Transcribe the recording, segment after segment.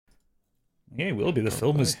Yeah, he will be. The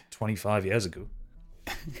film was 25 years ago.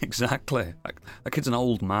 Exactly. That kid's an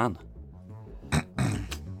old man.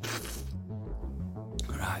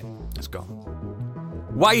 Right, let's go.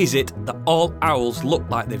 Why is it that all owls look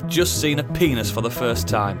like they've just seen a penis for the first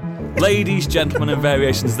time? Ladies, gentlemen, and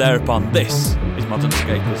variations thereupon, this is Modern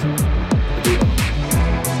Escapism.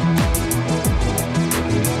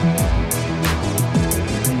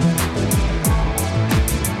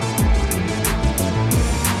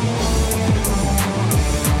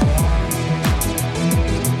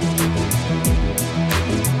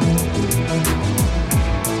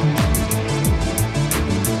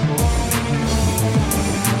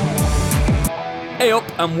 Hey up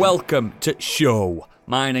and welcome to Show.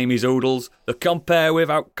 My name is Oodles, the compare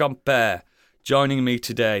without compare. Joining me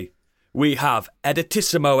today, we have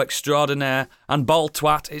Editissimo extraordinaire and ball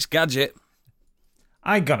twat, it's Gadget.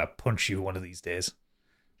 I'm gonna punch you one of these days.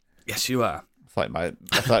 Yes, you are. I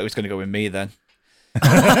thought it was going to go with me then.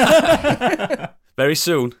 Very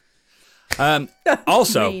soon.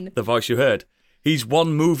 Also, mean. the voice you heard, he's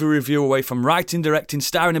one movie review away from writing, directing,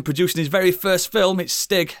 starring and producing his very first film. It's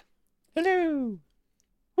Stig. Hello.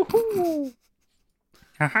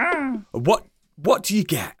 What do you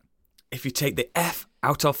get if you take the F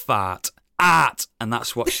out of fart? Art, and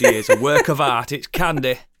that's what she is, a work of art. It's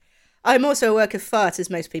Candy. I'm also a work of fart, as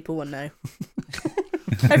most people will know.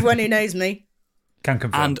 Everyone who knows me. Can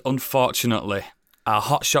confirm. And unfortunately, our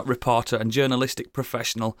hotshot reporter and journalistic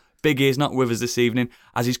professional, Big E's not with us this evening,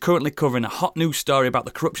 as he's currently covering a hot news story about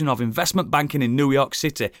the corruption of investment banking in New York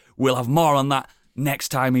City. We'll have more on that next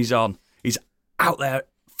time he's on. He's out there,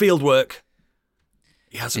 field work.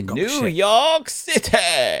 He hasn't got New shit. York City.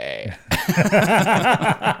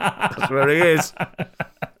 That's where he is.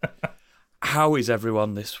 How is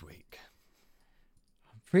everyone this week?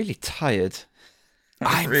 Really tired.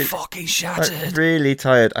 I'm fucking shattered. Really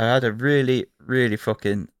tired. I had a really, really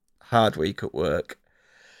fucking hard week at work.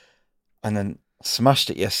 And then smashed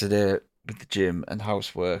it yesterday with the gym and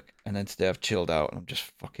housework. And then today I've chilled out and I'm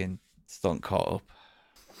just fucking stunk caught up.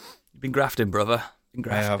 You've been grafting, brother. Been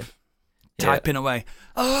grafting. I have. Typing away.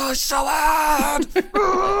 Oh, it's so hard.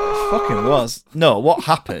 Fucking was. No, what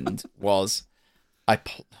happened was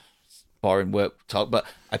boring work talk, but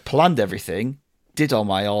I planned everything, did all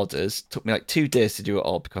my orders, took me like 2 days to do it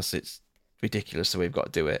all because it's ridiculous, so we've got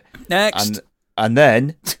to do it. Next. And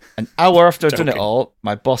then, an hour after I've done it Joking. all,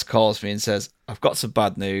 my boss calls me and says, I've got some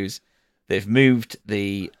bad news. They've moved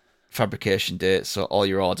the fabrication date, so all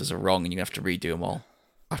your orders are wrong and you're going to have to redo them all.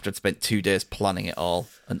 After I'd spent 2 days planning it all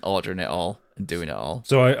and ordering it all and doing it all.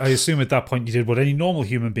 So I assume at that point you did what any normal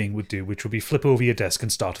human being would do, which would be flip over your desk and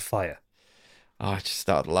start a fire. Oh, I just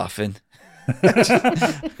started laughing.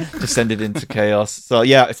 Descended into chaos. So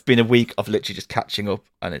yeah, it's been a week of literally just catching up,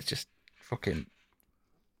 and it's just fucking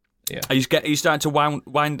Are you starting to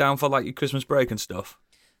wind down for like your Christmas break and stuff?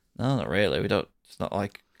 No, not really. We don't. It's not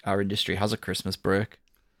like our industry has a Christmas break.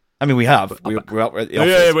 I mean, we have. We're out at the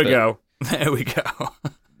office. There we go. There we go.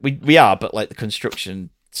 We are, but like the construction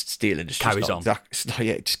steel industry Carries on.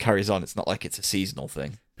 It just carries on. It's not like it's a seasonal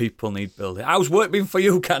thing. People need building. How's work been for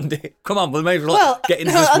you, Candy? Come on, we may as well Well, get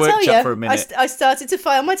into no, this I'll work tell chat you, for a minute. I started to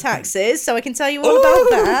file my taxes, so I can tell you all about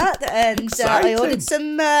that. And I Exciting.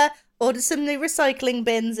 ordered some new recycling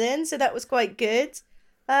bins in, so that was quite good.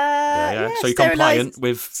 Yeah. So you're compliant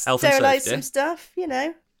with health and Sterilised safety. some stuff, you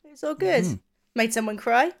know. It was all good. Made someone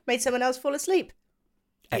cry. Made someone else fall asleep.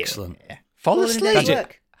 Excellent. Yeah. Fall All in a day's asleep. Gadget.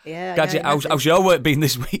 work. Yeah. I Gadget, know, how's your work been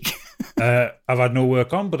this week? I've had no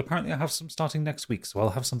work on, but apparently I have some starting next week, so I'll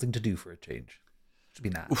have something to do for a change. Should be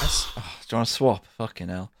nice. Oh, do you want to swap? Fucking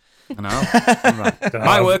hell. I know. Right.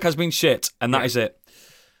 My work has been shit, and that is it.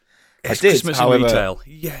 I It's did, Christmas in however, retail.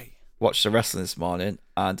 Yay. watched the wrestling this morning,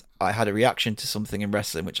 and I had a reaction to something in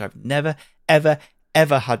wrestling which I've never, ever,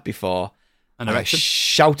 ever had before. An And I erection?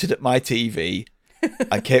 shouted at my TV,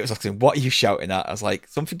 and Kate was asking, "What are you shouting at?" I was like,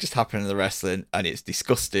 "Something just happened in the wrestling, and it's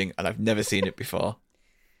disgusting, and I've never seen it before."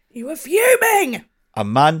 You were fuming. A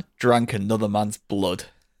man drank another man's blood.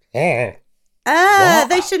 Oh.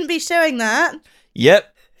 They shouldn't be showing that.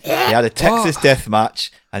 Yep. He had a Texas death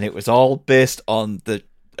match, and it was all based on the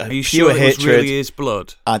Are you pure sure it was hatred. really his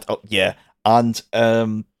blood? And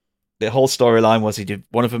the whole storyline was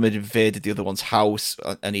one of them had invaded the other one's house,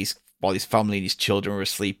 and while his family and his children were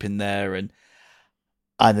asleep in there, and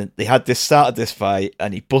they had started this fight,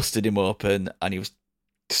 and he busted him open, and he was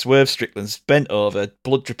Swerve Strickland's bent over,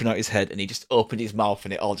 blood dripping out his head, and he just opened his mouth,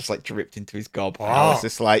 and it all just like dripped into his gob. And I was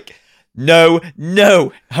just like, no.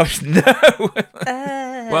 I was no.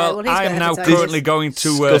 Well, he's I got am now hepatitis. currently going to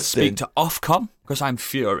Disgusting. speak to Ofcom because I'm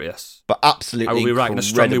furious. But absolutely, I will be writing a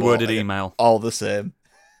strongly incredible, worded and email. all the same.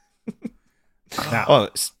 Now, Oh,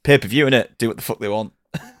 it's pay-per-view, innit? Do what the fuck they want.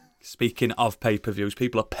 Speaking of pay-per-views,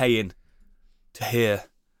 people are paying to hear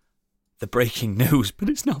the breaking news, but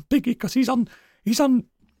it's not Biggie because he's on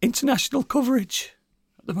international coverage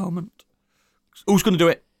at the moment. Who's going to do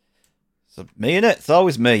it? So me, innit? It's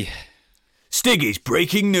always me. Stiggy's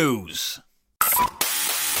breaking news.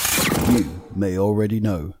 You may already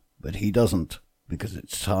know, but he doesn't, because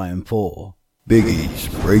it's time for Biggie's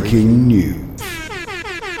Breaking News.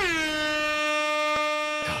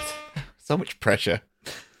 God, so much pressure.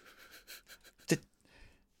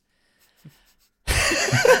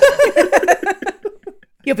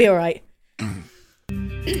 You'll be all right.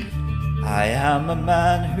 I am a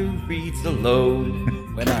man who reads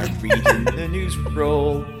alone when I'm reading the news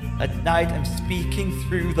roll. At night I'm speaking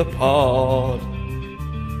through the pod.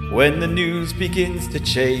 When the news begins to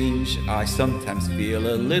change, I sometimes feel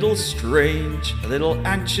a little strange, a little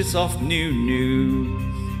anxious of new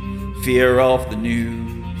news. Fear of the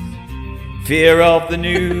news, fear of the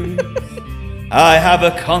news. I have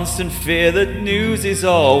a constant fear that news is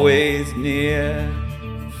always near.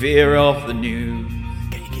 Fear of the news,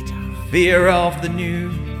 fear of the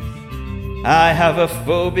news. I have a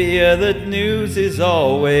phobia that news is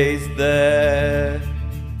always there.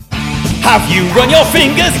 Have you run your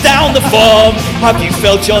fingers down the form? Have you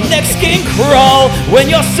felt your neck skin crawl when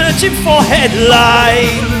you're searching for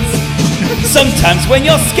headlines? Sometimes when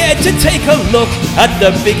you're scared to take a look at the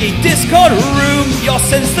Biggie Discord room, you'll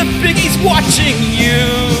sense that Biggie's watching you.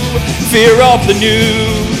 Fear of the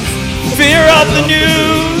news, fear of the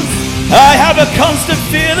news. I have a constant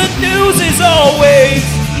fear that news is always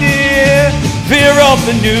near. Fear of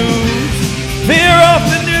the news, fear of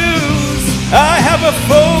the news. I have a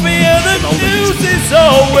phobia that news is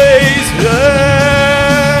always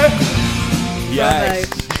there. Yes.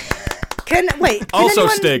 Can Also,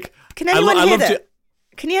 anyone, Stig. Can anyone I hear loved that? it.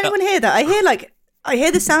 Can anyone hear that? I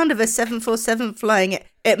hear the sound of a 747 flying.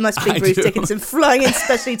 It must be I Bruce do. Dickinson flying in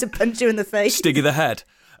especially to punch you in the face. Stiggy the head.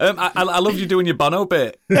 I loved you doing your Bono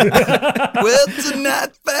bit. Well, tonight,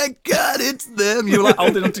 thank God it's them. You were like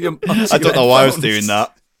holding onto your. I don't know why I was doing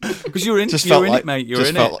that. Because you were in, Just you were felt in like it, mate. You were just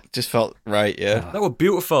in felt it. just felt right. Yeah. That were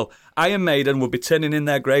beautiful. Iron Maiden would be turning in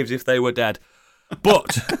their graves if they were dead. But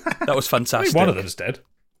that was fantastic. one of them's dead.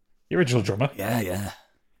 The original drummer. Yeah.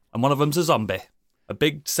 And one of them's a zombie. A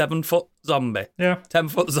big 7-foot zombie. Yeah.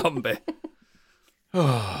 10-foot zombie.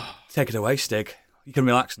 Take it away, Stig. You can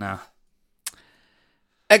relax now.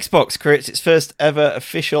 Xbox creates its first ever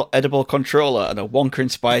official edible controller and a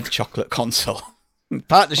Wonka-inspired chocolate console. In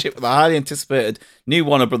partnership with the highly anticipated new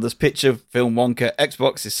Warner Brothers picture film Wonka,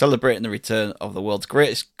 Xbox is celebrating the return of the world's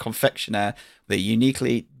greatest confectioner with a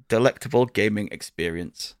uniquely delectable gaming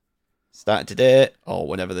experience. Starting today, or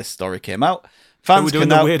whenever this story came out, So we're fans doing can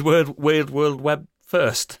the now weird world web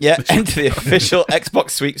first. enter the official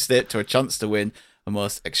Xbox sweepstake to a chance to win the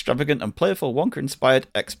most extravagant and playful Wonka-inspired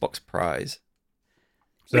Xbox prize.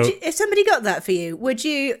 So, If somebody got that for you, would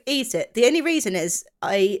you eat it? The only reason is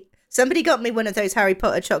somebody got me one of those Harry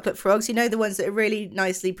Potter chocolate frogs. You know, the ones that are really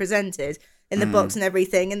nicely presented in the box and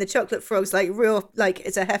everything. And the chocolate frog's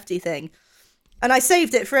it's a hefty thing. And I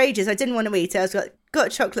saved it for ages. I didn't want to eat it. I was like, got a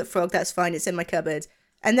chocolate frog. That's fine. It's in my cupboard.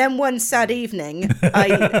 And then one sad evening,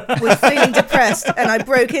 I was feeling depressed and I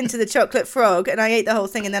broke into the chocolate frog and I ate the whole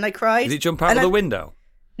thing and then I cried. Did it jump out And of the window?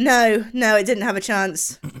 No, it didn't have a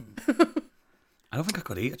chance. I don't think I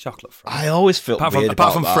could eat a chocolate frog. I always felt Apart weird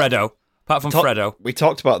from about that. Fredo. Apart from Fredo. We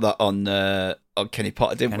talked about that on Kenny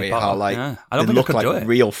Potter, didn't Kenny we? Potter, How yeah. I don't they think I look could like do it.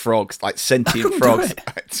 real frogs, like sentient couldn't do frogs.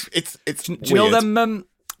 it. It's Do you know weird.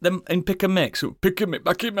 them in Pick and Mix? Pick and Mix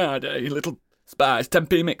back in my day, little spies,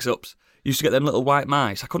 10p mix-ups. Used to get them little white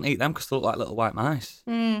mice. I couldn't eat them because they look like little white mice.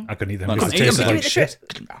 I couldn't eat them I because couldn't they eat tasted them. like shit.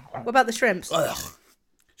 What about the shrimps? Ugh.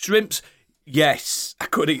 Shrimps, yes, I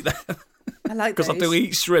could eat them I like because those. I do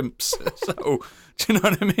eat shrimps. So, do you know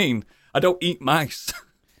what I mean? I don't eat mice.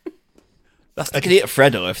 I could eat a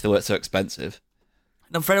Freddo if they weren't so expensive.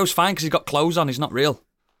 No, Fredo's fine because he's got clothes on. He's not real.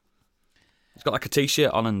 He's got like a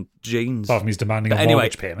t-shirt on and jeans. Apart from he's demanding But a anyway,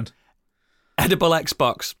 mortgage payment. Edible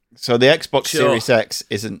Xbox. So the Xbox Sure. Series X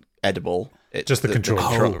isn't edible. It's Just the controller.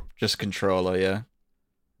 Oh. Just controller, yeah.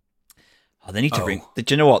 Oh, they need to Oh. bring...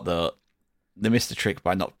 Did you know what, though? They missed the trick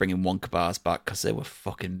by not bringing Wonka bars back because they were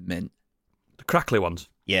fucking mint. The crackly ones.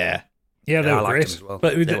 Yeah. Yeah, they Yeah, I were liked great. them as well.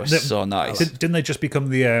 But They were so nice. Didn't they just become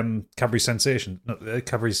the Cadbury Sensation? No, the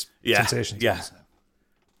Cadbury's Sensation. Yeah.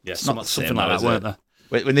 Yeah, It's not the something same, like though, that, is weren't it?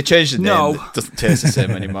 they? When they changed the name, No. it doesn't taste the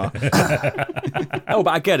same anymore. Oh,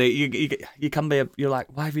 but I get it. You can be. You're like,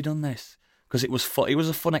 why have you done this? Because it was fun. It was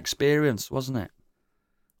a fun experience, wasn't it?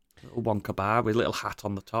 Little Wonka bar with a little hat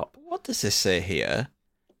on the top. What does this say here?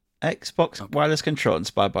 Xbox wireless control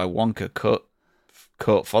inspired by Wonka cut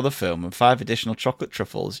for the film, and 5 additional chocolate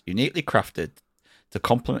truffles uniquely crafted to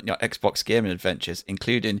complement your Xbox gaming adventures,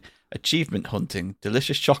 including achievement hunting,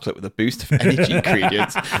 delicious chocolate with a boost of energy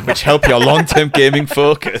ingredients, which help your long-term gaming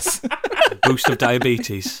focus. Boost of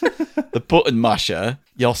diabetes. The button masher,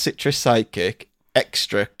 your citrus sidekick,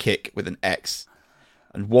 extra kick with an X,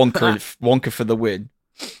 and Wonka for the win.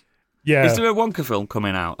 Yeah. Is there a Wonka film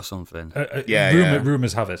coming out or something?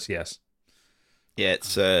 Rumors have it, yes. Yeah,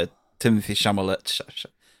 it's Timothy Chalamet.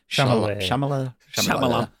 Shyamalan.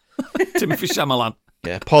 Timothy Shyamalan.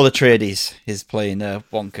 Yeah, Paul Atreides is playing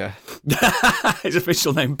Wonka. His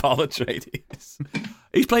official name, Paul Atreides.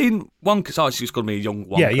 He's playing Wonka. So he's going to be a young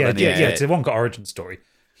Wonka. Yeah. It's a Wonka origin story.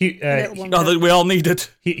 That we all needed.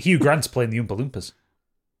 Hugh Grant's playing the Oompa Loompas.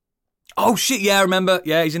 Oh, shit, yeah, I remember.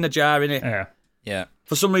 Yeah, he's in the jar, isn't he? Yeah.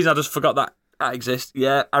 For some reason, I just forgot that exists.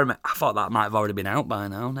 Yeah, I remember. I thought that might have already been out by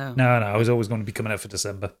now. No, I was always going to be coming out for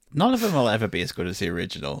December. None of them will ever be as good as the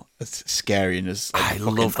original. As scary and as I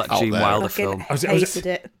love that Gene Wilder film. Hated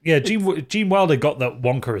it. Yeah, Gene Wilder got that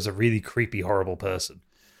Wonka as a really creepy, horrible person.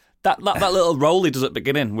 That little roll he does at the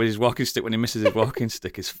beginning with his walking stick when he misses his walking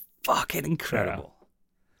stick is fucking incredible.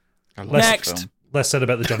 Next. Less said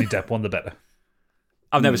about the Johnny Depp one, the better.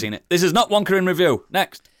 I've never seen it. This is not Wonka in review.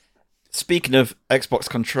 Next. Speaking of Xbox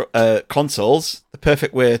consoles, the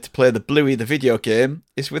perfect way to play the Bluey the video game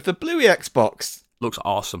is with the Bluey Xbox. Looks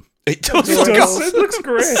awesome. It does. It looks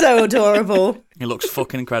great. So adorable. It looks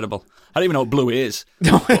fucking incredible. I don't even know what Bluey is.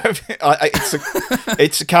 No,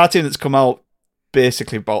 it's a cartoon that's come out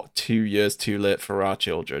basically about 2 years too late for our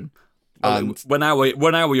children. And When I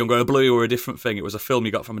were younger, a Bluey were a different thing. It was a film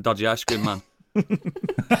you got from a dodgy ice cream man.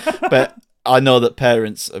 but I know that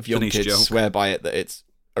parents of young Denise kids joke. swear by it that it's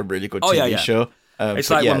a really good Oh, TV yeah. show. It's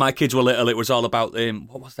like when my kids were little, it was all about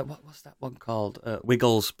what was that one called?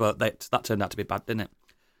 Wiggles, but that turned out to be bad, didn't it?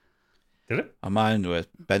 Did it? Mine were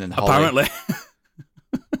Ben and Holly. Apparently.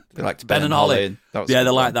 They liked Ben and Holly. And that was Yeah, a they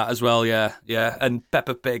good like one. that as well. Yeah. And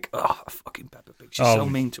Peppa Pig. Oh, fucking Peppa Pig. She's so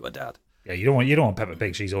mean to her dad. Yeah, you don't want Peppa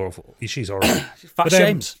Pig. She's awful. She's horrible. Fat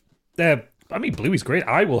shames. Bluey's great.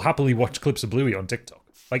 I will happily watch clips of Bluey on TikTok.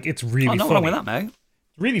 Like, it's really Oh, no funny. wrong with that, mate.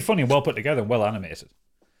 Really funny and well put together and well animated.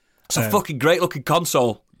 It's a fucking great looking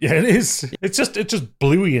console. Yeah, it is. It's just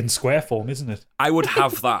Bluey in square form, isn't it? I would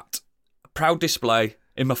have that proud display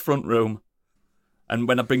in my front room, and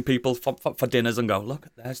when I bring people for dinners and go, look,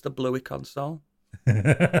 there's the Bluey console. You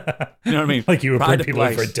know what I mean? Like you would Pride bring of people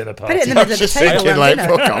over for a place. dinner Put party. it in the middle of the Just table thinking, around like,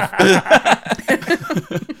 dinner. fuck off.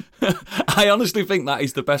 I honestly think that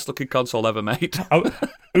is the best looking console ever made.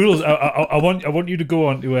 Oodles, I want you to go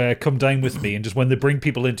on to come dine with me, and just when they bring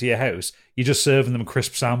people into your house, you just serving them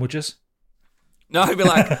crisp sandwiches. No, I'd be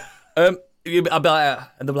like, I'd be like,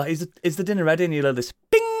 and they'll be like, is the dinner ready? And you'll have this,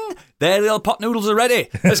 bing, there, the little pot noodles are ready.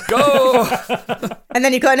 Let's go. And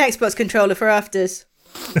then you've got an Xbox controller for afters.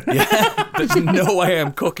 Yeah, there's no way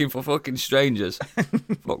I'm cooking for fucking strangers.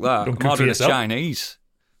 Fuck that. Don't I'm cook for ordering a yourself. Chinese.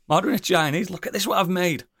 I'm ordering a Chinese. Look at this, what I've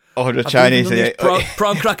made. Or the I've Chinese done these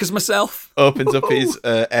prawn crackers myself. opens up his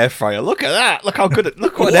air fryer. Look at that! Look how good!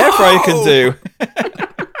 Look what an air fryer can do.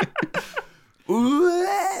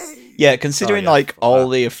 Yeah, considering like all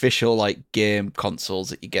the official like game consoles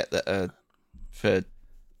that you get that are for,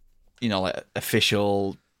 like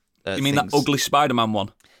official. You mean things. that ugly Spider-Man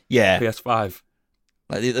one? Yeah, PS5.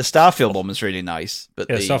 like the Starfield one was really nice, but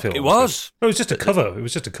Yeah, the Starfield. It was. It was just a cover. It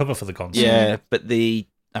was just a cover for the console. yeah, but I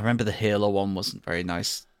remember the Halo one wasn't very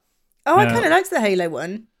nice. Oh, I No. kind of liked the Halo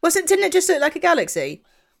one. Didn't it just look like a galaxy?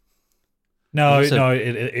 No, It was a- no, it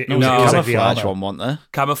It was was No. a like the camouflage armor. one, wasn't there?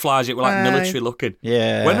 Camouflage, it were like Aye. military looking.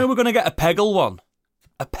 Yeah. When are we going to get a Peggle one?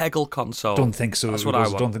 A Peggle console? Don't think so. That's what I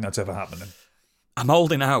Oodles. want. Don't think that's ever happening. I'm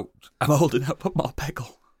holding out for more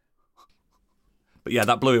Peggle. But yeah,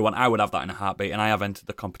 that Bluey one, I would have that in a heartbeat, and I have entered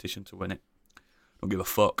the competition to win it. Don't give a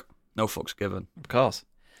fuck. No fucks given. Of course.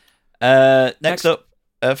 Next Next. up,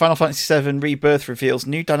 Final Fantasy VII Rebirth reveals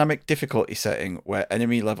new dynamic difficulty setting where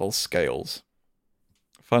enemy level scales.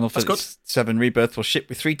 Final That's Fantasy VII Rebirth will ship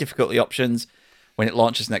with 3 difficulty options when it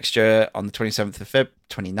launches next year on the 29th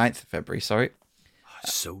of February. Sorry.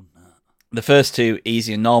 So The first 2,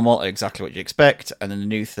 easy and normal, are exactly what you expect, and then the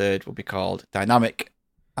new third will be called dynamic,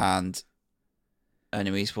 and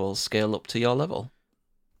enemies will scale up to your level.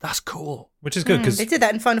 that's cool. Which is good because They did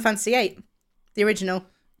that in Final Fantasy VIII, the original.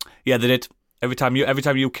 Yeah, they did. Every time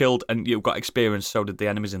you killed and you got experience, so did the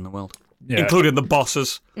enemies in the world, yeah. including the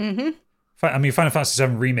bosses. I mean, Final Fantasy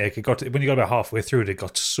VII Remake, when you got about halfway through it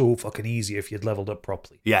got so fucking easy if you'd leveled up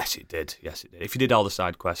properly. Yes, it did. Yes, it did. If you did all the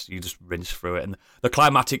side quests, you just rinse through it, and the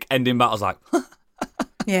climatic ending battle's like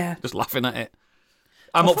Yeah. just laughing at it.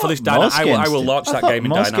 I'm up for this dynamic. I will launch that game in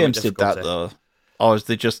most dynamic games difficulty. did that though, or is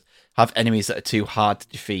they just have enemies that are too hard to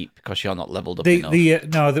defeat because you're not leveled up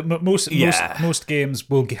enough? Most games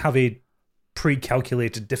will have a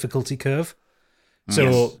pre-calculated difficulty curve.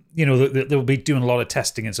 So, they'll be doing a lot of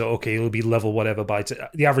testing, and so, okay, it'll be level whatever by...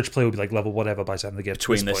 the average player will be like level whatever by the time they get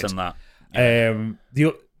between to this point. and that.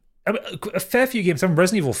 Yeah. A fair few games.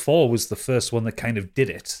 Resident Evil 4 was the first one that kind of did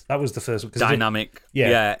it. That was the first one. Dynamic.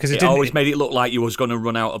 Because it always made it look like you was going to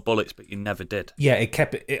run out of bullets, but you never did. Yeah, it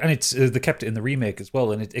kept it, and they kept it in the remake as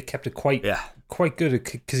well, and it kept it quite good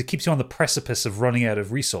because it keeps you on the precipice of running out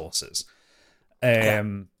of resources.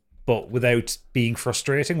 But without being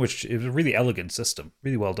frustrating, which is a really elegant system.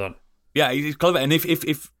 Really well done. Yeah, it's clever. And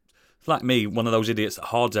if like me, one of those idiots that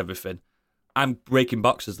hoards everything, I'm breaking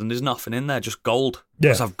boxes and there's nothing in there, just gold.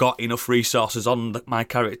 Because I've got enough resources on my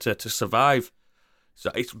character to survive.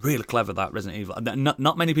 So it's really clever, that Resident Evil.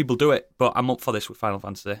 Not many people do it, but I'm up for this with Final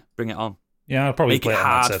Fantasy. Bring it on. Yeah, I'll probably Make play it it on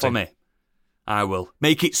that hard for setting. me. I will.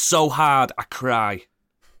 Make it so hard, I cry.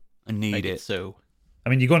 I need Make it. so. I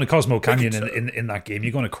mean, you're going to Cosmo Canyon in that game.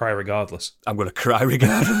 You're going to cry regardless. I'm going to cry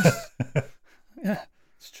regardless. Yeah,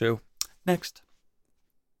 it's true. Next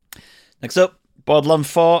up, Borderlands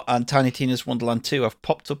 4 and Tiny Tina's Wonderland 2 have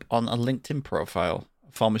popped up on a LinkedIn profile.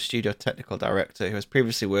 A former studio technical director who has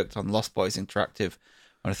previously worked on Lost Boys Interactive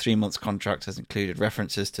on a 3-month contract has included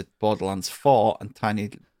references to Borderlands 4 and Tiny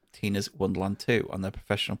Tina's Wonderland 2 on their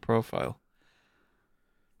professional profile.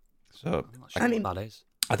 So, I'm not sure what that is.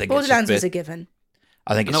 I think Borderlands it's was a given.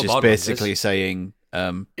 I think I it's know just Borderlands basically is. saying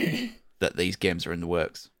that these games are in the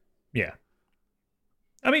works. Yeah.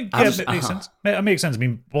 I mean, it makes sense. It makes sense. I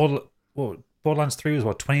mean, Borderlands 3 was,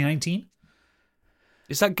 2019?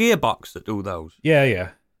 Is that Gearbox that do those? Yeah.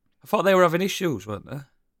 I thought they were having issues, weren't they?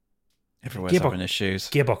 Everyone's having issues.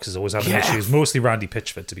 Gearbox is always having issues. Mostly Randy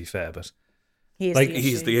Pitchford, to be fair, but...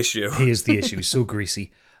 He's the issue. He is the issue. He's so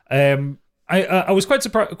greasy. I was quite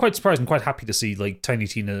surprised and quite happy to see Tiny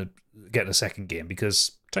Tina getting a second game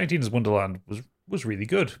because Tiny Tina's Wonderland was really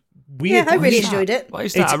good. Yeah, I really enjoyed it. What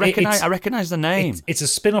is that? I recognise the name. It's a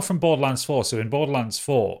spin-off from Borderlands 4. So in Borderlands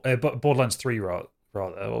 3 rather,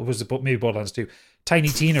 or was it maybe Borderlands 2? Tiny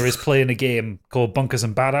Tina is playing a game called Bunkers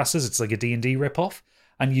and Badasses. It's like a D&D rip-off.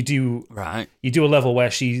 And you do a level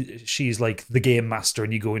where she's like the game master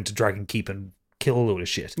and you go into Dragon Keep and kill a load of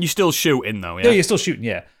shit. You're still shooting though, yeah? Yeah, you're still shooting,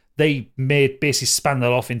 yeah. They basically span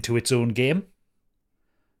that off into its own game.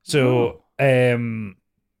 So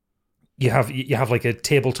you have like a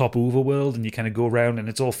tabletop overworld and you kind of go around and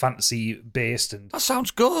it's all fantasy based and That sounds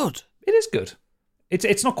good. it is good.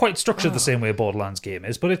 It's not quite structured the same way a Borderlands game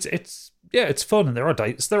is, but it's fun and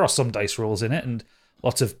there are some dice rolls in it and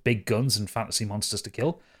lots of big guns and fantasy monsters to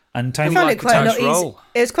kill. And I Tiny found it quite a lot easier. roll.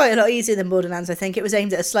 It was quite a lot easier than Borderlands, I think. It was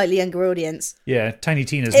aimed at a slightly younger audience. Yeah, Tiny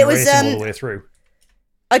Tina's It was, narrating all the way through.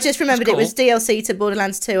 I just remembered That's it was DLC to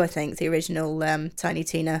Borderlands 2, I think, the original Tiny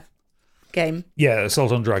Tina game. Yeah,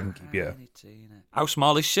 Assault on Dragon Keep, yeah. How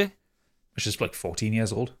small is she? She's like 14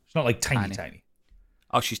 years old. She's not like tiny.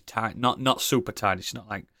 Oh, she's tiny. Not super tiny. She's not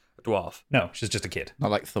like a dwarf. No, she's just a kid.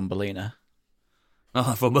 Not like Thumbelina.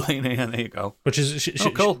 Oh, Thumbelina, yeah, there you go. But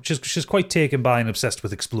Cool. she's quite taken by and obsessed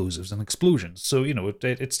with explosives and explosions. So,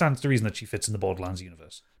 it stands to reason that she fits in the Borderlands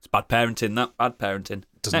universe. It's bad parenting, that. Bad parenting.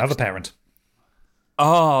 Doesn't have a parent.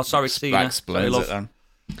 Oh, sorry, That Tina. explains Sorry, it then.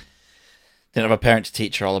 Didn't have a parent to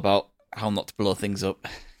teach her all about how not to blow things up.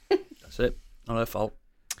 That's it. Not her fault.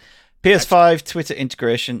 PS5 Twitter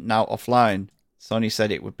integration now offline. Sony said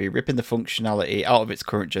it would be ripping the functionality out of its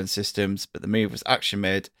current gen systems, but the move was actually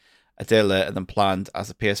made a day later than planned as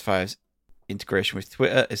the PS5's integration with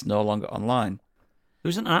Twitter is no longer online. There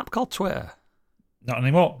isn't an app called Twitter. Not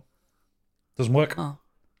anymore. Doesn't work. Oh.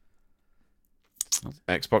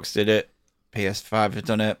 Xbox did it. PS5 have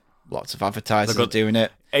done it. Lots of advertisers are doing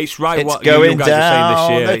it. It's right. It's What going you guys are saying down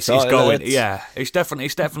this year. It's the going. toilet. Yeah, it's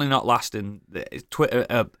definitely not lasting.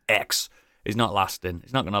 Twitter X is not lasting.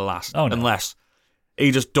 It's not going to last unless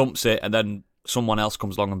he just dumps it and then someone else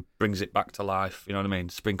comes along and brings it back to life. You know what I mean?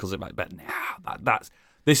 Sprinkles it back. But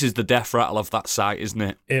this is the death rattle of that site, isn't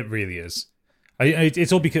it? It really is.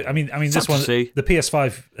 It's all because this one, the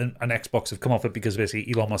PS5 and Xbox have come off it because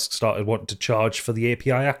basically Elon Musk started wanting to charge for the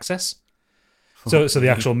API access. So the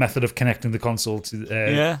actual method of connecting the console to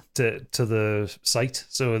the site.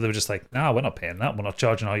 So they were just like, nah, we're not paying that. We're not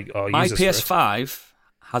charging our My users for it. PS5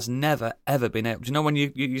 has never ever been able. Do you know when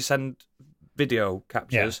you send video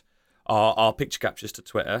captures or picture captures to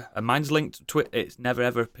Twitter, and mine's linked to Twitter? It's never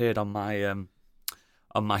ever appeared on my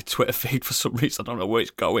Twitter feed for some reason. I don't know where it's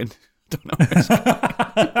going.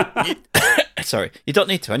 Sorry, you don't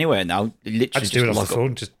need to anywhere now. You literally I just do it on my log up.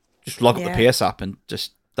 phone. Just Just log up Yeah. the PS app and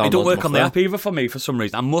just download It don't work them on the off app either for me for some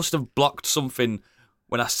reason. I must have blocked something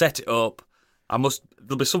when I set it up.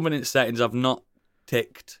 There'll be something in the settings I've not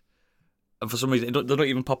ticked. And for some reason, they don't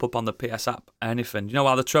even pop up on the PS app or anything. You know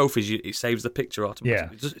how the trophies, it saves the picture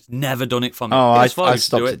automatically? Yeah. It's never done it for me. Oh, I PS4 used to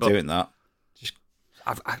stopped do it but doing that.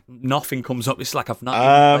 nothing comes up. It's like I've not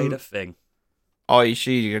even played a thing. Oh, you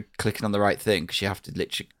sure you're clicking on the right thing? Because you have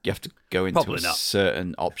to go into Probably a not.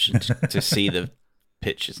 certain option to see the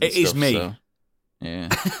pictures and It stuff. is me. So, yeah.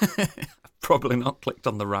 I've probably not clicked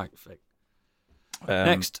on the right thing.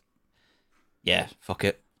 Next. Yeah, fuck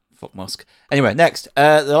it. Fuck Musk. Anyway, next.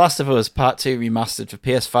 The Last of Us Part 2 remastered for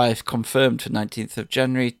PS5 confirmed for 19th of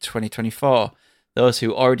January 2024. Those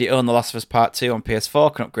who already own The Last of Us Part 2 on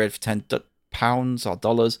PS4 can upgrade for £10 or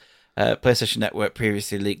dollars. PlayStation Network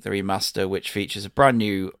previously leaked the remaster, which features a brand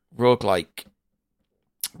new roguelike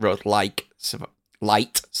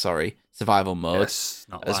survival mode. Yes,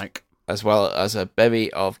 not like. As well as a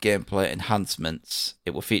bevy of gameplay enhancements.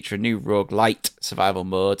 It will feature a new roguelite survival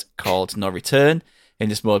mode called No Return. In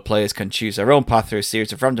this mode, players can choose their own path through a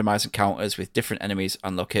series of randomized encounters with different enemies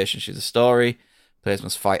and locations through the story. Players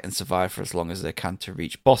must fight and survive for as long as they can to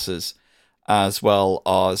reach bosses, as well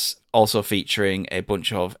as also featuring a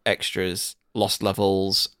bunch of extras, lost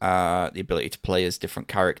levels, the ability to play as different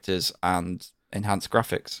characters, and enhanced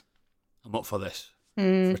graphics. I'm up for this.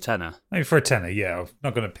 For a tenner. Maybe for a tenner, yeah. I'm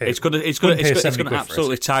not going to pay. It's gonna Wouldn't pay 70 quid for it.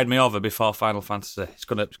 absolutely tide me over before Final Fantasy. It's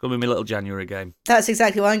gonna be my little January game. That's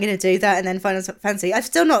exactly what I'm going to do. That and then Final Fantasy. I've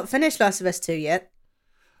still not finished Last of Us 2 yet.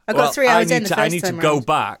 I got 3 hours in the first time I need to go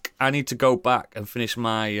back. I need to go back and finish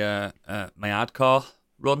my my hardcore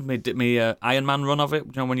run, my Iron Man run of it.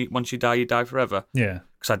 You know, once you die forever. Yeah.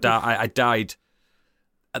 Because I died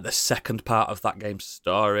at the second part of that game's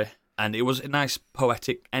story, and it was a nice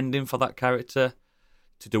poetic ending for that character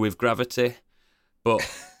to do with gravity, but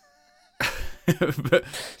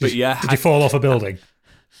but yeah. Did you fall off a building?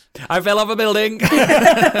 I fell off a building.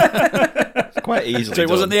 Quite easily. So it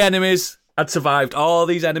wasn't done. the enemies. I'd survived all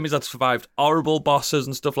these enemies. I'd survived horrible bosses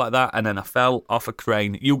and stuff like that, and then I fell off a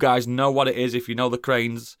crane. You guys know what it is if you know the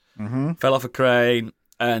cranes. Mm-hmm. Fell off a crane,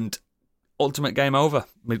 and ultimate game over.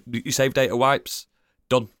 Your save data wipes.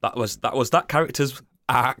 Done. That was that character's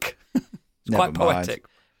arc. It's Never quite mind. poetic.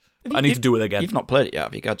 I need to do it again. You've not played it yet,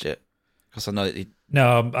 have you, Gadget? Because I know that you...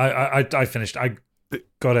 No, I finished. I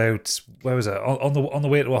got out. Where was it? On the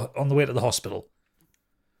way to the hospital.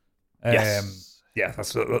 Yes. Yeah,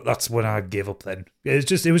 that's when I gave up. Then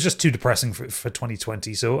it was just too depressing for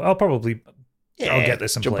 2020. So I'll get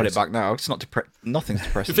this and Jump play on it. it back now. It's not nothing's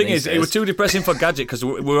depressing. The thing these is, it was days. too depressing for Gadget because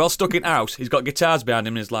we're all stuck in house. He's got guitars behind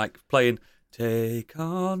him and he's like playing "Take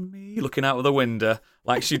on Me," looking out of the window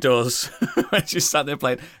like she does when she's sat there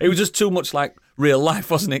playing. It was just too much like real life,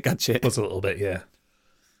 wasn't it, Gadget? Was a little bit, yeah.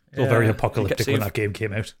 It's all very apocalyptic see when if- that game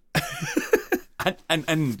came out.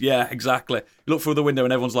 And yeah, exactly. You look through the window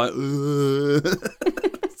and everyone's like,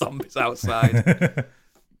 "Ugh." Zombies outside.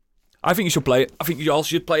 I think you should play it. I think you all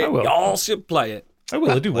should play it. I will. You all should play it. I will.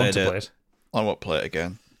 I do want Played to it. play it. I won't play it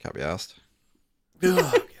again. Can't be asked. Oh,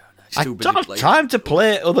 God, I too busy don't have playing. time to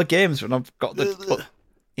play other games when I've got the... But,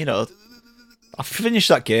 you know, I finished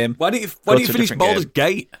that game Why didn't you Go to a finish different Baldur's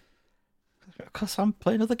game. Gate? because I'm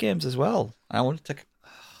playing other games as well. I want to take...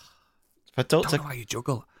 If I don't I take... don't know how you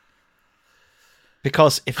juggle.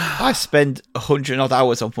 Because if I spend 100 odd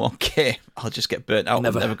hours on one game, I'll just get burnt out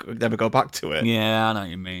Never. and never go back to it. Yeah, I know what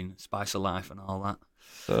you mean. Spice of life and all that.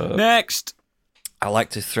 So Next. I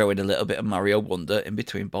like to throw in a little bit of Mario Wonder in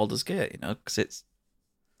between Baldur's Gate, because it's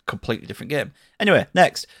a completely different game. Anyway,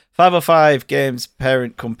 next. 505 Games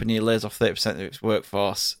parent company lays off 30% of its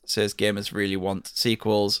workforce, says gamers really want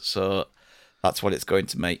sequels, so that's what it's going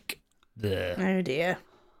to make. Oh dear.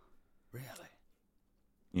 Really?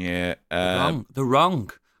 Yeah. They're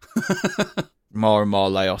wrong. More and more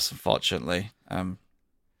layoffs, unfortunately.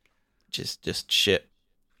 Just shit.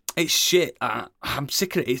 It's shit. I'm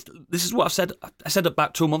sick of it. This is what I've said. I said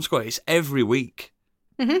about 2 months ago. It's every week.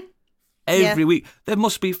 Mm-hmm. Every week. There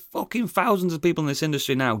must be fucking thousands of people in this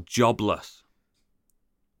industry now jobless.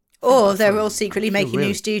 Or they're all secretly making really-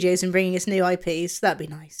 new studios and bringing us new IPs. That'd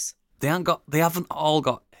be nice. They haven't all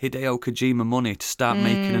got Hideo Kojima money to start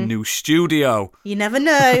making a new studio. You never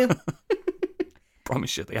know.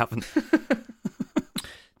 Promise you, they haven't.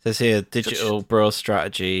 Says here, Digital Bros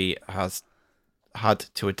strategy has had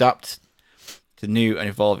to adapt to new and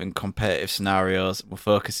evolving competitive scenarios and will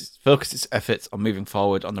focus its efforts on moving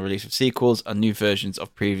forward on the release of sequels and new versions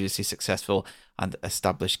of previously successful and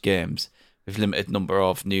established games with limited number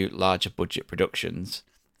of new larger budget productions.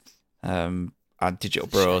 And Digital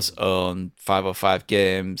Bros own 505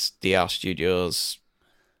 Games, DR Studios,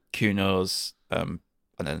 Kuno's, and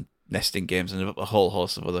then Nesting Games and a whole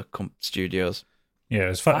host of other studios. Yeah, it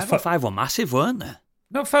was 505 were massive, weren't they?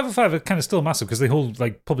 No, 505 are kind of still massive because they hold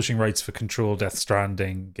like publishing rights for Control, Death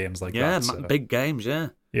Stranding, games like that. Yeah, So. big games, yeah.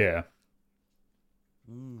 Yeah.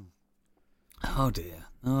 Oh dear.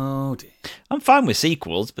 Oh dear. I'm fine with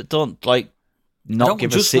sequels, but don't not I don't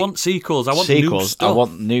give just us want sequels. I want sequels. new stuff. I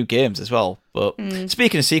want new games as well. But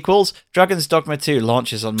speaking of sequels, Dragon's Dogma 2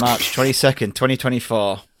 launches on March 22nd,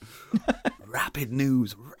 2024. Rapid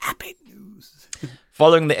news.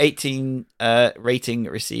 Following the 18 rating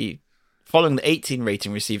received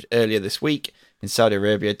earlier this week in Saudi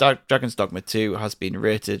Arabia, Dragon's Dogma 2 has been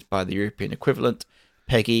rated by the European equivalent.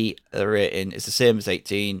 PEGI, the rating is the same as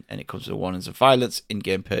 18, and it comes with warnings of violence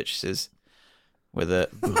in-game purchases. With a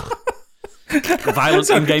Violence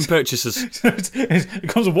in-game purchases. It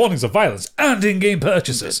comes with warnings of violence and in-game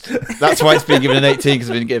purchases. That's why it's been given an 18, because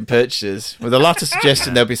it's been in-game purchases. With the latter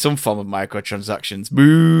suggesting there'll be some form of microtransactions.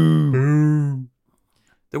 Boo!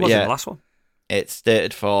 There was in the last one. It's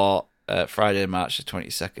stated for Friday, March the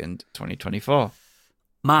 22nd, 2024.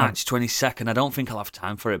 March 22nd. I don't think I'll have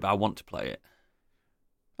time for it, but I want to play it.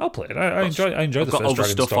 I'll play it. I enjoy I've the got first other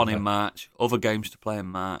Dragon's stuff Dogma. on in March. Other games to play in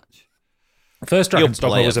March. The first Dragon's You'll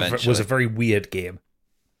Dogma play was a very weird game.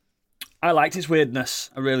 I liked its weirdness.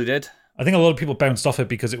 I really did. I think a lot of people bounced off it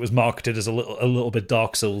because it was marketed as a little bit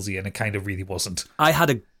Dark Soulsy, and it kind of really wasn't. I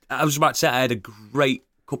was about to say I had a great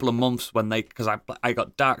couple of months because I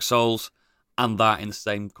got Dark Souls and that in the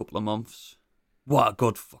same couple of months. What a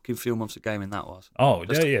good fucking few months of gaming that was. Oh,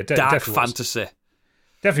 Just yeah, dark definitely fantasy. Was.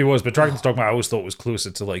 Definitely was, but Dragon's Dogma I always thought was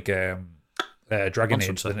closer to like Dragon Age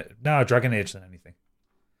Dragon Age than anything.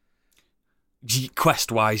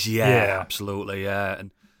 Quest-wise, yeah, absolutely, yeah.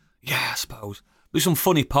 And yeah, I suppose. There's some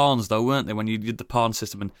funny pawns, though, weren't there, when you did the pawn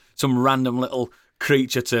system and some random little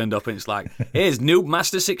creature turned up and it's like, here's Noob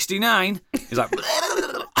Master 69. He's like,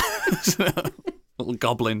 little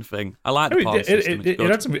goblin thing. I like the pawn system. It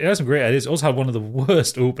had some great ideas. It also had one of the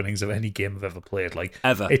worst openings of any game I've ever played. Like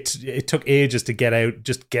ever. It took ages to get out.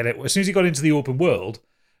 As soon as you got into the open world,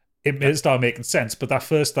 it started making sense. But that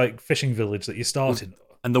first like fishing village that you start in,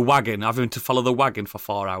 and the wagon, having to follow the wagon for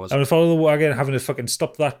 4 hours. Having to follow the wagon, having to fucking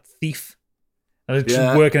stop that thief. And it's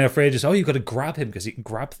just working out for ages. Oh, you've got to grab him because you can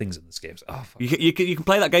grab things in this game. So, oh, fuck. You can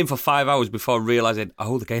play that game for 5 hours before realising,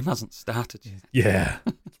 the game hasn't started yet. Yeah.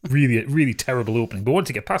 Really, really terrible opening. But once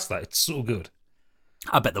you get past that, it's so good.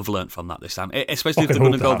 I bet they've learnt from that this time. Especially if they're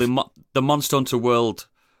going to go the Monster Hunter World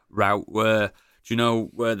route where,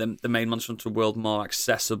 where the main Monster Hunter World more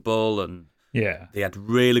accessible and yeah, they had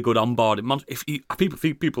really good onboarding.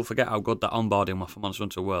 People forget how good that onboarding was for Monster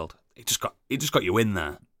Hunter World. It just got you in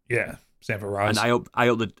there. Yeah, same for Rise. And I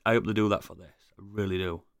hope they do that for this. I really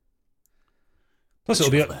do. Plus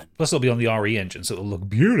it'll be on the RE engine, so it'll look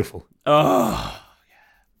beautiful. Oh,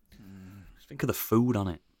 yeah. Just think of the food on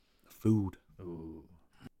it. The food. Ooh.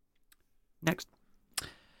 Next.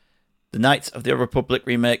 The Knights of the Old Republic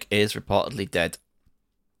remake is reportedly dead.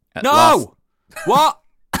 No! What?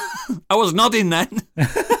 I was nodding then.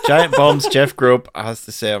 Giant Bomb's Jeff Grubb has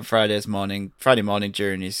to say on Friday morning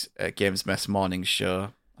during his Games Mess morning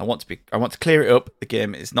show, I want to clear it up. The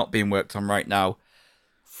game is not being worked on right now.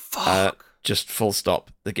 Fuck. Just full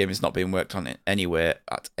stop. The game is not being worked on anywhere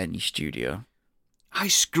at any studio. I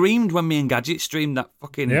screamed when me and Gadget streamed that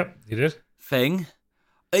fucking Yep, you did. thing.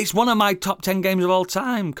 It's one of my top 10 games of all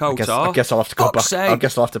time, KOTOR. I guess I'll have to go back. Sake. I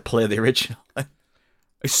guess I'll have to play the original.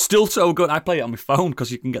 It's still so good. I play it on my phone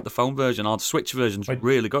because you can get the phone version or the Switch version's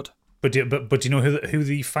really good. But do you know who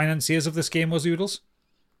the financiers of this game was, Oodles?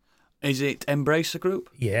 Is it Embracer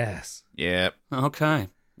Group? Yes. Yeah. Okay.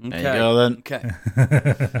 There you go then. Okay.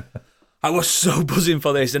 I was so buzzing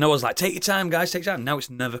for this, and I was like, "Take your time, guys. Take your time." Now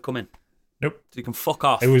it's never coming. Nope. So you can fuck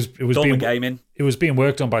off. It was Done being with gaming. It was being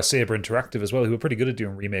worked on by Saber Interactive as well, who were pretty good at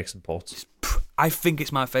doing remakes and ports. I think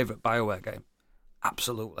it's my favourite BioWare game.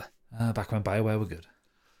 Absolutely. Back when BioWare were good.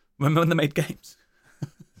 Remember when they made games?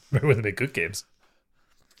 Remember when they made good games?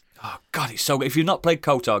 Oh God, it's so good. If you've not played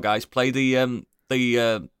KOTOR, guys, play the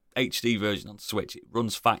HD version on Switch. It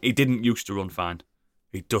runs fine. It didn't used to run fine.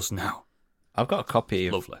 It does now. I've got a copy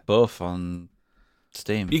of Lovely. both on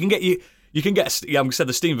Steam. You can get I'm gonna say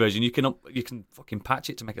the Steam version. You can fucking patch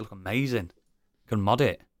it to make it look amazing. You can mod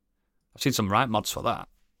it. I've seen some right mods for that.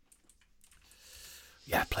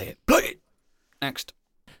 Yeah, play it. Play it. Next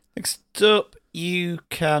up, you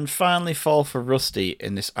can finally fall for Rusty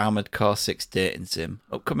in this Armored Core 6 dating sim.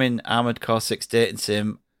 Upcoming Armored Core 6 dating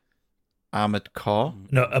sim. Armored Core?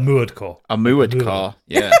 No, Armored Core. Armored Core,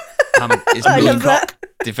 yeah. I love that.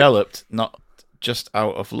 Developed, not just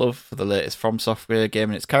out of love for the latest From Software game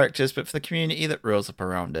and its characters, but for the community that rose up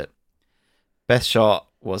around it. Beth Short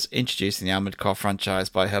was introduced in the Armored Core franchise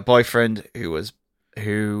by her boyfriend,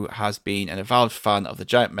 who has been an avowed fan of the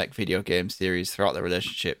Giant Mech video game series throughout their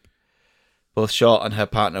relationship. Both Short and her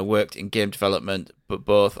partner worked in game development, but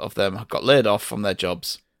both of them got laid off from their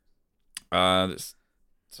jobs. It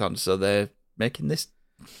sounds so they're making this.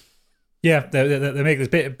 Yeah, they make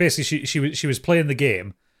this. Basically, she was playing the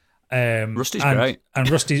game. Rusty's great, and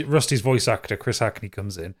Rusty's voice actor Chris Hackney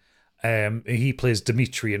comes in. He plays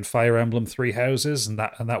Dimitri in Fire Emblem Three Houses, and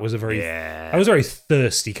that was a very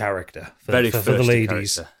thirsty character for the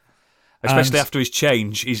ladies, character. Especially after his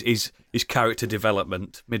change, his character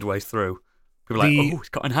development midway through. People are like, oh, he's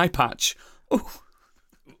got an eye patch. Oh.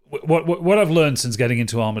 What I've learned since getting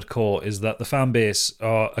into Armored Core is that the fan base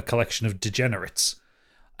are a collection of degenerates.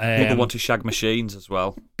 People want to shag machines as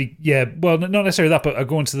well. Well, not necessarily that, but I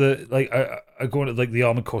go into the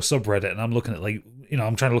Armored Core subreddit, and I'm looking at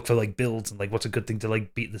I'm trying to look for builds and what's a good thing to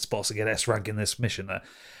beat this boss and get S rank in this mission.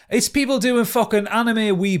 It's people doing fucking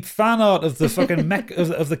anime weeb fan art of the fucking mech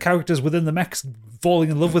of the characters within the mechs falling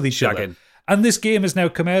in love with each other. And this game has now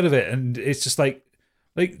come out of it, and it's just like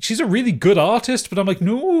she's a really good artist, but I'm like,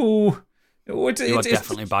 no. You are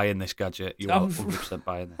definitely buying this gadget. You are 100%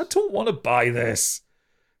 buying this. I don't want to buy this.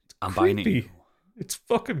 I'm buying it. It's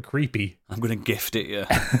fucking creepy. I'm going to gift it you.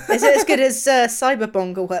 Is it as good as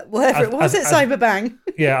Cyberbong or whatever it was? Cyberbang?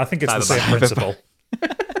 Yeah, I think it's the same principle.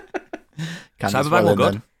 Cyberbang were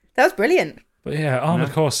good. That was brilliant. But yeah,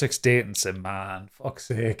 Armored Core 6 dating sim, man. Fuck's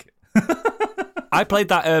sake. I played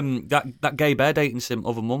that gay bear dating sim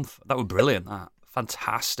other month. That was brilliant. That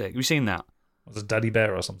fantastic. Have you seen that? Was it Daddy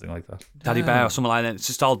Bear or something like that? Daddy Bear or something like that. It's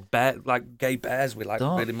just all gay bears with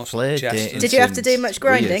really muscly chests. Did you have to do much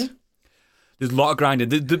grinding? Weird. There's a lot of grinding,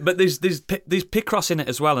 but there's Picross in it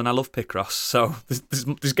as well, and I love Picross, so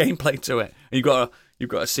there's gameplay to it. And you've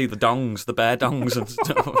got to see the dongs, the bear dongs and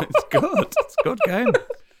stuff. It's good. It's a good game.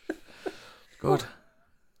 It's good.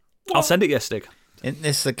 I'll send it you, Stig. Isn't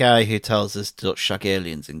this the guy who tells us to not shag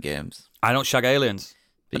aliens in games? I don't shag aliens.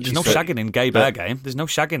 There's no shagging in gay bear game. There's no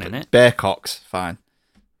shagging in it. Bear cocks, fine.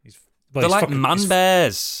 They're like man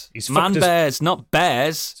bears. Man bears, not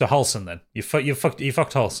bears. So Halson then. You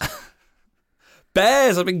fucked Halson.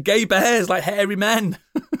 Bears, I mean gay bears, like hairy men.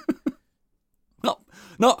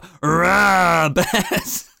 not rah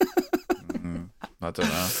bears. I don't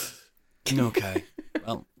know. Okay.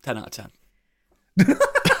 Well, 10 out of 10.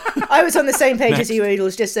 I was on the same page as you,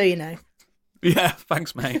 Oodles, just so you know. Yeah,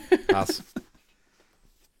 thanks, mate. Pass.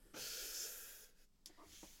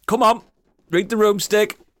 Come on, read the room,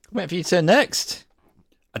 Stick. Wait for you to turn next.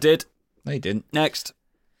 I did. No, you didn't. Next.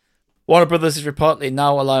 Warner Brothers is reportedly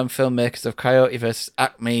now allowing filmmakers of Coyote vs.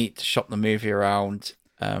 Acme to shop the movie around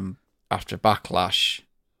after Backlash.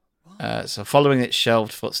 So following its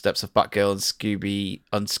shelved footsteps of Batgirl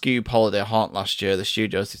and Scoob Holiday Haunt last year, the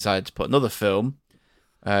studios decided to put another film,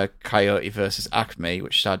 Coyote vs. Acme,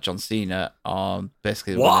 which starred John Cena, on.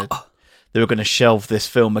 Basically, they were going to shelve this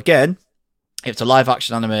film again. It's a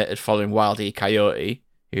live-action animated following Wild E. Coyote,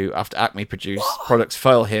 who, after Acme produced products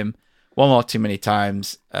fail him one or too many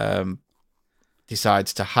times,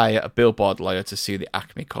 decides to hire a billboard lawyer to sue the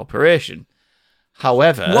Acme Corporation.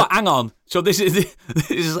 However... What? Hang on. So this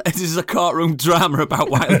is a courtroom drama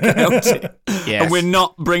about Wild E. Coyote? Yes. And we're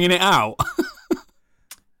not bringing it out?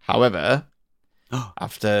 However,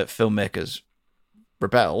 after filmmakers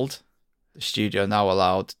rebelled, the studio now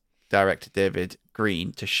allowed director David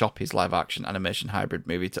Green to shop his live-action animation hybrid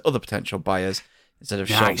movie to other potential buyers instead of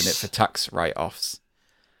shelving it for tax write-offs.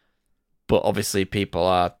 But obviously people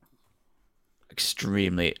are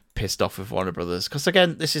extremely pissed off with Warner Brothers because,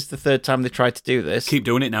 again, this is the third time they tried to do this. Keep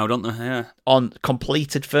doing it now, don't they? Yeah. On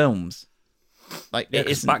completed films.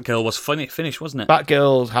 Batgirl was finished, wasn't it?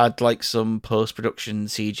 Batgirl had some post-production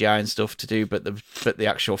CGI and stuff to do, but the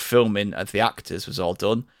actual filming of the actors was all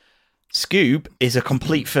done. Scoob is a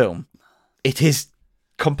complete film. It is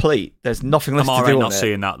complete. There's nothing left to do on it. I'm alright not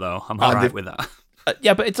seeing that, though. I'm alright with that.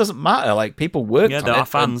 Yeah, but it doesn't matter. People worked on it. Yeah, there are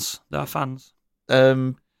fans. There are fans.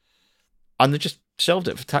 And they just shelved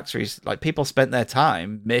it for tax reasons. People spent their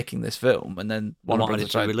time making this film, and then wanted it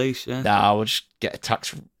to release, yeah. Nah, we'll just get a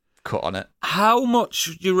tax cut on it. How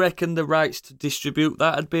much do you reckon the rights to distribute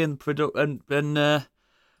that would be and promote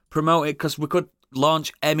it? Because we could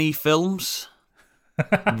launch Emmy Films.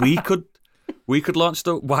 We could launch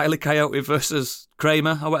the Wile E. Coyote versus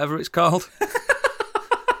Kramer or whatever it's called.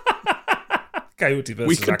 Coyote versus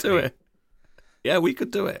We could Acme. do it. Yeah, we could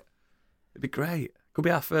do it. It'd be great. Could be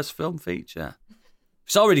our first film feature.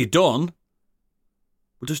 It's already done.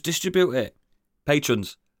 We'll just distribute it.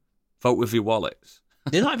 Patrons, Vote with your wallets.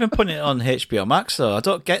 They're not even putting it on HBO Max, though. I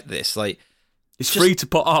don't get this. Like, It's free to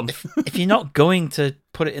put on. if you're not going to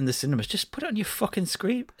put it in the cinemas, just put it on your fucking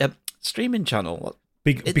streaming channel.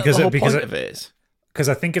 Because the whole point of it is. Because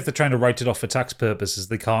I think if they're trying to write it off for tax purposes,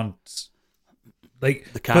 they can't. Like,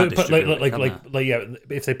 They can't distribute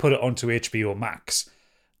if they put it onto HBO Max,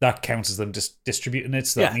 that counts as them just distributing it.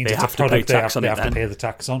 So Yeah, that means they it's have a to pay product tax on they it have to then. pay the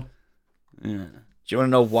tax on. Yeah. Do you want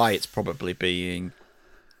to know why it's probably being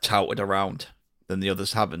touted around than the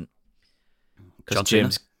others haven't? Because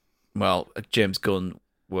James Gunn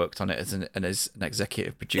worked on it as an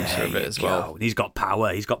executive producer of it as well. He's got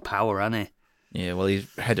power. He's got power, hasn't he? Yeah, well, he's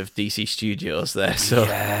head of DC Studios there, so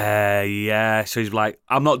Yeah. So he's like,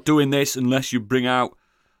 I'm not doing this unless you bring out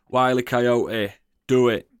Wile E. Coyote. Do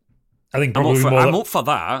it. I think I'm probably up more. for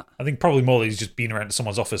that. I think probably more that he's just been around to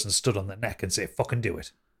someone's office and stood on their neck and say, "Fucking do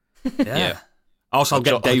it." Yeah. Also, I'll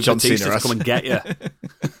get Dave John Bautista Cena to come and get you.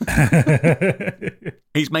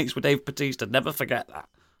 He's mates with Dave Bautista. Never forget that.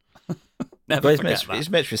 Never But forget that. he's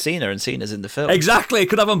mates with Cena, and Cena's in the film. Exactly.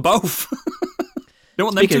 Could have them both. Don't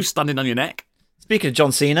want them two standing on your neck. Speaking of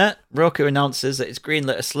John Cena, Roku announces that it's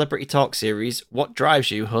greenlit a celebrity talk series, What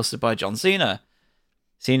Drives You, hosted by John Cena.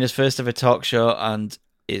 Cena's first ever talk show and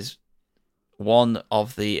is one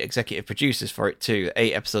of the executive producers for it too. The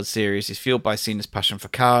 8-episode series is fueled by Cena's passion for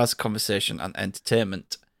cars, conversation, and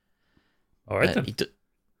entertainment. All right then.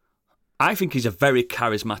 I think he's a very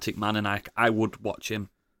charismatic man, and I would watch him.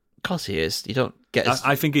 Of course he is. You don't get as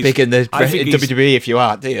I think he's big in I think he's- WWE if you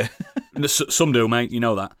are, do you? Some do, mate. You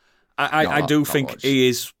know that. I do not think much. he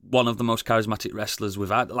is one of the most charismatic wrestlers we've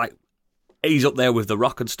had. Like, he's up there with The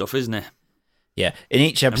Rock and stuff, isn't he? Yeah. In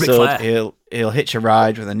each Ric episode, Flair. he'll hitch a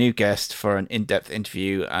ride with a new guest for an in-depth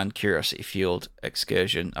interview and curiosity-fueled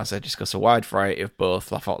excursion as they discuss a wide variety of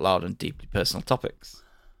both laugh out loud and deeply personal topics.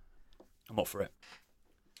 I'm up for it.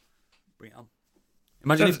 Bring it on.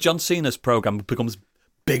 Imagine if John Cena's program becomes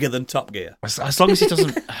bigger than Top Gear. As long as he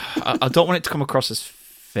doesn't, I don't want it to come across as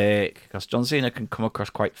fake, because John Cena can come across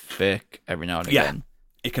quite fake every now and again.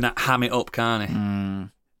 He can ham it up, can't he?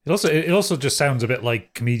 It also just sounds a bit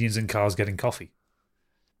like comedians in cars getting coffee.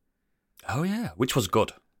 Oh, yeah. Which was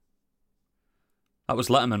good. That was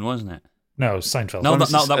Letterman, wasn't it? No, Seinfeld. No,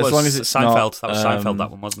 that as was long as it's Seinfeld. not, That was Seinfeld,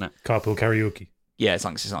 that one, wasn't it? Carpool karaoke. Yeah, as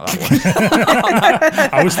long as it's not that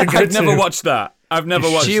one. I was thinking I've never watched that. I've never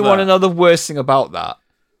watched that. Do you want to know the worst thing about that?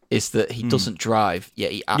 Is that he doesn't drive,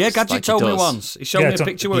 yet he acts Yeah, Gadget like told he me does. once. He showed me a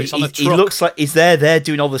picture where it's on a He truck. looks like he's there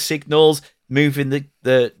doing all the signals, moving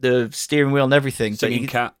the steering wheel and everything. Singing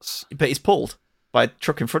cats. But he's pulled by a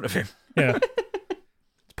truck in front of him. Yeah.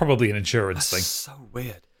 It's probably an insurance thing. So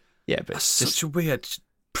weird. Yeah, but That's it's just, such a weird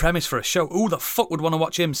premise for a show. Who the fuck would want to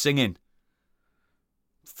watch him singing?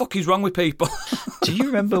 Fuck is wrong with people? do you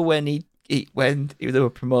remember when when they were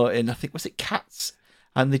promoting? I think was it Cats,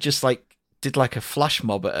 and they just did like a flash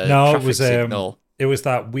mob at a traffic signal. It was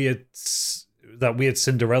that weird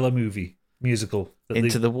Cinderella musical.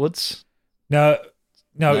 Into the Woods. No.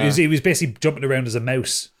 He was basically jumping around as a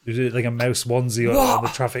mouse. It was like a mouse onesie on the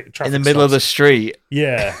traffic In the middle of the stops. street.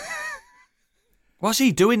 Yeah. What's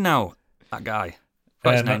he doing now? That guy.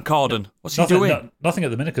 What's his name? Corden. What's he Nothing, doing? nothing at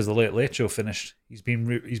the minute because the Late Show finished. He's been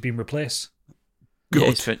replaced Yeah,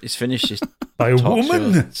 Good. he's finished his by a talk show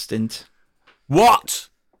woman. stint. What?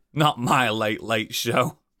 Not my late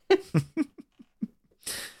show.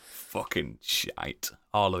 Fucking shite.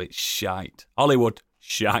 All of it shite. Hollywood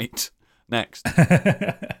shite. Next.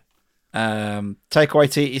 Taika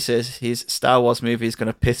Waititi says his Star Wars movie is going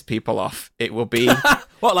to piss people off. It will be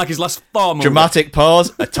What, like his last Thor movie? dramatic pause,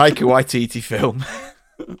 a Taika Waititi film.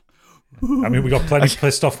 I mean, we got plenty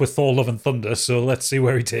pissed off with Thor: Love and Thunder, so let's see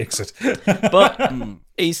where he takes it. But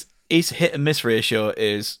his hit and miss ratio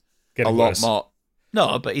is Getting a lot worse. more.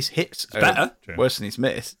 No, but his hits are better. worse than his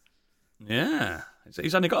miss. Yeah.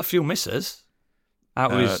 He's only got a few misses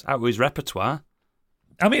out of his repertoire.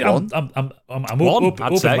 I mean, One. I'm One,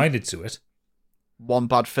 I'd say. open-minded to it. One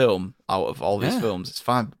bad film out of all these films, it's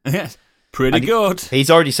fine. Yes. Pretty And good. He's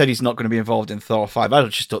already said he's not going to be involved in Thor 5. I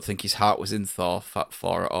just don't think his heart was in Thor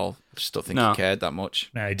 4 at all. I just don't think No. he cared that much.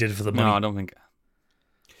 Nah, he did it for the No, money. I don't think.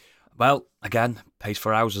 Well, again, pays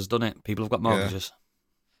for houses, doesn't it? People have got mortgages.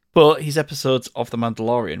 But his episodes of The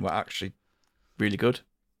Mandalorian were actually really good.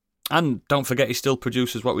 And don't forget, he still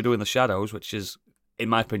produces What We Do in the Shadows, which is, in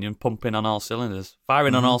my opinion, pumping on all cylinders.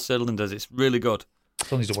 Firing on all cylinders. It's really good.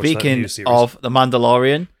 Still need to watch that Speaking new series. of The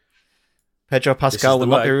Mandalorian, Pedro Pascal the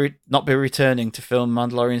will not be returning to film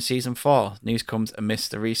Mandalorian Season 4. News comes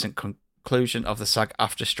amidst the recent conclusion of the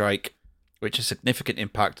SAG-AFTRA strike, which has significant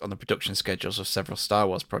impact on the production schedules of several Star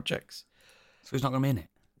Wars projects. So he's not going to be in it.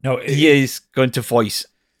 no, He is going to voice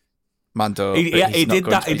Mando. He but he's not did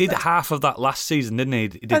going that. to He be did dead. half of that last season, didn't he? He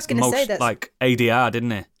did was gonna say most that's- like ADR,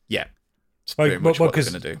 didn't he? Yeah. It's pretty Like, much what they're because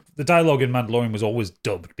going to do. the dialogue in Mandalorian was always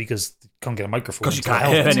dubbed because you can't get a microphone. Because you into the can't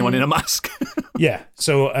hear helmet. anyone in a mask. Yeah.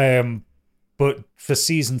 So, but for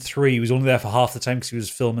season 3, he was only there for half the time because he was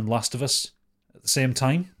filming Last of Us at the same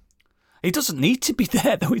time. He doesn't need to be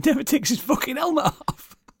there though. He never takes his fucking helmet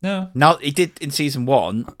off. No. Now, he did in season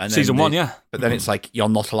 1. And Season then 1, yeah. But then it's like, you're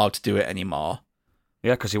not allowed to do it anymore.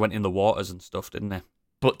 Yeah, because he went in the waters and stuff, didn't he?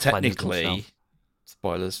 But Cleansed technically, himself.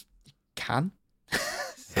 spoilers, you can.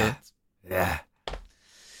 Yeah. Yeah.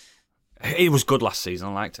 It was good last season.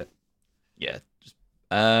 I liked it. Yeah.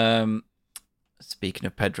 Speaking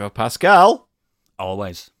of Pedro Pascal,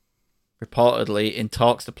 Always. reportedly in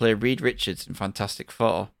talks to play Reed Richards in Fantastic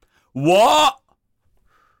Four. What?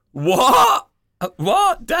 What?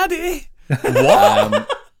 What, Daddy? What?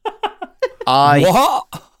 I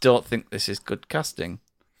What? don't think this is good casting.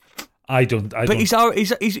 I don't. But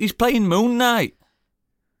he's playing Moon Knight.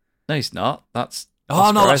 No, he's not. That's Oh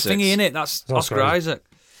Oscar no, that's Isaacs. thingy, innit? That's Oscar Oscar Isaac.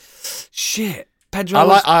 Shit, Pedro.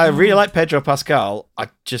 I really like Pedro Pascal. I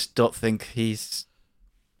just don't think he's.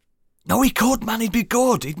 No, he could, man. He'd be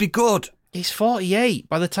good. He'd be good. He's 48.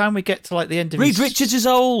 By the time we get to like the end of Reed his... Richards is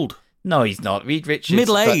old, No, he's not. Reed Richards.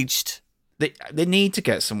 middle-aged. They need to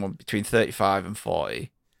get someone between 35 and 40.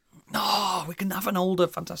 No, we can have an older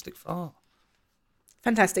Fantastic Four.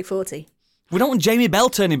 Fantastic 40. We don't want Jamie Bell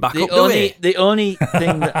turning back The up, only do we? the only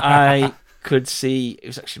thing that I could see, it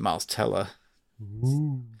was actually Miles Teller.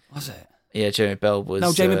 Was it? Yeah, Jamie Bell was.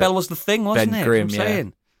 No, Jamie Bell was the thing, wasn't Ben it? Grimm, That's what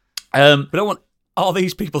I'm yeah. saying. We don't want all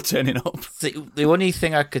these people turning up. The only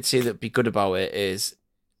thing I could see that'd be good about it is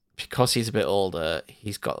because he's a bit older,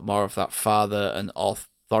 he's got more of that father and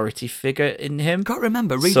authority figure in him. You've got to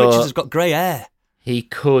remember, Reed So- Richards has got grey hair. He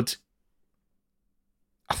could.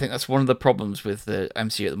 I think that's one of the problems with the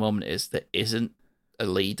MCU at the moment is there isn't a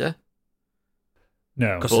leader.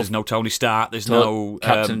 No. Because Well, there's no Tony Stark, there's so no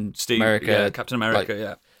Captain Steve, America, yeah, Captain America, like-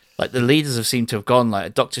 yeah. Like the leaders have seemed to have gone.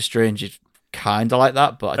 Like Doctor Strange is kind of like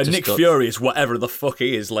that, but I And just Nick don't- Fury is whatever the fuck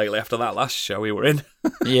he is lately after that last show we were in.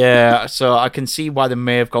 Yeah, so I can see why they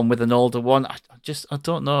may have gone with an older one. I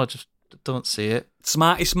don't know. I just don't see it.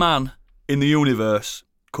 Smartest man in the universe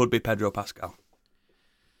could be Pedro Pascal.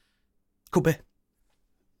 Could be.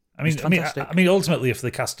 I He's fantastic. ultimately, if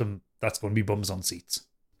they cast him, that's going to be bums on seats.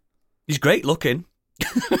 He's great looking.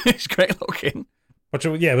 He's great looking. But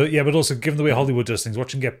but also given the way Hollywood does things,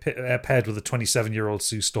 watch him get paired with a 27-year-old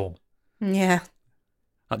Sue Storm. Yeah.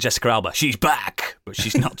 Not Jessica Alba. She's back, but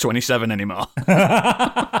she's not 27 anymore.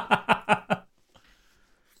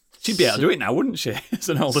 She'd be able to do it now, wouldn't she? As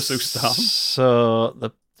an older Sue Storm. So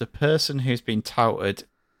the person who's been touted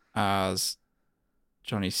as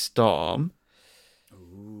Johnny Storm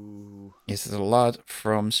is the lad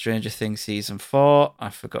from Stranger Things season 4. I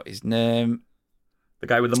forgot his name. The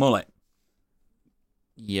guy with the mullet.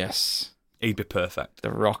 Yes, He'd be perfect.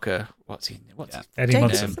 the rocker. What's he? Yeah. Eddie James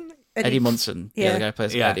Munson. something? Eddie Munson. Yeah, Yeah. the guy who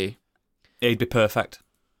plays Yeah. Eddie. He'd be perfect.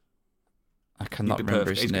 I He'd cannot be remember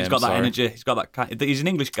perfect. his name. He's got that sorry. energy. He's got that kind. He's an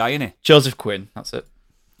English guy, isn't he? Joseph Quinn. That's it.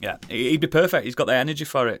 Yeah, he'd be perfect. He's got the energy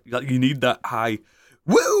for it. You need that high,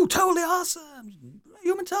 woo, totally awesome,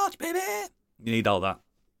 Human Torch, baby. You need all that.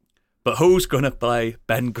 But who's going to play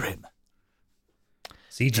Ben Grimm?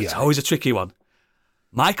 CGI. It's always a tricky one.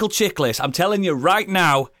 Michael Chiklis, I'm telling you right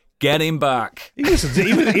now, get him back. He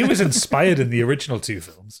was inspired in the original 2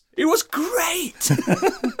 films. It was great.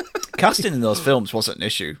 Casting in those films wasn't an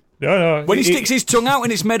issue. No, When he sticks his tongue out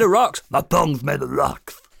and it's made of rocks. My tongue's made of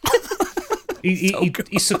rocks.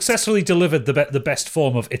 He successfully delivered the best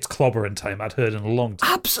form of "it's clobbering time" I'd heard in a long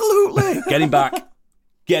time. Absolutely. Get him back.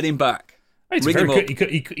 Get him back. It's Ring very him good. up.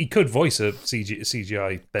 He could voice a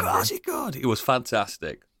CGI Ben Of course Grimm. he could. It was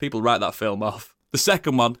fantastic. People write that film off. The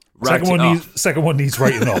second one, Second one needs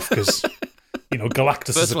writing off because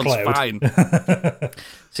Galactus First is a one's cloud. fine.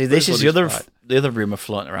 See, this First is one the is other fine. the other rumor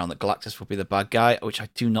floating around that Galactus will be the bad guy, which I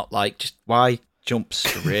do not like. Just why jump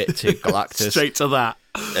straight to Galactus? Straight to that.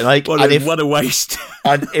 Like, What a waste.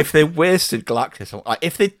 and if they wasted Galactus, like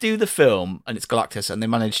if they do the film and it's Galactus and they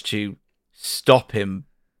manage to stop him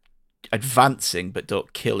advancing but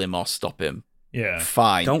don't kill him or stop him, Yeah.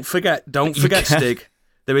 fine. Don't forget, You Stig.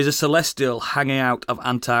 There is a Celestial hanging out of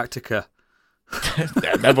Antarctica.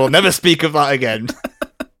 We'll never speak of that again.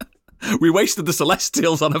 We wasted the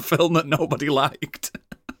Celestials on a film that nobody liked.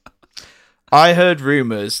 I heard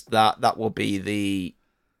rumors that will be the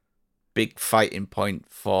big fighting point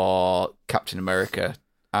for Captain America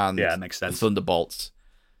and Yeah, makes sense. the Thunderbolts.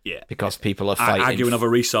 Yeah. Because people are fighting Arguing over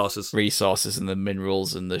resources. resources and the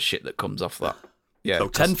minerals and the shit that comes off that. Yeah. So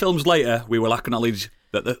 10 films later, we will acknowledge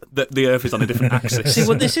that the Earth is on a different axis. See,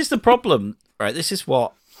 well, this is the problem, right? This is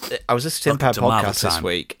what I was listening to Empire Welcome to podcast Marvel this time.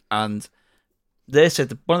 week, and they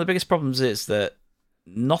said one of the biggest problems is that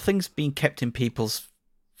nothing's been kept in people's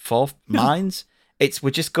minds.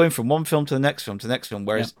 We're just going from one film to the next film to the next film,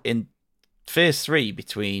 whereas in Phase 3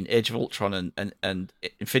 between Age of Ultron and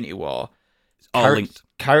Infinity War, all linked.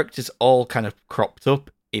 Characters all kind of cropped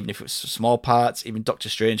up, even if it was small parts. Even Doctor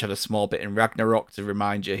Strange had a small bit in Ragnarok to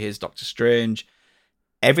remind you here's Doctor Strange.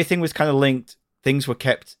 Everything was kind of linked. Things were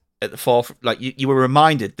kept at the forefront. Like you were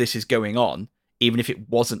reminded this is going on, even if it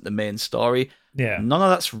wasn't the main story. Yeah. None of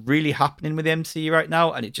that's really happening with the MCU right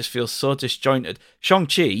now, and it just feels so disjointed.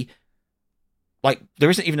 Shang-Chi, like, there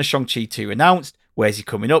isn't even a Shang-Chi 2 announced. Where's he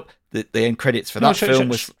coming up? The end credits for that film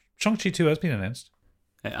was... Shang-Chi 2 has been announced.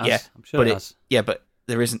 It has. Yeah, I'm sure it has. but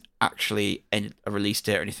there isn't actually a release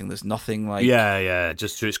date or anything. There's nothing like... Yeah,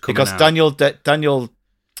 just it's coming because out.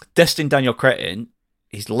 Destin Daniel Cretton,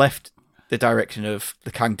 he's left the direction of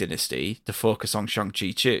the Kang Dynasty to focus on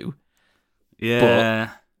Shang-Chi 2. Yeah. But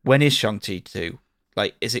when is Shang-Chi 2?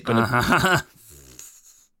 Like, is it going to...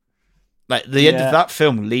 Like, the end of that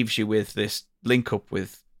film leaves you with this link up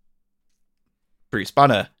with Bruce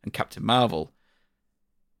Banner and Captain Marvel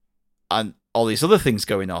and all these other things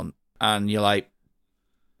going on, and you're like,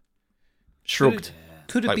 shrugged.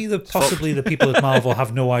 Could it Like, be that possibly the people at Marvel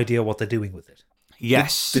have no idea what they're doing with it?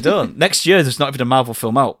 Yes. They don't. Next year, there's not even a Marvel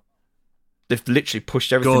film out. They've literally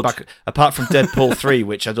pushed everything back, apart from Deadpool 3,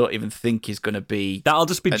 which I don't even think is going to be... That'll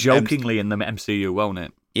just be jokingly in the MCU, won't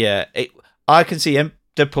it? Yeah. I can see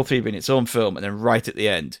Deadpool 3 being its own film, and then right at the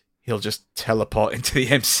end, he'll just teleport into the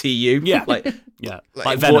MCU. Yeah. Like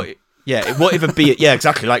Venom. It won't even be... Yeah,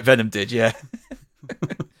 exactly, like Venom did, yeah.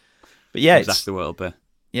 But yeah, exactly what it'll be.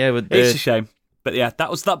 Yeah, it's a shame. But yeah,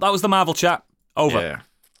 that was the Marvel chat. Over. Yeah.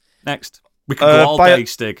 Next. We could go all day,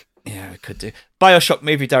 Stig. Yeah, we could do. BioShock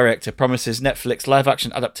movie director promises Netflix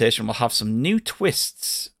live-action adaptation will have some new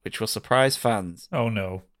twists, which will surprise fans. Oh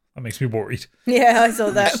no, that makes me worried. Yeah, I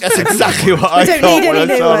saw that. That's exactly what I We don't thought need when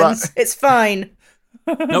any I new saw ones. that. It's fine.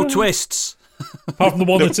 No twists. Apart from the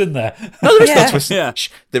one that's in there. No, there is Yeah. no twist. Yeah. Shh,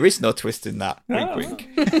 there is no twist in that. Wink, wink.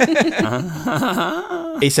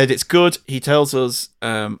 He said it's good. He tells us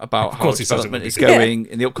about how development is going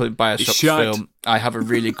in the upcoming BioShock film. I have a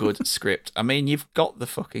really good script. I mean, you've got the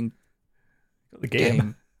fucking the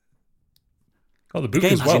game. Got the book The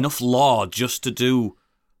game as has well. enough lore just to do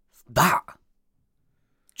that.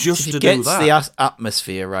 Just if to it do gets that. the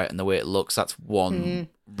atmosphere right and the way it looks, that's one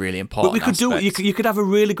really important But we could aspect. do. You could have a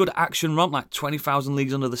really good action romp, like 20,000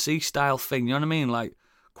 Leagues Under the Sea style thing. You know what I mean? Like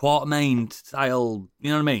Quartermain style. You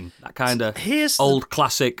know what I mean? That kind of old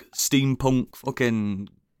classic steampunk fucking.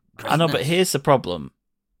 I know, but here's the problem.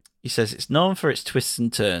 He says it's known for its twists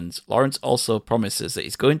and turns. Lawrence also promises that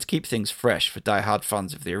he's going to keep things fresh for die-hard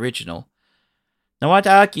fans of the original. Now, I'd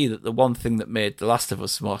argue that the one thing that made The Last of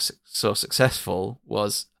Us so successful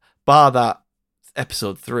was, bar that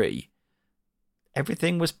episode 3,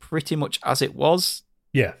 everything was pretty much as it was.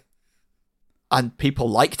 Yeah. And people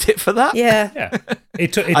liked it for that. Yeah. Yeah.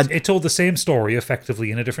 It told the same story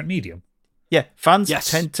effectively in a different medium. Yeah, fans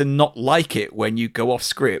tend to not like it when you go off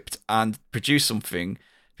script and produce something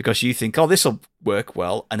because you think, oh, this will work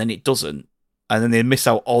well, and then it doesn't. And then they miss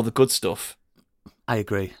out all the good stuff. I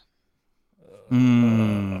agree.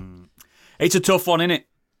 It's a tough one, isn't it?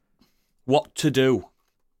 What to do?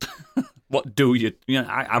 What do you? You know,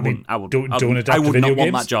 I wouldn't. I would. Don't adapt I would video not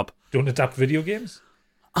games? want that job. Don't adapt video games?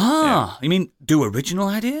 You mean do original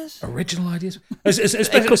ideas? Original ideas?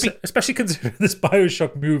 Especially considering this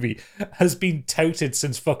BioShock movie has been touted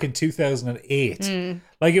since fucking 2008.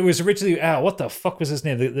 Like, it was originally, what the fuck was his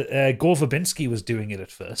name? Gore Verbinski was doing it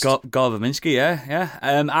at first. Gore Verbinski, yeah.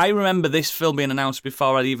 I remember this film being announced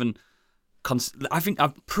before I'd even... I think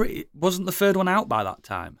wasn't the third one out by that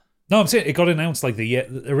time? No, I'm saying it got announced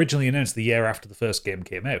originally announced the year after the first game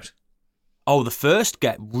came out. Oh, the first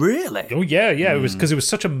get really? Oh yeah, it was because it was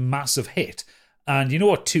such a massive hit, and you know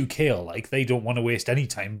what 2K are like? They don't want to waste any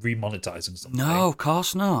time remonetizing something. No, of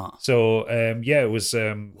course not. So it was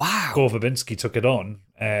wow. Gore Verbinski took it on,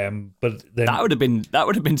 but then that would have been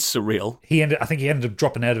surreal. I think he ended up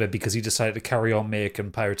dropping out of it because he decided to carry on making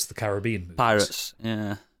Pirates of the Caribbean movies. Pirates,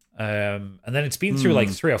 yeah. And then it's been through like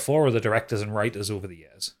 3 or 4 other directors and writers over the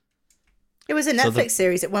years. It was a Netflix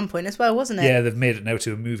series at one point as well, wasn't it? Yeah, they've made it now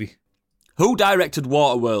to a movie. Who directed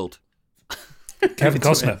Waterworld? Kevin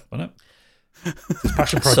Costner, wasn't it? His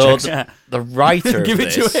passion project. So the writer of Give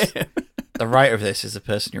this, it to him. the writer of this is the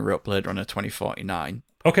person who wrote Blade Runner 2049.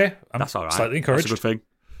 Okay, that's all right. Slightly encouraged. That's a good thing.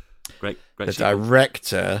 Great. The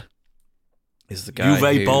director is the guy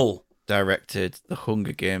Uwe Boll. directed the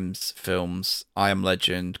Hunger Games films, I Am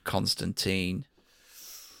Legend, Constantine.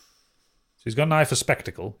 So he's got an eye for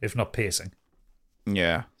spectacle, if not pacing.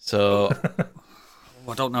 Yeah, so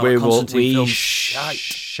I don't know. we Constantine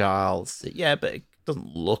shall see. Yeah, but it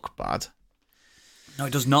doesn't look bad. No,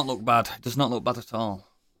 it does not look bad. It does not look bad at all.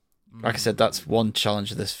 Like I said, that's one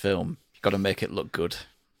challenge of this film. You've got to make it look good.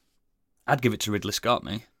 I'd give it to Ridley Scott,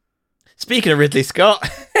 me. Speaking of Ridley Scott,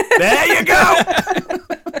 There you go!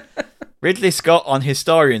 Ridley Scott on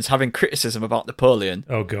historians having criticism about Napoleon.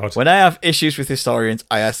 Oh, God. When I have issues with historians,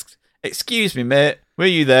 I ask, "Excuse me, mate, were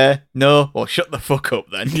you there? No? Well, shut the fuck up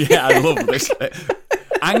then." Yeah, I love this.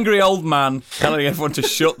 Angry old man telling everyone to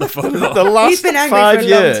shut the fuck up. The last He's been angry 5 for a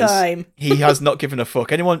years, long time. he has not given a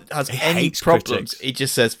fuck. Anyone has He any hates problems, critics. he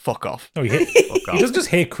just says, "Fuck off." No, he doesn't just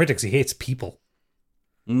hate critics, he hates people.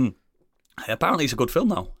 Apparently it's a good film,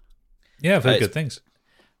 though. Yeah, I've heard It's- good things.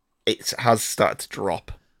 It has started to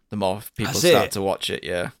drop the more people Has start it? to watch it,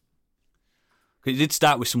 yeah. It did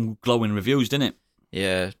start with some glowing reviews, didn't it?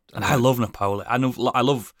 Yeah. And I love Napoleon. I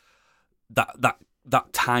love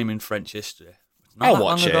that time in French history. It's not I'll that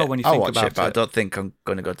watch long it. ago when you I'll think watch about it, but I don't think I'm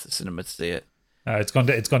going to go to the cinema to see it. It's gone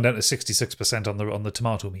down to 66% on the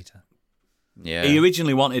tomato meter. Yeah. He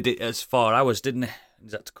originally wanted it as 4 hours, didn't he?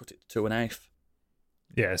 He's had to cut it to 2.5.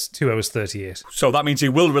 Yeah, it's 2 hours 38. So that means he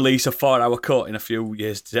will release a 4-hour cut in a few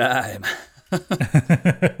years' time.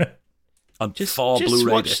 On Just 4 watch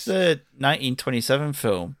Blu-ray discs. the 1927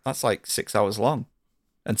 film. That's like 6 hours long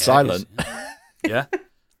and silent. Yeah.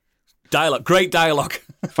 Dialogue. Great dialogue.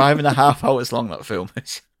 5.5 hours long, that film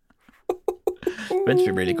is. Meant to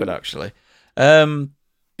be really good, actually. But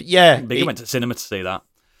yeah, Bigger went to cinema to see that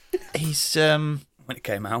he's when it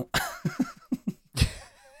came out.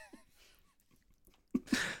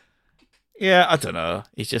 yeah, I don't know.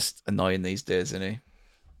 He's just annoying these days, isn't he?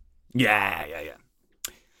 Yeah.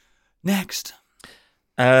 Next.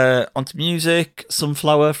 Onto music.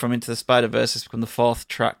 Sunflower from Into the Spider-Verse has become the 4th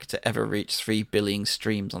track to ever reach 3 billion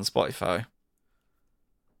streams on Spotify.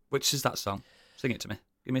 Which is that song? Sing it to me.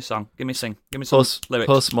 Give me a song. Give me some lyrics.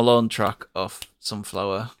 Post Malone track off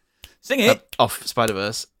Sunflower. Sing it. Off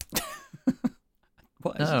Spider-Verse.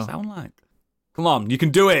 What does No. it sound like? Come on, you can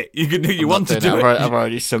do it. You can do. You I'm want not to doing do it. it. I've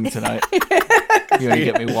already sung tonight. You only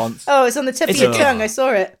get me once. Oh, it's on the tip of It's your a- tongue. I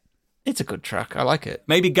saw it. It's a good track. I like it.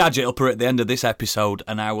 Maybe Gadget will put it at the end of this episode,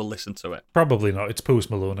 and I will listen to it. Probably not. It's Post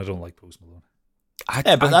Malone. I don't like Post Malone.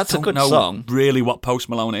 Yeah, but that's a don't good know song. Really, what Post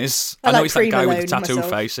Malone is? I know like it's that guy with the Pre-Malone tattoo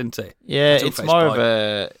myself. face, isn't he? Yeah, Tattoo it's face more boy. of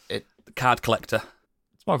a. The card collector.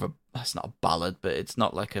 It's more of a. It's not a ballad, but it's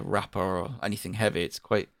not like a rapper or anything heavy. It's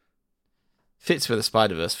quite fits with the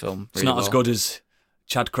Spider-Verse film. It's really not as well. good as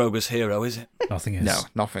Chad Kroger's Hero, is it? Nothing is. No,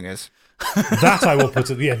 nothing is. That I will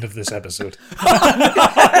put at the end of this episode.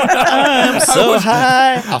 I'm so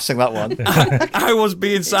high. I'll sing that one. I was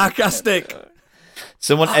being sarcastic.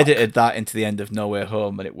 Someone edited that into the end of No Way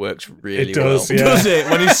Home, and it works really It does, well. yeah. Does it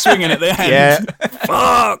when he's swinging at the end? Yeah.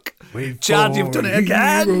 Fuck. Wait Chad, for you've done it a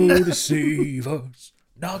again. hero to save us.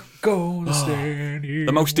 Not gonna stand here.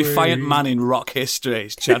 The most defiant man in rock history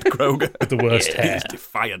is Chad Kroger. with the worst hair. He's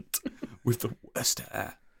defiant with the worst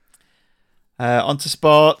hair. Onto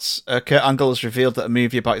sports. Kurt Angle has revealed that a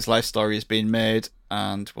movie about his life story is being made,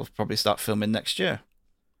 and will probably start filming next year.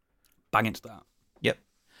 Bang into that. Yep.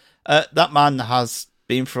 That man has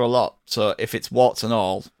been through a lot, so if it's warts and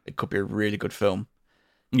all, it could be a really good film.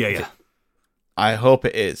 Yeah. I hope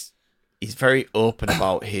it is. He's very open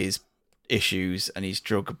about his issues and his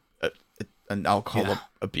drug and alcohol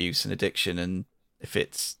abuse and addiction, and if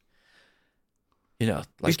it's, like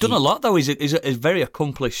he's done a lot though. He's a very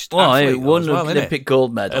accomplished. Well, he athlete won as an well, isn't he? Olympic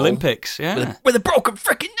gold medal. Olympics, yeah. with a broken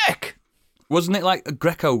freaking neck. Wasn't it like a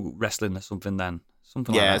Greco wrestling or something then?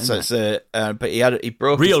 Something like Yeah, that. so isn't it's but he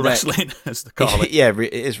broke real his neck. wrestling, as they call it. Yeah,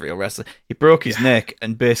 it is real wrestling. He broke his neck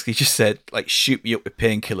and basically just said, like, shoot me up with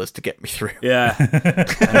painkillers to get me through. Yeah.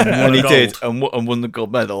 And he gold. did, and won the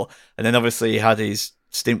gold medal. And then obviously he had his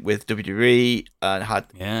stint with WWE and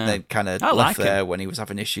then kind of I left like there him. when he was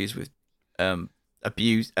having issues with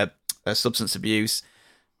substance abuse.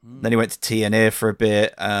 Then he went to TNA for a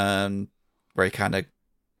bit, where he kind of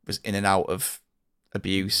was in and out of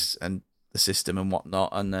abuse and the system and whatnot,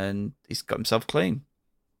 and then he's got himself clean.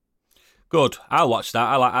 Good. I'll watch that.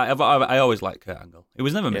 I always liked Kurt Angle. He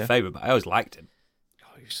was never my favourite, but I always liked him.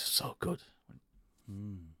 Oh, he's so good.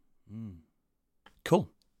 Cool.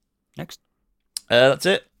 Next. That's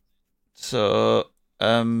it. So,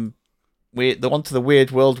 we the one to the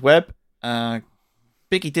Weird World Web.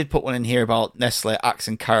 Biggie did put one in here about Nestle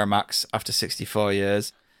axing Caramax after 64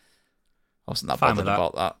 years. I wasn't that Fine bothered with that.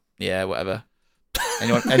 about that. Yeah, whatever.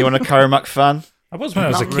 Anyone a Caramac fan? I was when I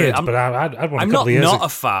was a Not really. kid, but I'd one a I'm couple not of years not ago. a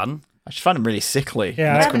fan. I just find them really sickly.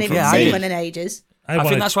 Yeah, I I haven't even Yeah, seen I- one in ages. I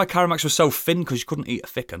think that's why Caramax was so thin, because you couldn't eat a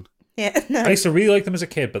thick one. Yeah, no. I used to really like them as a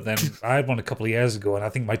kid, but then I had one a couple of years ago, and I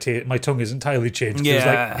think my tongue is entirely changed. It was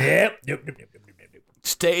Yeah. like, yep.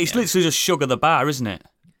 It's literally just sugar the bar, isn't it?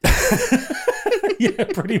 Yeah,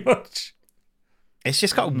 pretty much. It's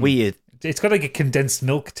just got weird. It's got like a condensed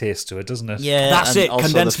milk taste to it, doesn't it? Yeah, That's and it. also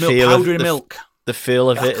Condensed the milk, feel of- powdery the- milk. The feel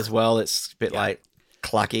of it as well. It's a bit like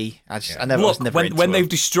claggy. I was Look, never when into they've them.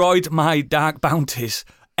 destroyed my dark bounties,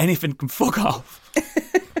 anything can fuck off.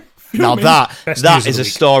 Now Best that news of is the a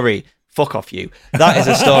week. story. Fuck off you. That is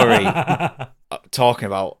a story talking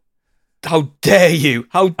about how dare you?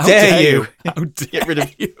 How dare you? How dare Get rid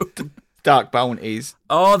of you? dark bounties.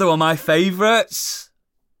 Oh, they were my favourites.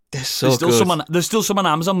 They're so There's still good. there's still some on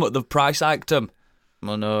Amazon, but the price hiked them.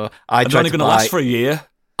 Oh no! They're only going to last for a year.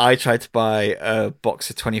 I tried to buy a box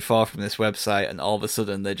of 24 from this website, and all of a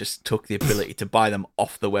sudden they just took the ability to buy them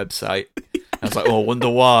off the website. I was like, oh, I wonder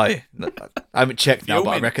why. I haven't checked now, but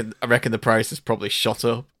I reckon the price has probably shot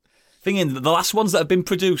up. Thinking the last ones that have been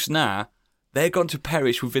produced now, they're going to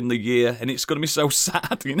perish within the year, and it's going to be so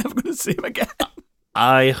sad. You're never going to see them again.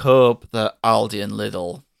 I hope that Aldi and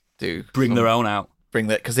Lidl do Bring their own out. Bring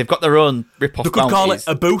that because they've got their own rip-off They could bounties. call it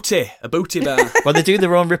a booty bar. Well, they do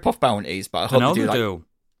their own rip-off bounties, but I I hope know they do. they Like, do.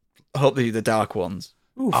 I hope they do the dark ones.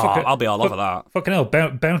 Ooh, Oh, I'll be all over fuck- that. Fucking hell,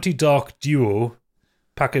 Bounty Dark Duo,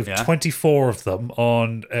 pack of Yeah. 24 of them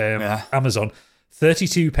on Amazon,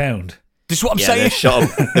 £32. This is what I'm Yeah, saying. they shot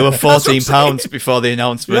 'em. They were £14 before the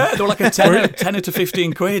announcement. Yeah, they were like a tenner to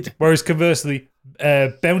 15 quid. Whereas conversely,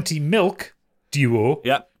 Bounty Milk Duo,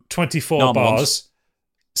 Yep. 24 Normal bars,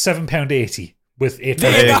 ones. £7.80 with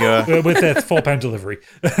There you go. with a £4 delivery.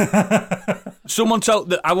 Someone told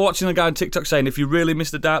that I was watching a guy on TikTok saying if you really miss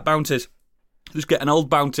the dark bounties, just get an old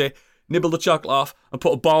bounty, nibble the chocolate off, and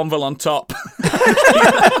put a Bourneville on top.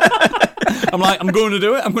 I'm like, I'm going to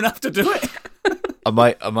do it. I'm going to have to do it. I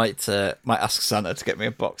might ask Santa to get me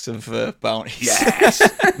a box of bounties. Yes,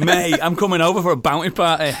 mate, I'm coming over for a bounty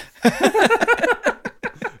party.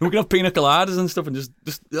 We can have pina coladas and stuff, and just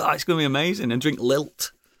it's going to be amazing. And drink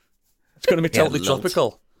Lilt. It's going to be totally Lilt.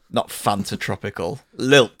 tropical. Not Fanta tropical.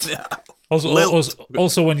 Lilt.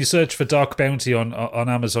 Also, when you search for Dark Bounty on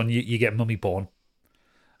Amazon, you get Mummy Born.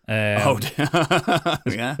 Oh, dear.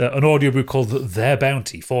 Yeah. An audiobook called Their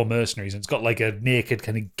Bounty, 4 Mercenaries, and it's got like a naked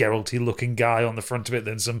kind of Geralty looking guy on the front of it,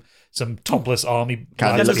 then some topless army.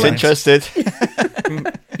 Kind lads of looks behind. interested.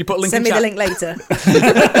 You put a link Send in me the chat. link later.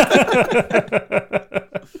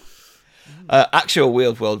 Actual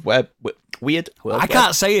Weird World Web. Weird World I Web.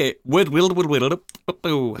 can't say it. Weird World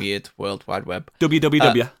Wide Web.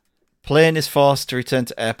 www. Plane is forced to return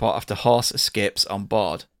to airport after horse escapes on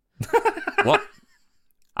board. What?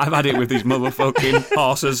 I've had it with these motherfucking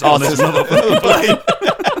horses on this motherfucking plane.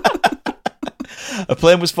 A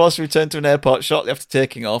plane was forced to return to an airport shortly after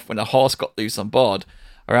taking off when a horse got loose on board.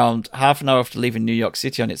 Around half an hour after leaving New York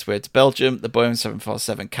City on its way to Belgium, the Boeing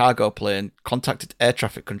 747 cargo plane contacted air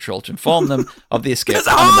traffic control to inform them of the escaped There's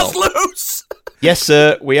a animal. horse loose! Yes,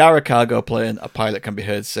 sir, we are a cargo plane, a pilot can be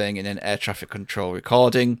heard saying in an air traffic control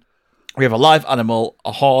recording. We have a live animal,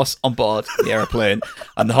 a horse, on board the aeroplane,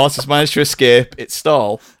 and the horse has managed to escape its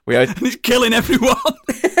stall. And he's killing everyone.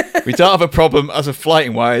 We don't have a problem as of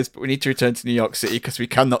flighting wise, but we need to return to New York City because we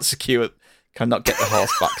cannot get the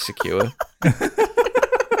horse back secure.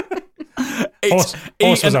 It's Horse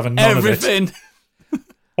was eaten having none of it. everything.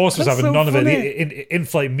 Horse was having so none of funny. it.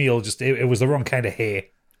 In-flight meal, just it was the wrong kind of hay.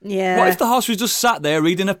 Yeah. What if the horse was just sat there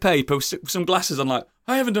reading a paper with some glasses on, like,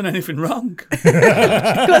 I haven't done anything wrong. Got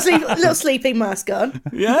a little sleeping mask on.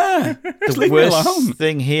 Yeah. Just The leave me worst alone.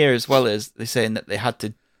 thing here as well is they're saying that they had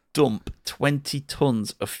to dump 20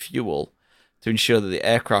 tons of fuel to ensure that the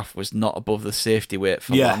aircraft was not above the safety weight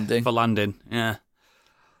for landing. For landing, yeah.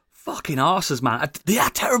 Fucking horses, man. They are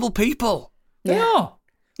terrible people. Yeah.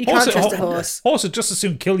 You can't trust a horse. Horse would just as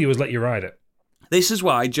soon kill you as let you ride it. This is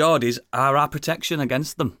why Geordies are our protection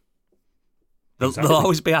against them. They'll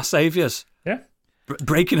always be our saviours. Yeah.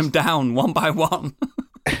 Breaking them down one by one.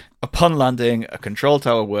 Upon landing, a control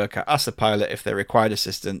tower worker asked the pilot if they required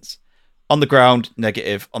assistance. On the ground,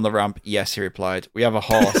 negative. On the ramp, yes, he replied. We have a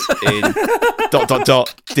horse in ...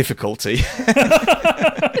 difficulty.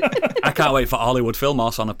 I can't wait for Hollywood film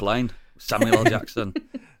horse on a plane. Samuel L. Jackson.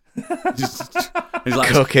 He's like,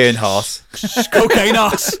 Cocaine horse. cocaine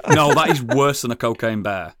horse. No, that is worse than a cocaine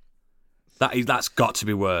bear. That's got to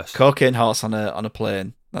be worse. Cocaine horse on a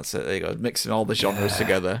plane. That's it. There you go. Mixing all the genres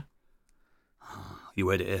together. You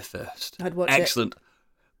heard it here first. I'd watch Excellent.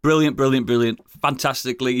 Brilliant, brilliant, brilliant.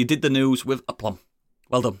 Fantastically. You did the news with aplomb.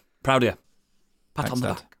 Well done. Proud of you. Pat Thanks, on the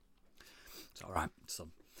Dad. back. It's all right. So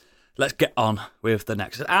let's get on with the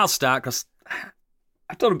next. I'll start because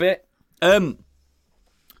I've done a bit. I've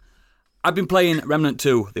been playing Remnant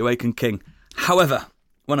 2, The Awakened King. However,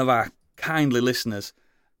 one of our kindly listeners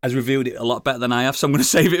has reviewed it a lot better than I have, so I'm going to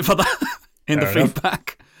save it for that in the Fair enough.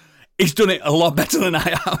 feedback. He's done it a lot better than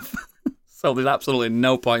I have. So there's absolutely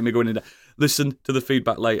no point in me going into... Listen to the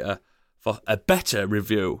feedback later for a better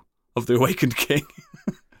review of The Awakened King.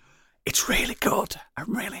 It's really good.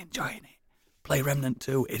 I'm really enjoying it. Play Remnant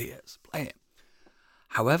 2, idiots. Play it.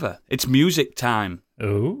 However, it's music time.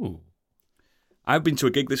 Oh. I've been to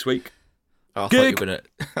a gig this week. Oh, Gig.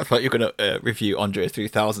 I thought you were gonna review Andre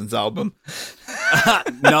 3000's album.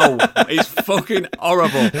 No, it's fucking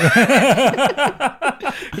horrible.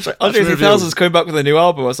 It's like Andre 3000's coming back with a new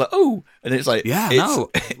album. I was like, oh, and it's like, Yeah, it's,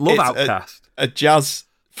 no. Love it's Outcast. a jazz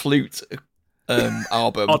flute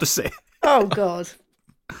album. Odyssey. Oh God.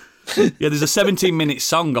 Yeah, there's a 17-minute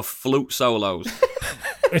song of flute solos.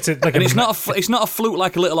 It's like And it's not a flute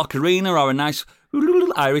like a little ocarina or a nice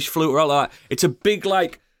Irish flute or all like that. It's a big,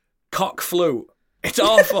 like, cock flute. It's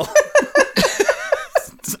awful.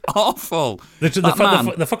 It's awful. the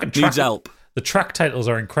That fucking needs track, help. the track titles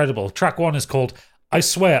are incredible. Track 1 is called I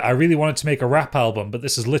Swear I Really Wanted to Make a Rap Album, but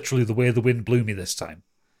this is literally The Way the Wind Blew Me this time.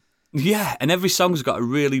 Yeah, and every song's got a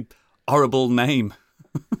really horrible name.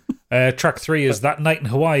 Track 3 is That Night in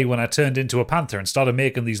Hawaii When I Turned Into a Panther and Started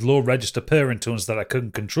Making These Low Register purring tones That I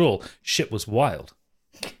Couldn't Control. Shit was wild.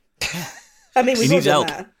 I mean, He we've all needs done help.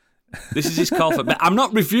 that. This is his call for... I'm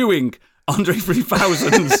not reviewing Andre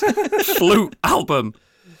 3000's flute album.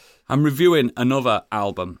 I'm reviewing another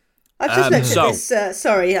album. I've just looked so- at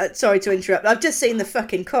this. Sorry to interrupt. I've just seen the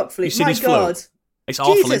fucking cock flute. You've seen My his flute? God. It's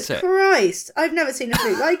awful, Jesus isn't it? Christ. I've never seen a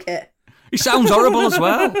flute like it. He sounds horrible as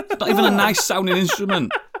well. It's not even a nice sounding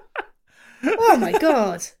instrument. Oh my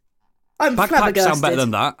God. I'm Bagpipes flabbergasted. sound better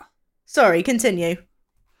than that. Sorry, continue.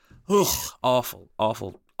 Ugh, awful,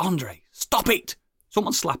 awful. Andre, stop it!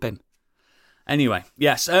 Someone slap him. Anyway,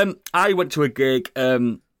 yes, I went to a gig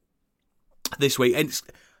this week. And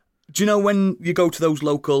do you know when you go to those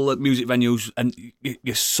local music venues and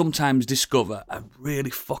you sometimes discover a really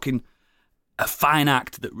fucking a fine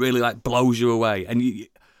act that really like blows you away, and you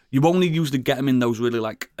only usually get them in those really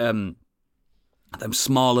like them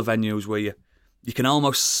smaller venues where you can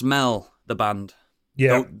almost smell the band.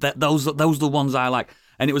 Yeah. Those are the ones I like.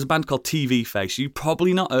 And it was a band called TV Face. You've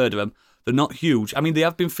probably not heard of them. They're not huge. I mean, they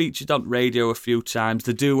have been featured on radio a few times.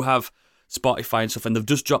 They do have Spotify and stuff, and they've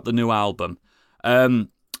just dropped the new album.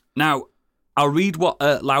 Now, I'll read what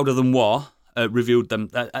Louder Than War reviewed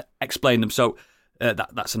them, explained them. So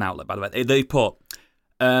that's an outlet, by the way. They put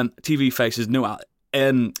TV Face's new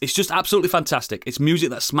album. It's just absolutely fantastic. It's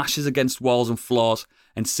music that smashes against walls and floors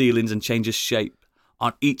and ceilings and changes shape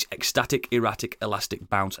on each ecstatic, erratic, elastic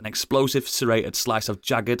bounce, an explosive, serrated slice of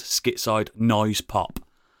jagged, schizoid noise pop.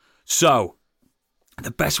 So, the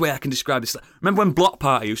best way I can describe this... Remember when Block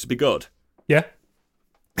Party used to be good? Yeah.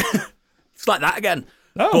 It's like that again.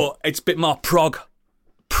 Oh. But it's a bit more prog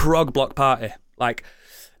Block Party. Like,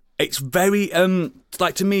 it's very...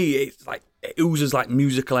 like, to me, it's like it oozes like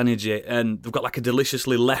musical energy, and they've got like a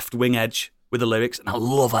deliciously left-wing edge with the lyrics, and I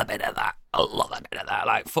love a bit of that.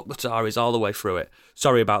 Like, fuck the Tories all the way through it.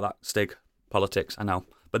 Sorry about that, Stig. Politics, I know.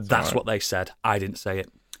 But that's what they said. I didn't say it.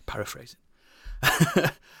 Paraphrasing.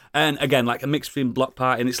 And again, like a mix between Block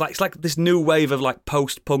Party, and it's like this new wave of like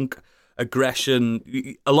post-punk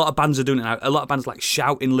aggression. A lot of bands are doing it now. A lot of bands like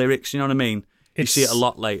shouting lyrics, you know what I mean? You see it a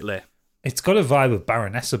lot lately. It's got a vibe of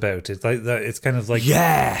Baroness about it. Like that. It's kind of like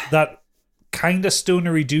that kind of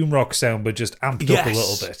stonery doom rock sound, but just amped up a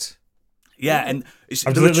little bit. Yeah, and it's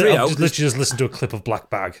I've they're a trio. literally just listened to a clip of Black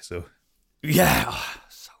Bag. So Yeah,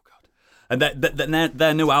 so good. And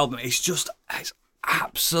their new album is it's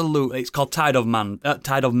absolutely. It's called Tide of Men,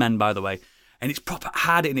 by the way, and it's proper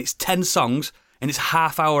hard. And it's 10 songs, and it's a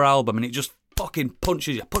half-hour album, and it just fucking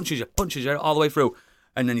punches you all the way through.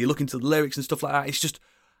 And then you look into the lyrics and stuff like that. It's just,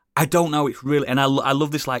 I don't know. It's really, and I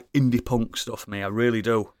love this like indie punk stuff. I really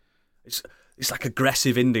do. It's like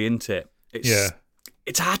aggressive indie, isn't it?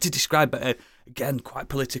 It's hard to describe, but again, quite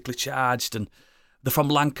politically charged, and they're from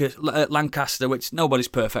Lancaster, which nobody's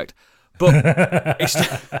perfect, but it's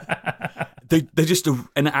they just.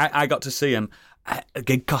 And I got to see them. A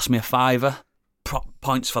gig cost me $5.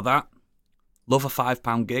 Points for that. Love a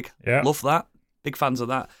 £5 gig. Yeah, love that. Big fans of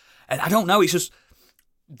that. And I don't know. It's just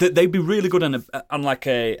they'd be really good on like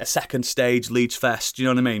a second stage Leeds Fest. Do you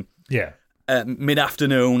know what I mean? Yeah.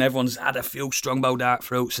 Mid-afternoon, everyone's had a few Strongbow Dark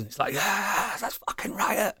Fruits, and it's like, that's fucking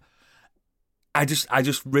riot. I just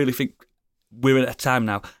really think we're at a time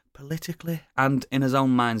now, politically and in his own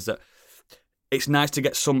minds, that it's nice to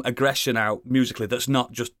get some aggression out musically that's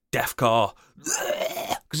not just deathcore.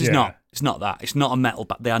 Because it's not that. It's not a metal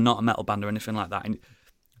band. They are not a metal band or anything like that. And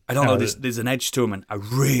I don't know, there's an edge to them, and I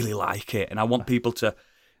really like it. And I want people to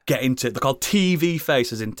get into it. They're called TV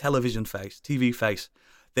Face, as in television face, TV Face.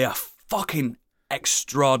 They are fucking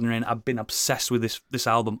extraordinary, and I've been obsessed with this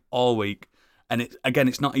album all week. And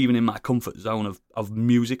it's not even in my comfort zone of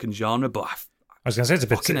music and genre, but I was going to say, it's a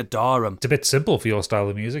bit fucking adore them. It's a bit simple for your style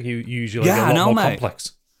of music. You usually get a lot more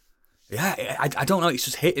complex. Yeah, I don't know. It's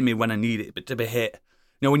just hitting me when I need it to be hit.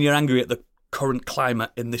 You know, when you're angry at the current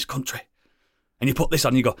climate in this country, and you put this on,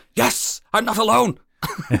 and you go, "Yes, I'm not alone."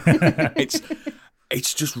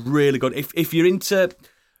 It's just really good. If you're into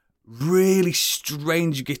really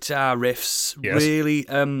strange guitar riffs, yes.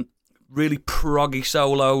 really proggy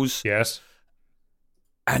solos, yes.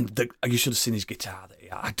 And you should have seen his guitar.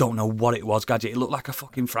 I don't know what it was, Gadget. It looked like a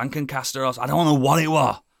fucking Frankencaster. I don't know what it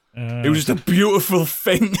was. It was just a beautiful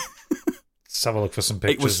thing. Let's have a look for some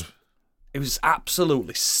pictures. It was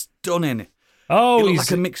absolutely stunning. Oh, he's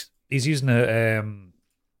like a mix. He's using a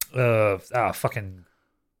fucking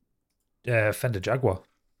Fender Jaguar.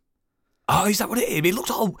 Oh, is that what it is? It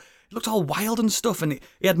looked all wild and stuff, and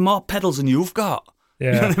he had more pedals than you've got.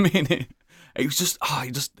 Yeah. You know what I mean? It was just,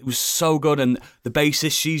 it was so good, and the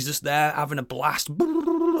bassist, she's just there having a blast,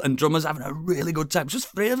 and drummers having a really good time. It's just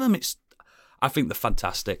three of them. I think they're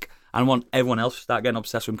fantastic, and I want everyone else to start getting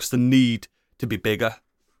obsessed with them because they need to be bigger.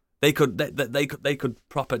 They could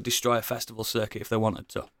proper destroy a festival circuit if they wanted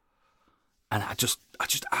to, and I just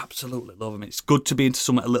absolutely love them. It's good to be into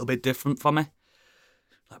something a little bit different for me,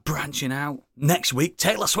 like branching out. Next week,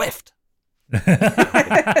 Taylor Swift.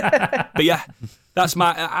 But yeah, that's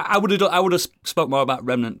my. I would have spoke more about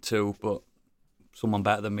Remnant too, but someone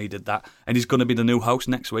better than me did that, and he's going to be the new host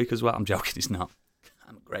next week as well. I'm joking, he's not.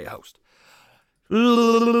 I'm a great host.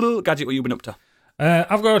 Gadget, what you been up to?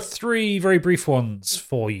 I've got 3 very brief ones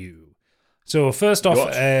for you. So first off,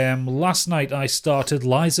 last night I started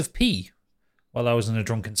Lies of P while I was in a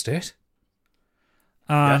drunken state.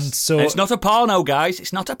 And yes. so it's not a porno, guys.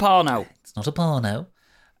 It's not a porno. It's not a porno.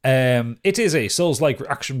 It is a Souls-like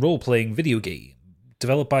action role-playing video game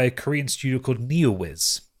developed by a Korean studio called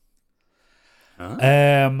NeoWiz.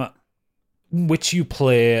 Which you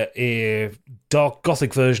play a dark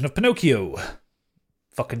gothic version of Pinocchio.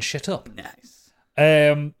 Fucking shit up. Nice.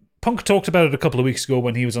 Punk talked about it a couple of weeks ago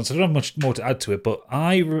when he was on, so I don't have much more to add to it, but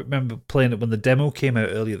I remember playing it when the demo came out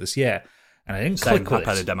earlier this year, and I didn't click with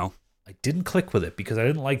it. The demo. I didn't click with it because I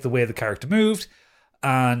didn't like the way the character moved,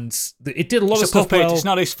 and it did a lot of It's a stuff puppet. well. It's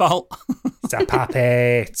not his fault. It's a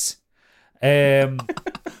puppet.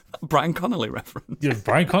 Brian Connolly reference. Yeah,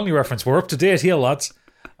 Brian Connolly reference. We're up to date here, lads.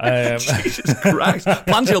 Jesus Christ.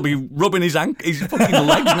 Planty will be rubbing his fucking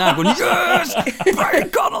legs now going, yes,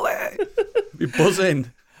 Brian Connolly. Be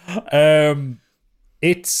buzzing.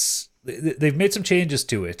 They've made some changes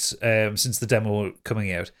to it since the demo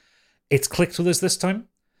coming out. It's clicked with us this time.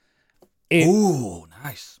 Ooh,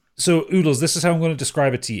 nice. So, Oodles, this is how I'm going to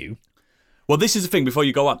describe it to you. Well, this is the thing, before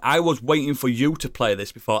you go on, I was waiting for you to play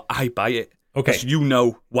this before I buy it. Okay. Because you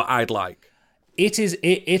know what I'd like. It is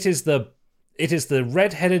the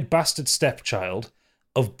red-headed bastard stepchild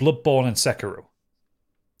of Bloodborne and Sekiro.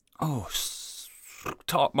 Oh,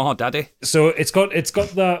 talk more, Daddy. So it's got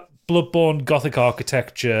that Bloodborne gothic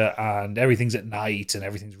architecture, and everything's at night, and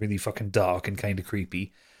everything's really fucking dark and kind of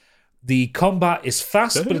creepy. The combat is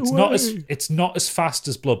fast, but it's not as fast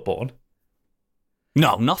as Bloodborne.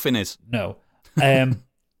 No, nothing is. No,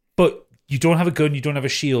 but you don't have a gun, you don't have a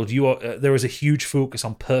shield. There is a huge focus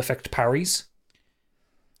on perfect parries.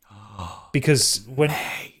 Because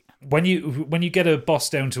when you get a boss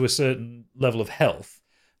down to a certain level of health,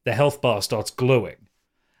 the health bar starts glowing,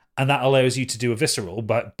 and that allows you to do a visceral.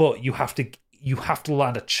 But you have to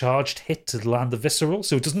land a charged hit to land the visceral,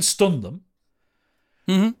 so it doesn't stun them.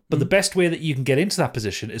 Mm-hmm. But the best way that you can get into that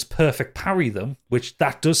position is perfect parry them, which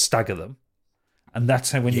that does stagger them, and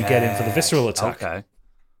that's how when you get in for the visceral attack. Okay,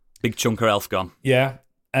 big chunk of health gone. Yeah.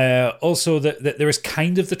 Also, there is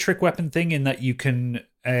kind of the trick weapon thing in that you can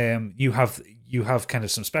you have kind of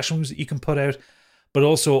some special moves that you can put out, but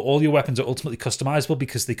also all your weapons are ultimately customizable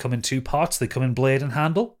because they come in 2 parts. They come in blade and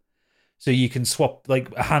handle, so you can swap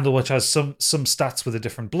like a handle which has some stats with a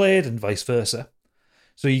different blade and vice versa.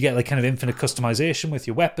 So you get like kind of infinite customization with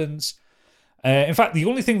your weapons. In fact, the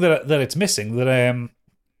only thing that it's missing that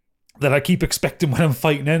I keep expecting when I'm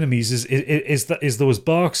fighting enemies is those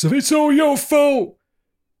barks of "It's all your fault."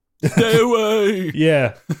 Stay away.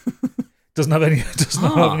 Yeah. Doesn't have any of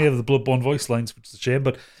the Bloodborne voice lines, which is a shame.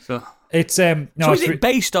 But it's so is it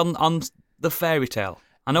based on the fairy tale?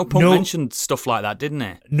 I know Punk No. mentioned stuff like that, didn't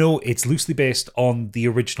he? No, it's loosely based on the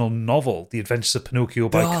original novel, The Adventures of Pinocchio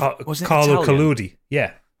by Was it Carlo Italian? Collodi.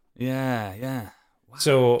 Yeah. Yeah. Wow.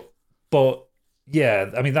 So, but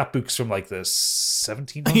yeah, I mean that book's from like the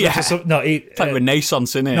 1700s Yeah. or something. No, It's like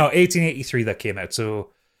Renaissance, isn't it? no, 1883 that came out.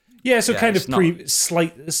 So yeah, so Yeah, kind it's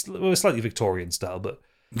of slightly Victorian style, but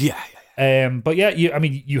Yeah. but yeah,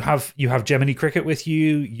 you have Gemini Cricket with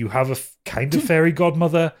you. You have a kind of fairy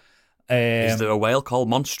godmother. Is there a whale called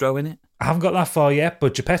Monstro in it? I haven't got that far yet,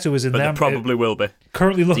 but Geppetto is in But there. there probably will be.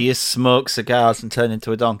 Currently, Do you smoke cigars and turn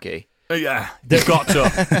into a donkey? Yeah, they've got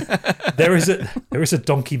to. there is a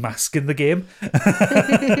donkey mask in the game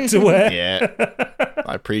to wear. Yeah,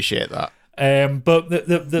 I appreciate that. But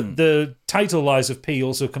the title Lies of P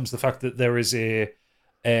also comes the fact that there is a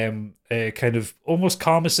kind of almost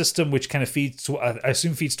karma system which kind of feeds to, I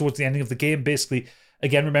assume feeds towards the ending of the game. Basically,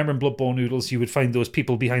 again, remember in Bloodborne Noodles, you would find those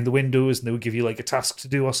people behind the windows and they would give you like a task to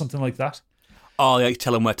do or something like that. Oh, yeah, you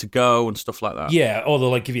tell them where to go and stuff like that. Yeah, or they'll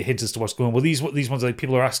like give you hints as to what's going on. Well, these ones, like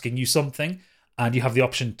people are asking you something and you have the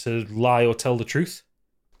option to lie or tell the truth.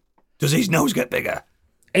 Does his nose get bigger?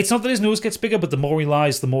 It's not that his nose gets bigger, but the more he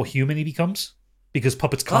lies, the more human he becomes. Because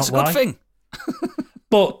puppets can't That's a lie. good thing.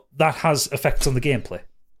 But that has effects on the gameplay.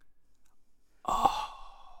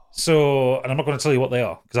 So, and I'm not going to tell you what they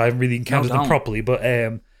are because I haven't really encountered them don't. properly. But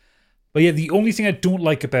yeah, the only thing I don't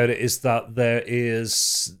like about it is that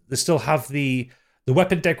they still have the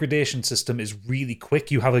weapon degradation system is really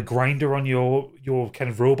quick. You have a grinder on your kind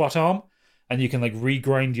of robot arm, and you can like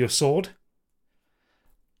regrind your sword.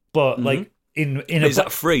 But like Is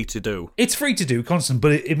that free to do? it's free to do constant,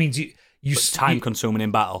 but it means you Time consuming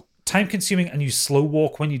in battle. time consuming and you slow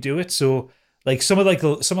walk when you do it. So like some of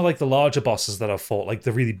the larger bosses that I've fought, like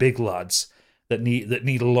the really big lads that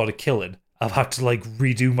need a lot of killing, I've had to like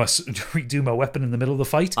redo my weapon in the middle of the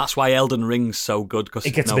fight. That's why Elden Ring's so good, because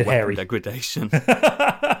It gets no a bit weapon hairy. degradation.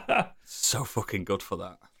 So fucking good for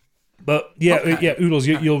that. But yeah, Okay. yeah, Oodles,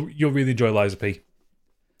 you'll really enjoy Liza P.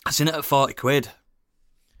 I seen it at 40 quid.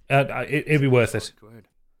 It'd be worth it.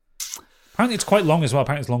 Apparently it's quite long as well.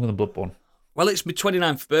 Apparently it's longer than Bloodborne. Well, it's my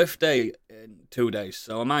 29th birthday in 2 days,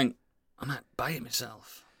 so I might buy it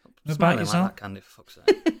myself. Buy it Smiling yourself? like that candy, for fuck's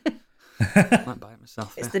sake. I might buy it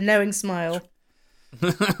myself. It's the knowing smile.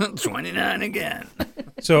 29 again.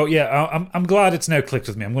 So yeah, I'm glad it's now clicked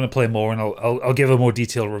with me. I'm going to play more, and I'll give a more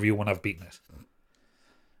detailed review when I've beaten it.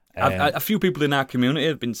 A few people in our community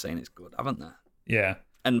have been saying it's good, haven't they? Yeah,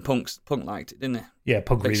 And Punk liked it, didn't he? yeah,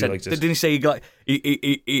 Punk really liked it. Didn't he say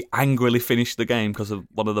he angrily finished the game because of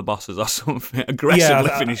one of the bosses or something? Aggressively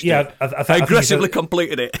finished it. I think he Aggressively said-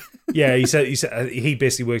 completed it. Yeah, he said he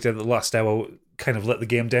basically worked out that the last hour kind of let the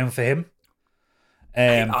game down for him.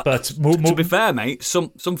 But To be fair, mate, some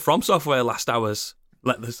From Software last hours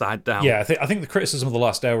let the side down. yeah, I think the criticism of the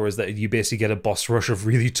last hour is that you basically get a boss rush of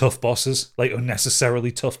really tough bosses, like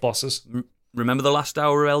unnecessarily tough bosses. Remember the last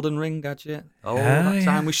hour of Elden Ring, Gadget? Oh, Ah, that yeah.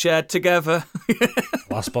 time we shared together.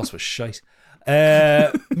 Last boss was shite.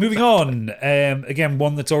 Moving on. Again,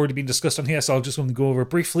 one that's already been discussed on here, so I'll just want to go over it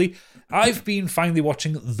briefly. I've been finally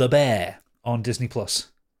watching The Bear on Disney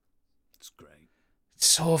Plus. It's great. It's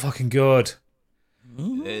so fucking good.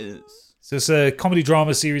 It is. So it's a comedy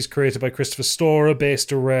drama series created by Christopher Storer,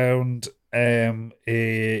 based around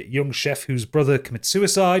a young chef whose brother commits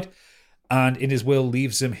suicide, and in his will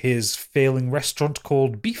leaves him his failing restaurant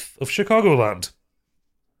called Beef of Chicagoland.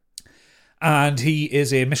 And he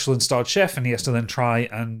is a Michelin-starred chef, and he has to then try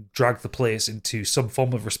and drag the place into some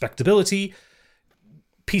form of respectability,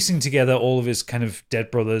 piecing together all of his kind of dead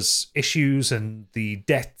brother's issues and the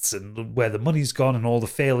debts and where the money's gone and all the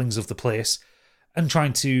failings of the place, and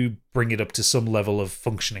trying to bring it up to some level of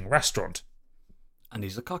functioning restaurant. And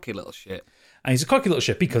he's a cocky little shit. And he's a cocky little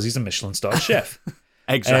chef because he's a Michelin-starred chef.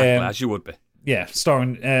 Exactly, as you would be. Yeah,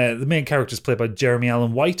 starring the main character is played by Jeremy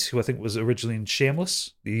Allen White, who I think was originally in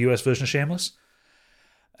Shameless, the US version of Shameless.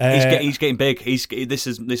 He's getting big. This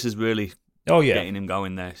is really getting him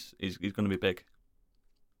going there. He's going to be big.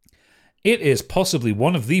 It is possibly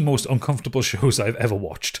one of the most uncomfortable shows I've ever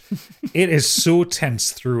watched. It is so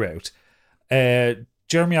tense throughout.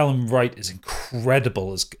 Jeremy Allen White is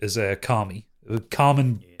incredible as Carmen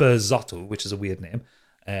Berzotto, which is a weird name,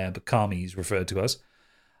 but Carmi is referred to as.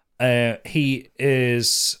 He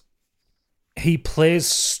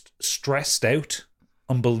plays stressed out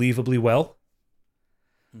unbelievably well.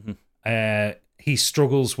 Mm-hmm. He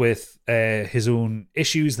struggles with his own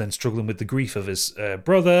issues, then struggling with the grief of his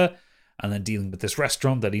brother, and then dealing with this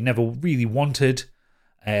restaurant that he never really wanted,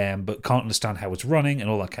 but can't understand how it's running and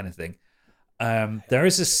all that kind of thing. There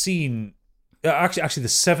is a scene Actually, the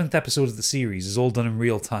 7th episode of the series is all done in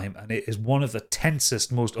real time, and it is one of the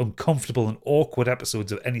tensest, most uncomfortable and awkward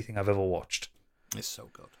episodes of anything I've ever watched. It's so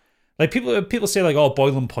good. Like people say, like, "Oh,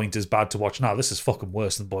 Boiling Point is bad to watch." No, this is fucking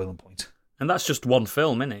worse than Boiling Point. And that's just one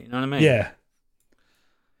film, isn't it? You know what I mean? Yeah.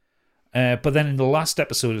 But then in the last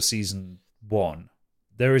episode of season 1,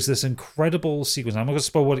 there is this incredible sequence. I'm not going to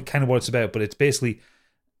spoil what it's about, but it's basically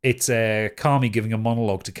Carmi giving a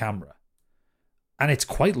monologue to camera. And it's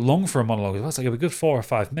quite long for a monologue. It's like a good 4 or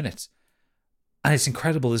 5 minutes. And it's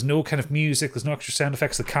incredible. There's no kind of music. There's no extra sound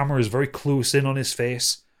effects. The camera is very close in on his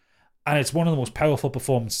face. And it's one of the most powerful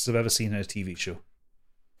performances I've ever seen in a TV show.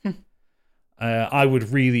 I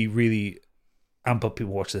would really, really amp up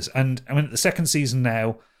people watch this. And I mean, the second season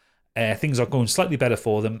now, things are going slightly better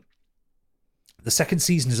for them. The second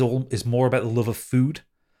season is more about the love of food.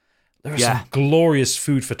 There is some glorious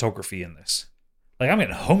food photography in this. Like, I'm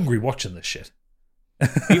getting hungry watching this shit.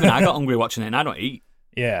 Even I got hungry watching it, and I don't eat.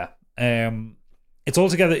 Yeah. It's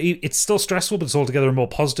altogether. It's still stressful, but it's altogether a more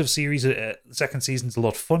positive series. The second season's a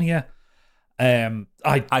lot funnier. I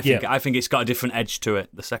think it's got a different edge to it.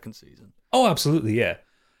 The second season. Oh, absolutely, yeah.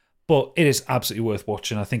 But it is absolutely worth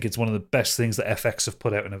watching. I think it's one of the best things that FX have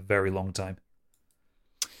put out in a very long time.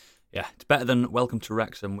 Yeah, it's better than Welcome to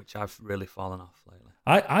Wrexham, which I've really fallen off lately.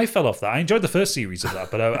 I fell off that. I enjoyed the first series of that,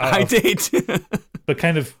 but I did. But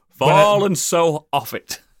kind of fallen so off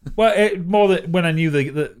it. Well, more that when I knew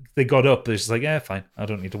they got up, it's like, yeah, fine. I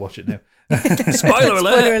don't need to watch it now. Spoiler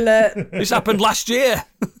alert! Spoiler alert! This happened last year.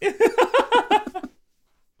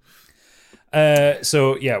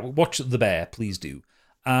 So yeah, watch The Bear, please do.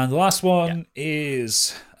 And the last one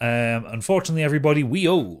is, unfortunately, everybody, We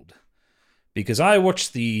Old, because I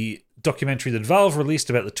watched the documentary that Valve released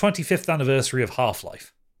about the 25th anniversary of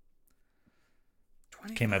Half-Life.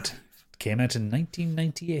 Came out in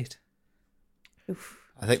 1998. Oof.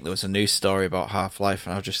 I think there was a news story about Half-Life,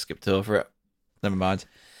 and I just skipped over it. Never mind.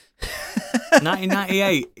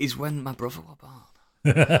 1998 is when my brother was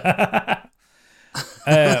born.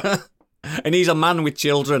 And he's a man with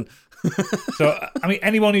children. So, I mean,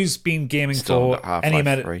 anyone who's been gaming Still for got any Half-Life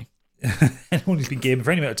amount 3. anyone who's been gaming for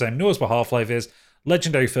any amount of time knows what Half-Life is.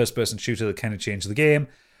 Legendary first-person shooter that kind of changed the game.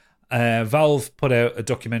 Valve put out a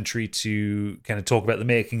documentary to kind of talk about the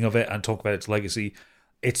making of it and talk about its legacy.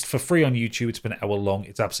 It's for free on YouTube. It's been an hour long.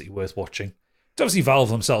 It's absolutely worth watching. It's obviously Valve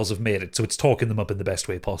themselves have made it, so it's talking them up in the best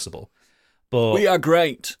way possible. But we are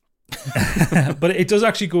great. but it does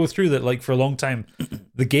actually go through that, like, for a long time,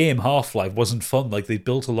 the game Half-Life wasn't fun. Like, they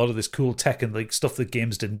built a lot of this cool tech and like stuff that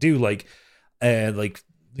games didn't do, like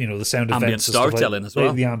you know, the sound ambient events, storytelling as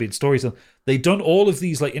well. The ambient storytelling. They'd done all of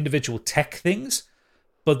these like individual tech things,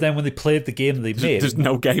 but then when they played the game they made, there's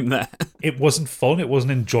no game there. It wasn't fun. It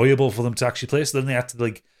wasn't enjoyable for them to actually play. So then they had to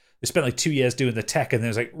they spent like 2 years doing the tech, and they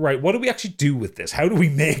was like, right, what do we actually do with this? How do we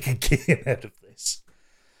make a game out of this?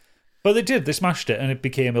 But they did. They smashed it, and it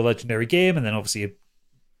became a legendary game, and then obviously it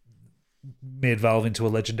made Valve into a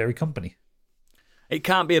legendary company. It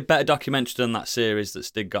can't be a better documentary than that series that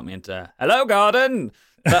Stig got me into. Hello, Gordon!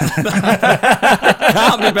 That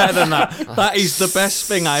can't be better than that. That is the best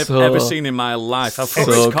thing I've ever seen in my life. I forgot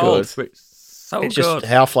what it's called. But it's good. Just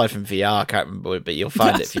Half-Life in VR. I can't remember it, but you'll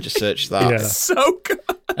find it if you just search that. Yeah. So good.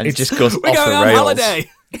 And it just goes off We're going the on rails. holiday.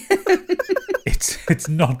 It's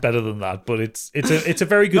not better than that, but it's a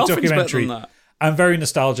very good Nothing's documentary. better than that. I'm very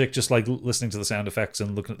nostalgic, just like listening to the sound effects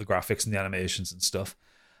and looking at the graphics and the animations and stuff.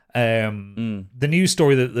 The news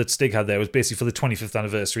story that Stig had there was basically for the 25th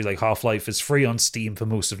anniversary. Like, Half-Life is free on Steam for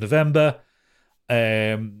most of November,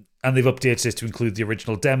 and they've updated it to include the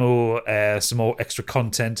original demo, some more extra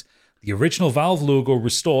content, the original Valve logo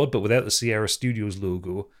restored but without the Sierra Studios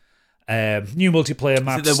logo, new multiplayer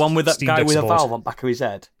maps. Is it the one with that Steam guy Deck with a support. valve on the back of his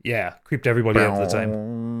head? Yeah, creeped everybody out at the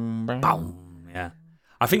time. Boom. Yeah.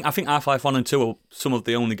 I think Half-Life 1 and 2 are some of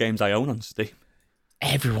the only games I own on Steam.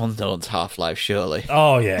 Everyone owns Half-Life, surely.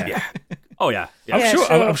 Oh yeah. Oh yeah.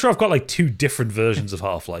 I'm sure I've got like 2 different versions of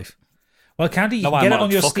Half-Life. Well, Candy, you can get it on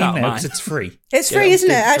your Steam now because it's free. It's free, isn't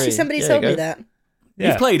it? it's Actually, free. somebody Yeah, told you me go. that. Yeah.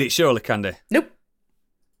 You've played it, surely, Candy? Nope.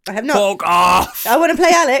 I have not. Fuck off! I want to play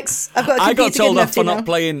Alex. I've got a I computer got told good enough off for to now. not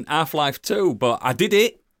playing Half-Life 2, but I did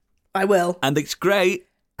it, I will. and it's great.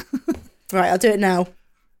 Right, I'll do it now.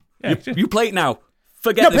 Yeah, You play it now.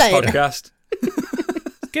 Forget Not this play it. podcast.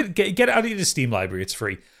 get it out of your Steam library. It's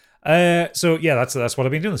free. So yeah, that's what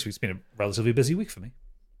I've been doing this week. It's been a relatively busy week for me.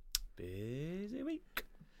 Busy week.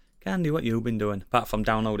 Candy, what you been doing, apart from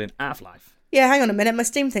downloading Half-Life? Yeah, hang on a minute. My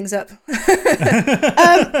Steam thing's up.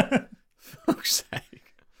 Fuck's sake.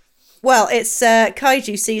 Well, it's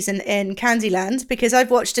kaiju season in Candyland because I've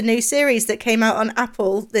watched a new series that came out on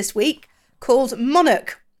Apple this week called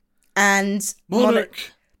Monarch. And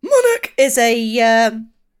Monarch. Monarch is a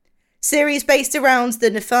series based around the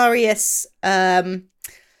nefarious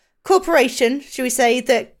corporation, should we say,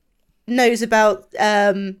 that knows about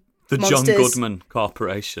The monsters. John Goodman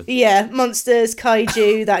Corporation. Yeah, monsters,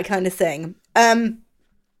 kaiju, that kind of thing.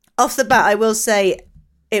 Off the bat, I will say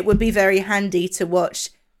it would be very handy to watch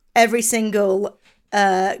every single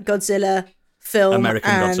Godzilla film.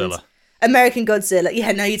 American Godzilla. American Godzilla.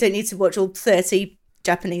 Yeah, no, you don't need to watch all 30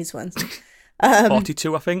 Japanese ones.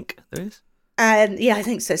 42, I think there is. And yeah, I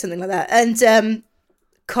think so, something like that. And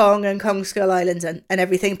Kong and Kong Skull Island and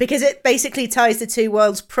everything, because it basically ties the two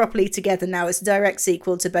worlds properly together now. It's a direct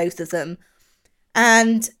sequel to both of them.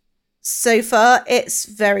 And so far, it's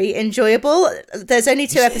very enjoyable. There's only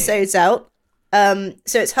 2 episodes out, so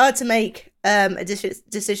it's hard to make a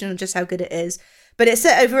decision on just how good it is. But it's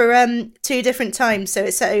set over 2 different times. So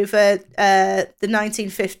it's set over the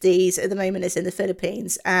 1950s. At the moment, it's in the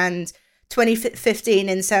Philippines. And 2015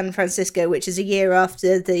 in San Francisco, which is a year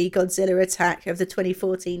after the Godzilla attack of the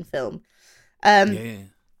 2014 film.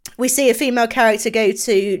 We see a female character go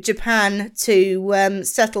to Japan to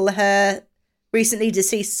settle her recently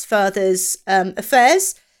deceased father's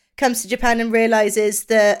affairs, comes to Japan and realizes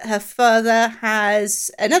that her father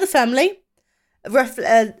has another family,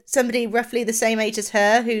 somebody roughly the same age as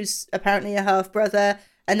her, who's apparently a half-brother,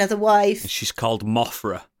 another wife. She's called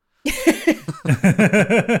Mothra.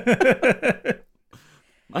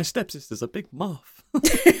 My stepsister's a big moth.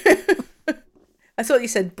 I thought you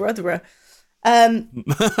said brother.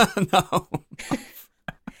 No.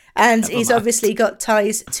 And he's obviously got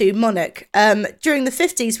ties to Monarch. During the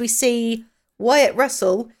 50s, we see Wyatt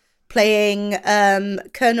Russell playing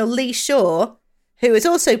Colonel Lee Shaw, who is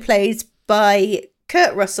also played by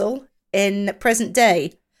Kurt Russell in present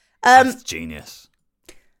day. That's genius.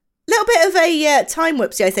 Little bit of a time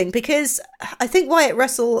whoopsie, I think, because I think Wyatt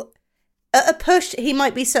Russell, at a push, he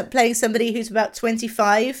might be playing somebody who's about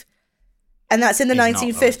 25, and that's in the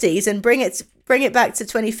 1950s. And bring it back to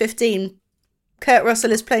 2015. Kurt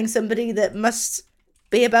Russell is playing somebody that must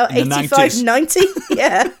be about 85, 90.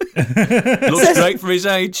 Yeah. Looks great for his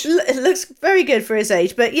age. It looks very good for his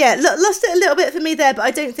age. But yeah, lost it a little bit for me there, but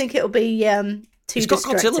I don't think it'll be too He's got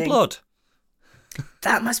distracting. Godzilla blood.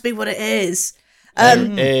 That must be what it is.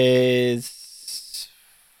 There is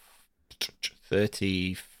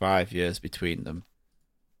 35 years between them.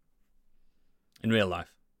 In real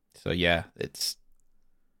life. So yeah, it's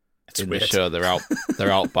in weird. the show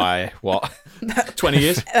they're out by what? 20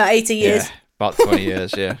 years? 80 years. Yeah, about 20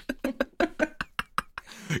 years, yeah.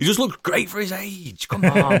 He just looks great for his age. Come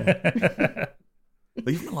on.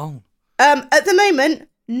 Leave him alone. At the moment,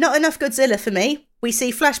 not enough Godzilla for me. We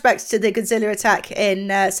see flashbacks to the Godzilla attack in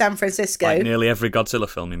San Francisco. Like nearly every Godzilla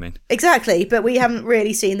film, you mean? Exactly, but we haven't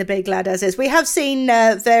really seen the big lad as is. We have seen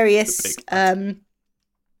various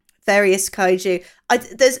kaiju.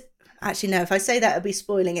 Actually, no, if I say that, I'd be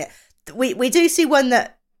spoiling it. We do see one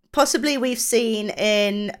that possibly we've seen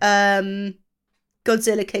in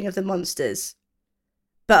Godzilla King of the Monsters,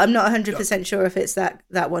 but I'm not 100% sure if it's that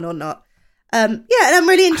one or not. Yeah, and I'm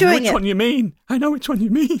really enjoying it. I know which one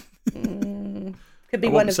you mean. Could be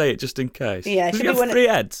I one won't say it just in case. Yeah, Does could he be have one 3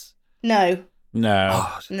 heads? No, No.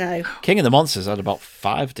 no. King of the Monsters had about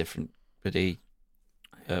 5 different bloody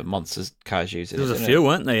monsters, kaijus. There was a few,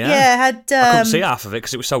 weren't there? Yeah. Yeah, it had. I couldn't see half of it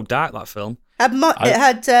because it was so dark, that film. It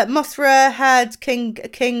had Mothra, had King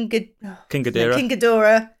Ghidorah.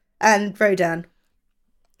 Ghidorah, and Rodan.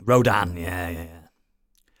 Rodan, yeah.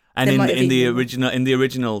 And There might have in the been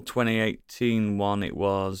original 2018 one, it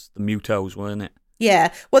was the Mutos, weren't it?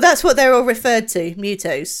 Yeah, well, that's what they're all referred to,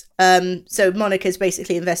 Mutos. So Monarch is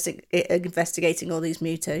basically investigating all these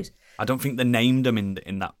Mutos. I don't think they named them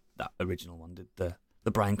in that original one, did the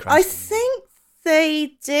Bryan Cranston? I think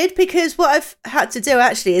they did, because what I've had to do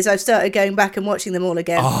actually is I've started going back and watching them all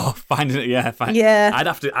again. Oh, finding it, yeah. Yeah.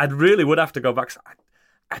 I really would have to go back.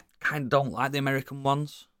 I kind of don't like the American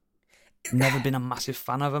ones. Never been a massive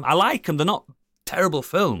fan of them. I like them. They're not terrible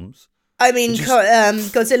films. I mean,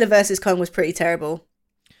 Godzilla vs. Kong was pretty terrible.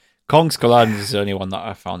 Kong Skull Island is the only one that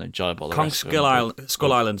I found enjoyable. Kong Skull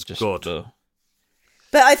Island's good.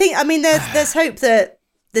 But I think, there's hope that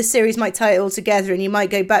the series might tie it all together, and you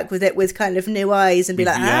might go back with it with kind of new eyes and be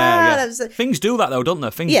like, Things do that though, don't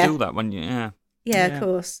they? Things do that when you, Yeah, of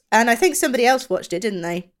course. And I think somebody else watched it, didn't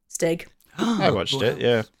they, Stig? I watched it,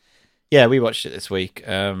 yeah. Yeah, we watched it this week.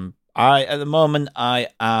 At the moment, I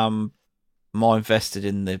am more invested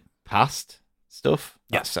in the past stuff.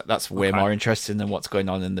 That's way more interesting than what's going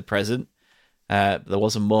on in the present. There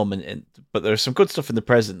was a moment but there's some good stuff in the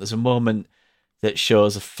present. There's a moment that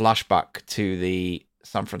shows a flashback to the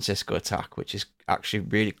San Francisco attack, which is actually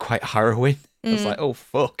really quite harrowing. I was like, oh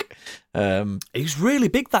fuck. He's really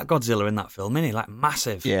big, that Godzilla in that film, isn't he? Like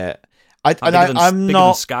massive. Yeah. Like I'm bigger not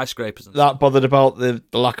than skyscrapers. And that bothered about the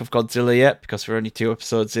lack of Godzilla yet, because we're only 2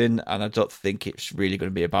 episodes in, and I don't think it's really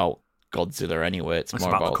going to be about Godzilla anyway. It's more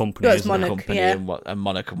about the company. Well, it's isn't it? Monarch, company yeah. and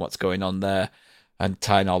Monarch and what's going on there, and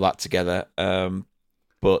tying all that together.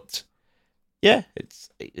 But yeah,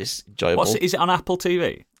 it's enjoyable. Is it on Apple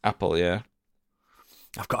TV? Apple, yeah.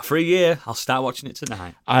 I've got a free year. I'll start watching it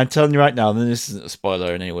tonight. I'm telling you right now, and this isn't a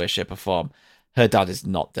spoiler in any way, shape, or form. Her dad is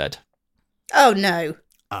not dead. Oh no,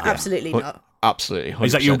 absolutely not. Absolutely, 100%.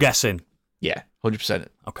 Is that you guessing? Yeah, 100%.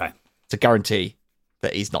 Okay. It's a guarantee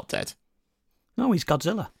that he's not dead. No, he's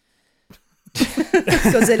Godzilla.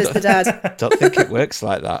 Godzilla's the dad. Don't think it works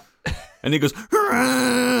like that. And he goes,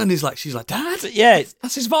 "Hurrah!" and she's like, Dad? But yeah,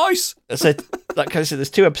 That's his voice. I said, like I said, there's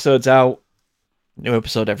 2 episodes out, new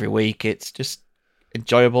episode every week. It's just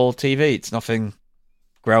enjoyable TV. It's nothing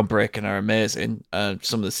groundbreaking or amazing.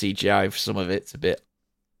 Some of the CGI, some of it's a bit.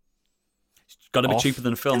 It's got to be Off. cheaper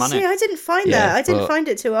than a film, hasn't See, it? I didn't find Yeah, that. I didn't but- find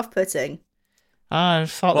it too off-putting. I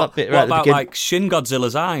thought that bit What right at the about beginning. like Shin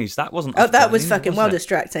Godzilla's eyes? That wasn't. Oh, that was off-putting, fucking well was it?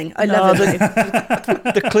 distracting. I No, love it.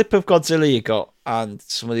 though. The clip of Godzilla you got and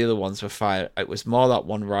some of the other ones were fine. It was more that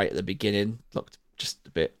one right at the beginning looked just a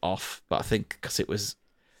bit off, but I think because it was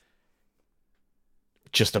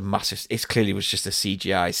just a massive. It clearly was just a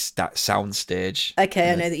CGI sound stage.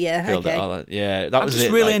 Okay, I know that. Yeah, Filled it okay. all out. Yeah, that I'm was just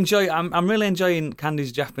it. really like- I'm really enjoying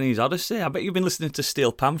Candy's Japanese Odyssey. I bet you've been listening to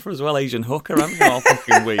Steel Panther as well, Asian Hooker, haven't you, all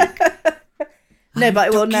fucking week? No, but I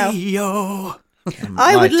will now. Tokyo.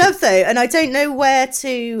 I would Like- love though, and I don't know where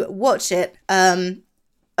to watch it.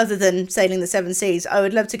 Other than Sailing the Seven Seas, I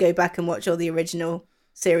would love to go back and watch all the original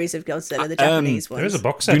series of Godzilla, the Japanese ones. There is a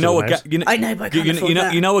box set. You know of a them guy, out. I know, but I can't afford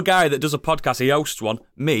that. you know a guy that does a podcast. He hosts one.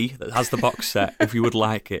 Me that has the box set. If you would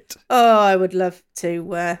like it, Oh, I would love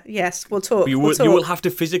to. Yes, we'll talk. you we'll will. talk. You will have to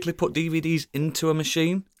physically put DVDs into a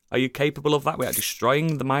machine. Are you capable of that without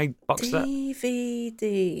destroying my box set?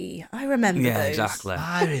 DVD. I remember Yeah, those. exactly.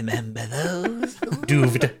 I remember those.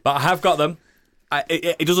 Duved. But I have got them.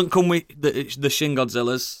 It doesn't come with the Shin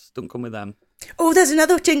Godzillas. Don't come with them. Oh, there's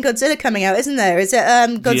another Shin Godzilla coming out, isn't there? Is it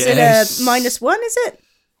Godzilla Yes. -1? Is it?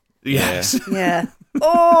 Yes. Yeah.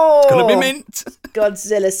 Oh, Gonna be mint.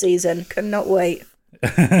 Godzilla season. Cannot wait.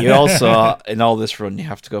 You also, in all this run, you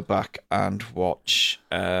have to go back and watch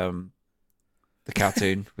the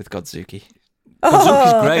cartoon with Godzuki.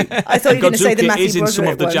 Godzuki's great. I thought you were going to say the Godzuki Matthew is in some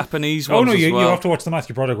of Broderick the one. Japanese Oh ones no, as you well. have to watch the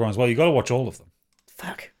Matthew Broderick one as well. You got to watch all of them.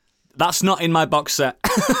 Fuck. That's not in my box set.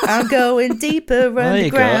 I'm going deeper There you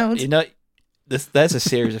go. underground. You know, there's a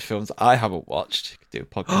series of films I haven't watched. You could do a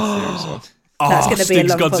podcast series on. That's Oh, gonna be a Stig's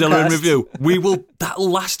long Godzilla in podcast. review. That'll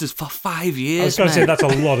last us for 5 I years. was going to say mate. that's a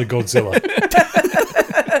lot of Godzilla.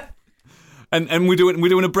 And we're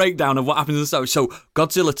doing a breakdown of what happens in the story. So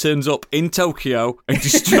Godzilla turns up in Tokyo and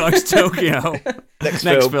destroys Tokyo. Next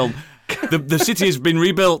film. The city has been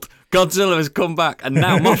rebuilt. Godzilla has come back, and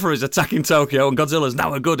now Mothra is attacking Tokyo, and Godzilla's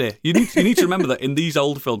now a goodie. You need to remember that in these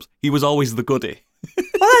old films, he was always the goodie. Well,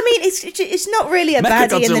 I mean, it's not really a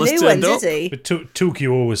baddie in the Mechagodzilla's new turned ones, up. is he? But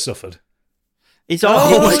Tokyo always suffered. He's Oh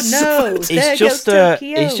always, no! he's There just goes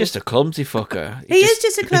Tokyo. he's just a clumsy fucker. He is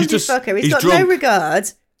just a clumsy just- fucker. He's he's got no drunk.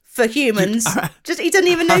 regard for humans. Just he doesn't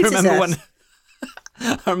even I notice remember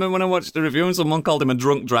us. when I watched the review and someone called him a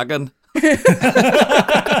drunk dragon.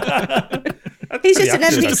 He's just an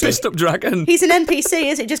Just a Just a NPC. pissed up dragon. He's an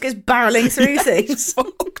NPC, is he? Just goes barreling through things.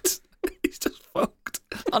 Fucked. He's just fucked.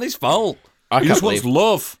 Not his fault. I He can't just wants believe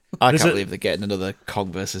love. I There's can't a- believe they're getting another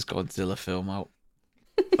Kong versus Godzilla film out.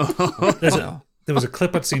 There was a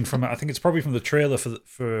clip I'd seen from it. I think it's probably from the trailer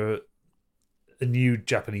for a new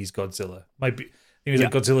Japanese Godzilla. Might be. I think it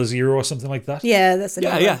was like Godzilla Zero or something like that. Yeah, that's the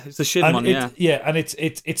Yeah, name. yeah. It's the Shin And one, and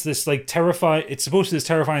it's this like terrifying. It's supposed to be this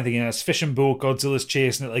terrifying thing. You know, it's fishing boat. Godzilla's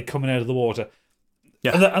chasing it, like coming out of the water.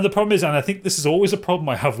 Yeah. And the problem is, and I think this is always a problem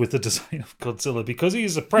I have with the design of Godzilla, because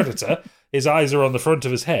he's a predator. His eyes are on the front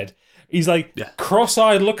of his head. He's like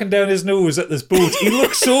cross-eyed, looking down his nose at this boat. He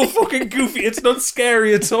looks so fucking goofy. It's not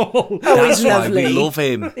scary at all. Oh, he's That's why lovely. we love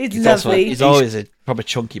him. He's Also, lovely. he's always a proper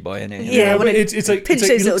chunky boy, isn't he? Yeah, but when it's like pinch it's like those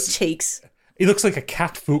he little looks, cheeks. he looks like a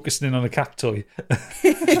cat focusing in on a cat toy.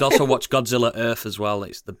 You should also watch Godzilla Earth as well.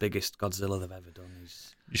 It's the biggest Godzilla they've ever done.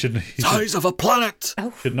 You should Size of a planet.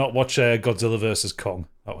 should not watch Godzilla versus Kong.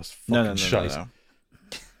 That was fucking shite.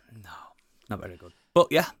 no. Not very good. But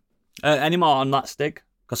yeah. Any more on that, Stig?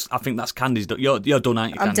 Because I think that's Candy's done. You're done,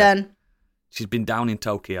 aren't you, I'm Candy? done. She's been down in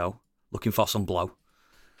Tokyo looking for some blow.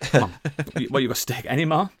 Come on. What you got, Stig? Any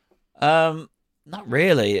more? Not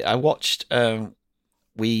really. I watched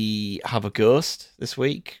We Have a Ghost this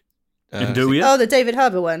week. And do you? Oh, the David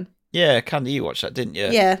Harbour one. Yeah, Candy, you watched that, didn't you?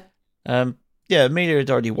 Yeah. Yeah, Amelia had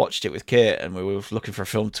already watched it with Kate, and we were looking for a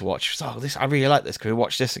film to watch. She was, this I really like this. Can we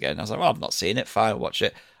watch this again? I was like, well, I've not seen it. Fine, I'll watch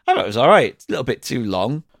it. I thought it was all right. It's a little bit too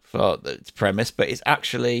long for its premise, but it's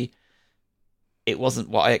actually, it wasn't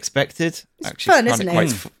what I expected. It's actually, fun, it's isn't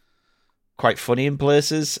it? quite funny in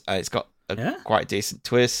places. It's got a quite decent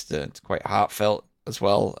twist, and it's quite heartfelt as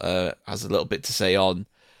well. Has a little bit to say on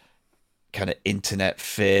kind of internet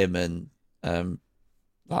fame and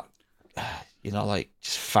that, like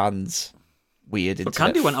just fans. Weird But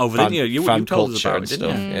internet Candy went over, didn't you? You fan told us culture about it, and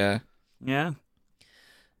didn't stuff. you? Yeah.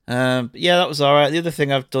 Yeah. Yeah, that was all right. The other thing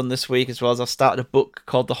I've done this week as well is I've started a book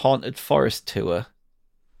called The Haunted Forest Tour.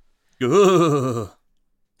 Ugh.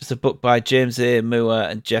 It's a book by James A. Moore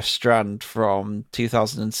and Jeff Strand from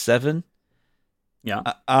 2007. Yeah.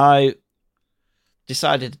 I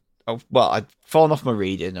decided, I'd fallen off my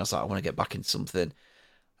reading. I was like, I want to get back into something.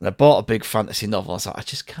 And I bought a big fantasy novel. I was like, I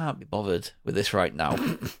just can't be bothered with this right now.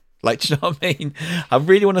 Like, do you know what I mean? I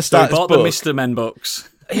really want to start So you bought this book. the Mr. Men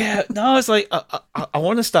books. Yeah, no, it's like I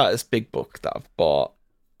want to start this big book that I've bought.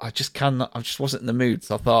 I just wasn't in the mood.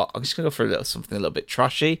 So I thought I'm just gonna go for something a little bit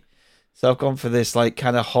trashy. So I've gone for this like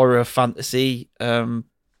kind of horror fantasy monster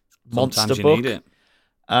Sometimes you book. need it.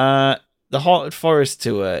 The Haunted Forest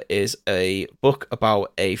Tour is a book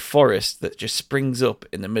about a forest that just springs up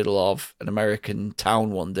in the middle of an American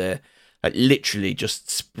town one day. Like literally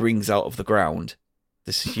just springs out of the ground.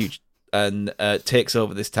 This is huge. And takes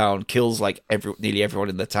over this town, kills like nearly everyone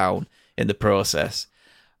in the town in the process.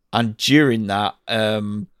 And during that,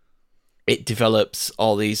 it develops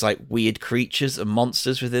all these like weird creatures and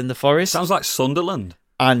monsters within the forest. Sounds like Sunderland.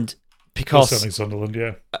 And Something because Sunderland,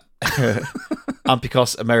 yeah. and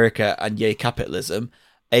because America and yay capitalism,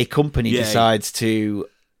 a company Yay. decides to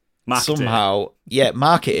Market somehow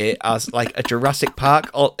market it as like a Jurassic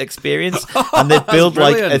Park experience, and they build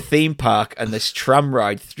like brilliant. a theme park and this tram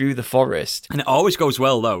ride through the forest. And it always goes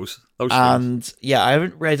well, those things. And yeah, I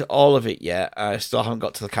haven't read all of it yet. I still haven't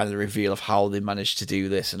got to the kind of reveal of how they managed to do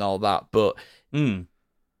this and all that. But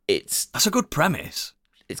That's a good premise.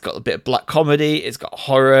 it's got a bit of black comedy. It's got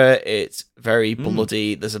horror. It's very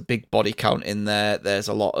bloody. There's a big body count in there. There's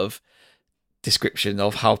a lot of description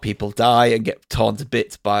of how people die and get torn to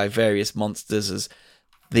bits by various monsters. As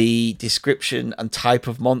the description and type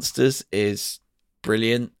of monsters is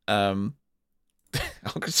brilliant. I'm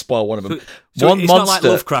going to spoil one of them. So one it's monster, not like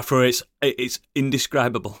Lovecraft where it's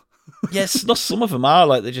indescribable. yes, not some of them are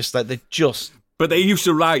like they're just. But they used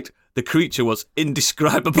to write the creature was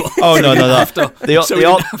indescribable. Oh no,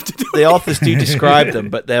 The authors do describe them,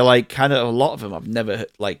 but they're like kind of a lot of them I've never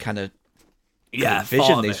like kind of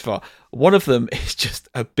envisioned these for. One of them is just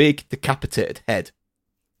a big decapitated head.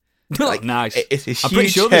 Like, nice. It's a I'm pretty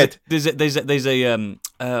huge sure head. there's a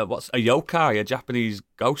what's a yokai, a Japanese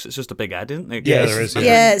ghost. It's just a big head, isn't it? Yeah, there is.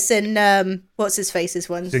 Yeah, it's in what's his face's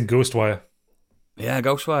one. It's in Ghostwire. Yeah,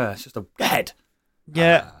 Ghostwire. It's just a head.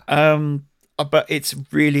 Yeah, but it's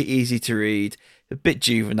really easy to read. A bit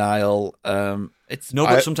juvenile. But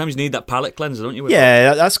sometimes you need that palate cleanser, don't you?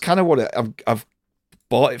 Yeah, that's kind of what I've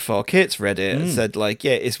bought it for. Kate's read it and said like,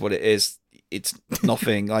 yeah, it is what it is. It's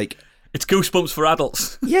nothing like. It's Goosebumps for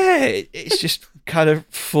adults. Yeah, it's just kind of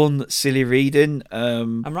fun, silly reading.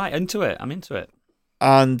 I'm right into it. I'm into it.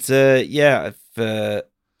 And it's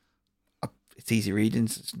easy reading.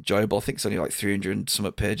 It's enjoyable. I think it's only like 300 and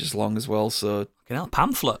some pages long as well. So,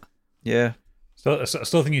 Pamphlet. Yeah. So I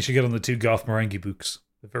still think you should get on the two Garth Marenghi books.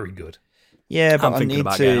 They're very good. Yeah, but I'm thinking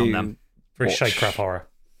about getting on them. Very shite crap horror.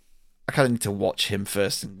 I kind of need to watch him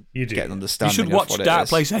first and get an understanding. You should watch of what Dark it is.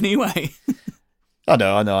 Place anyway. I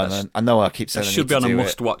know. I keep saying It I should be need on to a do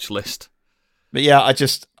must-watch list. But yeah,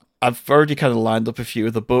 I've already kind of lined up a few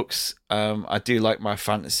of the books. I do like my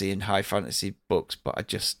fantasy and high fantasy books, but I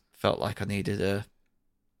just felt like I needed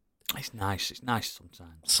It's nice. It's nice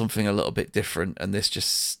sometimes. something a little bit different, and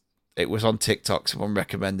it was on TikTok. Someone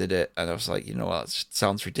recommended it, and I was like, you know what, it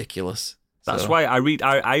sounds ridiculous. That's why I read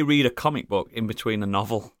a comic book in between a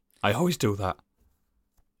novel. I always do that.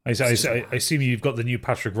 I assume you've got the new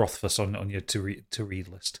Patrick Rothfuss on your to read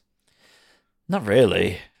list. Not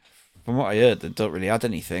really. From what I heard, they don't really add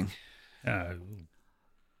anything. Oh.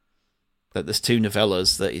 That there's 2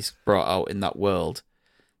 novellas that he's brought out in that world.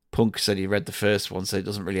 Punk said he read the first one, so it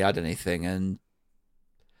doesn't really add anything, and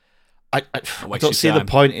I don't see the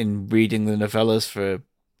point in reading the novellas for.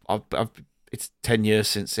 It's 10 years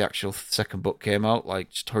since the actual second book came out. Like,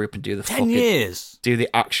 just hurry up and do the 10 years. Do the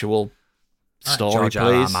actual story, George R.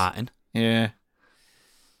 R. please. Martin. Yeah.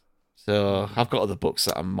 So I've got other books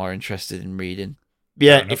that I'm more interested in reading.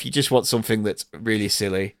 Yeah, if you just want something that's really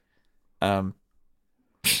silly, Yeah.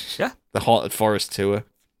 the Haunted Forest tour.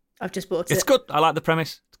 I've just bought it. It's good. I like the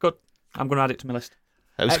premise. It's good. I'm going to add it to my list.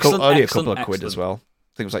 It was Excellent, only a excellent, couple of quid as excellent. well.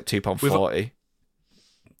 I think it was like £2.40.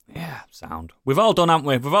 Yeah, sound. We've all done, haven't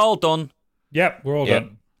we? We've all done. Yep, we're all Yep.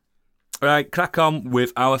 done. Right, crack on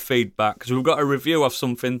with our feedback, because we've got a review of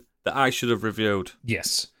something that I should have reviewed.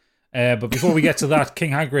 Yes. But before we get to that,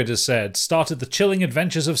 King Hagrid has said, started the chilling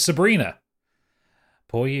adventures of Sabrina.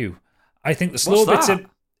 Poor you. I think the slow What's bits that?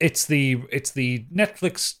 it's the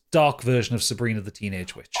Netflix dark version of Sabrina the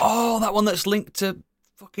Teenage Witch. Oh, that one that's linked to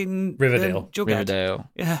fucking Riverdale. Jughead. Riverdale.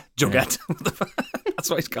 Yeah, Jughead. That's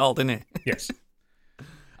what it's called, isn't it? Yes.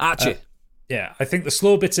 Archie. Yeah, I think the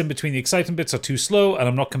slow bits in between the exciting bits are too slow, and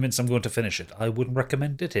I'm not convinced I'm going to finish it. I wouldn't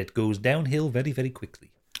recommend it. It goes downhill very, very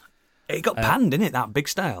quickly. It got panned, didn't it? That big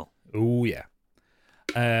style. Oh, yeah.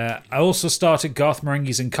 I also started Garth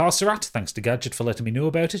Marenghi's Incarcerat. Thanks to Gadget for letting me know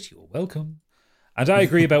about it. You're welcome. And I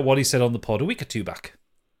agree about what he said on the pod a week or two back.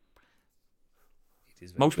 It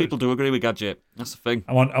is very Most good. people do agree with Gadget. That's the thing.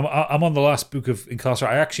 I'm on the last book of Incarcerat.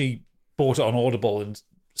 I actually bought it on Audible and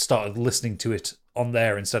started listening to it on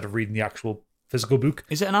there instead of reading the actual physical book.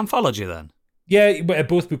 Is it an anthology then? Yeah, but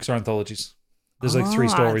both books are anthologies. There's like 3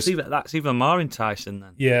 stories. That's even more enticing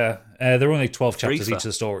then. Yeah, there are only 12 chapters Briefer. each of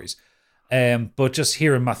the stories. But just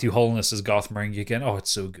hearing Matthew Holness as Garth Marenghi again, oh, it's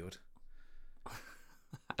so good.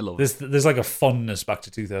 I love it. There's like a fondness back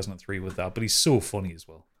to 2003 with that, but he's so funny as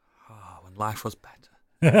well. Oh, when life was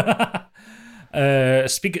better.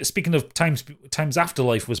 Speaking of times after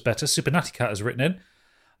life was better, Supernati Cat has written in.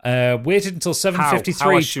 Waited until How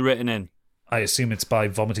 7:53. has she written in? I assume it's by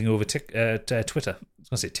vomiting over Twitter. I was going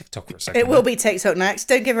to say TikTok for a second. It will be TikTok next.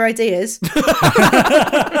 Don't give her ideas.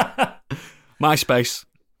 MySpace.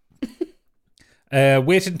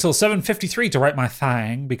 Waited until 7:53 to write my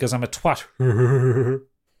thang because I'm a twat.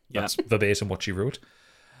 That's verbatim what she wrote.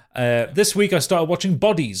 This week I started watching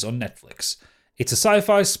Bodies on Netflix. It's a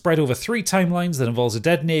sci-fi spread over 3 timelines that involves a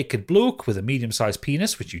dead naked bloke with a medium-sized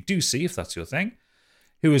penis, which you do see if that's your thing,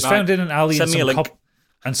 who is found in an alley Send me a link.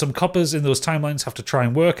 and some coppers in those timelines have to try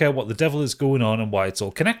and work out what the devil is going on and why it's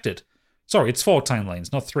all connected. Sorry, it's 4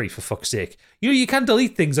 timelines, not 3, for fuck's sake. You can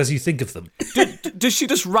delete things as you think of them. Does she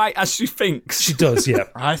just write as she thinks? She does, yeah.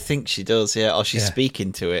 I think she does, yeah. Or she's Yeah.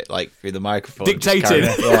 speaking to it, like, through the microphone. just Dictating. carrying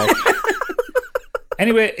it, yeah.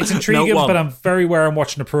 Anyway, it's intriguing, Note 1. but I'm very aware I'm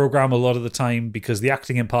watching a program a lot of the time because the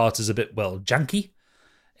acting in parts is a bit, well, janky.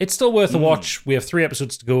 It's still worth a watch. We have 3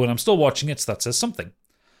 episodes to go, and I'm still watching it, so that says something.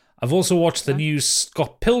 I've also watched the new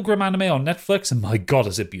Scott Pilgrim anime on Netflix, and my god,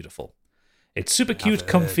 is it beautiful. It's super cute,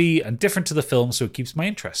 comfy, and different to the film, so it keeps my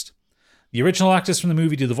interest. The original actors from the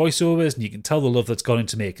movie do the voiceovers, and you can tell the love that's gone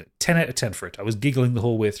into making it. 10 out of 10 for it. I was giggling the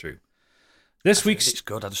whole way through. This week's It's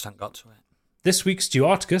good. I just haven't got to it.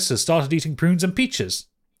 Stuarticus has started eating prunes and peaches.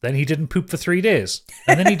 Then he didn't poop for 3 days.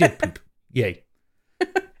 And then he did poop. Yay.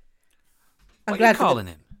 What are you glad for calling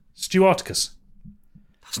him? Stuarticus.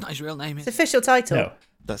 That's not his real name, It's is it? official title. No.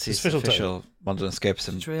 That's his Official official Modern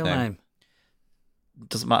Escapism His real name.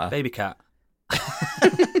 Doesn't matter. Baby cat.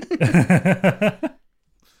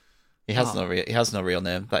 He has no real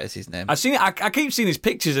name. That is his name. I've seen it. I keep seeing his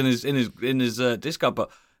pictures in his Discord,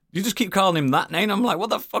 but you just keep calling him that name. I'm like, what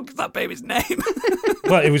the fuck is that baby's name?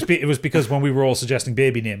 Well, it was because when we were all suggesting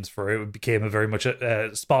baby names for it, it became a very much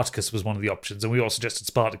Spartacus was one of the options, and we all suggested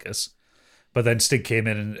Spartacus. But then Stig came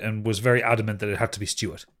in and was very adamant that it had to be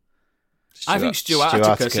Stuart. I think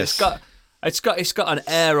Stuarticus. It's got an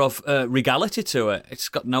air of regality to it. It's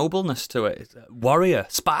got nobleness to it. It's warrior,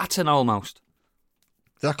 Spartan almost.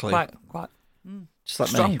 Exactly. Quite Just like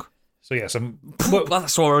strong. me. So yes, Well,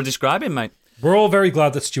 that's what we're describing, mate. we're all very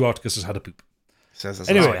glad that Stuarticus has had a poop. Says as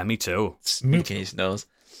Anyway. Oh yeah, me too. sneaking his nose.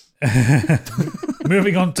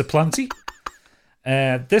 Moving on to Planty.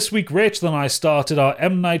 This week, Rachel and I started our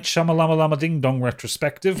M. Night Shyamalan Ding Dong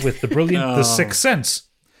retrospective with the brilliant The Sixth Sense.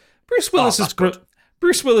 Bruce Willis that's good.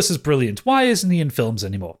 Bruce Willis is brilliant. Why isn't he in films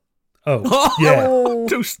anymore? Oh, yeah.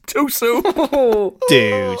 Too soon.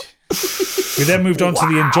 Dude. We then moved on to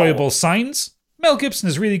the enjoyable Signs. Mel Gibson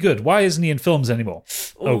is really good. Why isn't he in films anymore?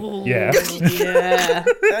 Oh, yeah. Yeah.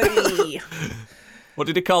 Hey. What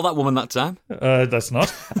did he call that woman that time? That's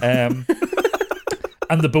not. And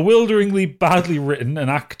the bewilderingly badly written and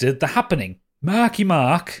acted The Happening. Marky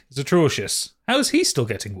Mark is atrocious. How is he still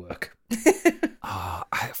getting work?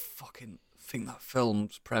 I fucking think that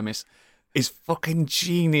film's premise is fucking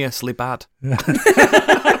geniusly bad.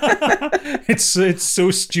 It's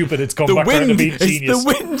so stupid. It's gone The back around to wind being is genius. the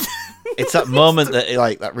wind. It's that moment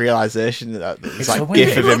that realization that it's the like way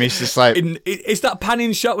gif it of him. He's just like, It's that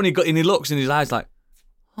panning shot when he looks and his eyes like,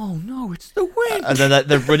 Oh no, it's the wind. And then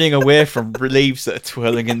they're running away from leaves that are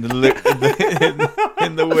twirling in the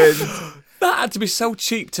in the wind. That had to be so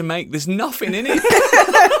cheap to make. There's nothing in it.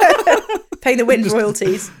 Pay the wind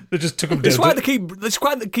royalties. They just took them That's down.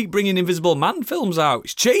 why they keep bringing Invisible Man films out.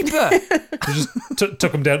 It's cheaper. They just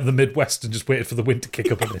took them down to the Midwest and just waited for the wind to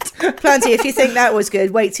kick up a bit. Planty, if you think that was good,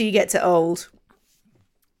 wait till you get to old.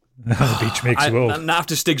 The beach makes you old. And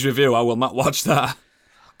after Stig's review, I will not watch that.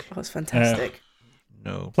 Oh, it's fantastic.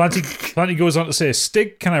 No. Planty goes on to say,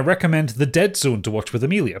 Stig, can I recommend The Dead Zone to watch with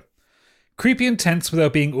Amelia? Creepy and tense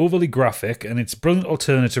without being overly graphic, and it's brilliant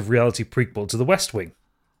alternative reality prequel to The West Wing.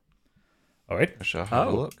 All right. I shall have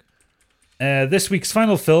a look. This week's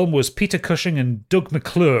final film was Peter Cushing and Doug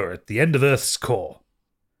McClure at the End of Earth's Core.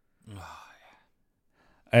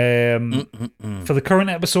 For the current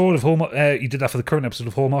episode of you did that for the current episode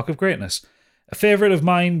of Hallmark of Greatness. A favourite of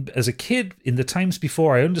mine as a kid in the times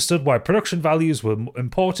before I understood why production values were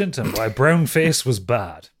important and why brown face was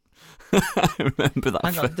bad. I remember that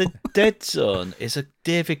Hang film. on, The Dead Zone is a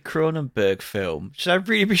David Cronenberg film. Should I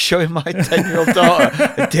really be showing my 10-year-old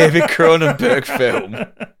daughter a David Cronenberg film?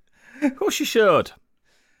 Of course you should.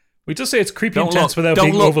 We just say it's creepy Don't and tense look- without don't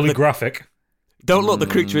being look overly the- graphic. Don't look, the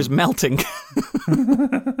creature is melting.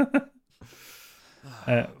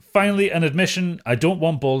 Finally, an admission, I don't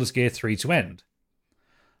want Baldur's Gate 3 to end.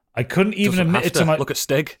 I couldn't even Doesn't admit have it to my Look at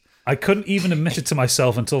Stig. I couldn't even admit it to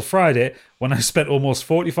myself until Friday when I spent almost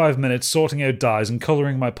 45 minutes sorting out dies and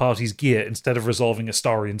colouring my party's gear instead of resolving a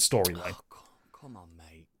story and storyline. Come on,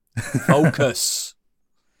 mate. Focus.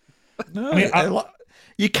 No, I mean,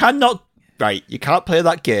 you cannot. Right, you can't play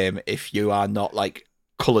that game if you are not like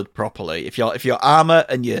coloured properly. If your armour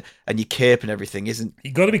and your cape and everything isn't.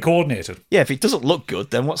 You got to be coordinated. Yeah, if it doesn't look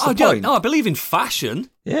good, then what's the point? No, I believe in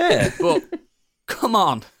fashion, Yeah. but come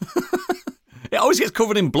on. It always gets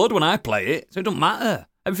covered in blood when I play it, so it doesn't matter.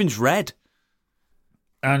 Everything's red.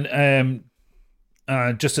 And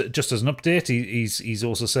just as an update, he's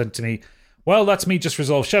also said to me, well, that's me just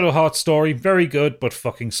resolved Shadow Heart story. Very good, but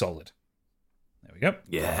fucking solid. There we go.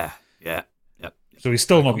 Yeah. So he's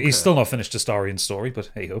still not finished Astarian story,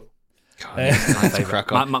 but hey ho.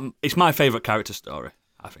 It's my favourite character story,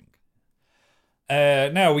 I think.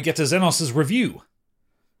 Now we get to Xenos' review.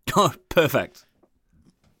 Oh, perfect.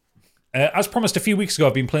 As promised a few weeks ago,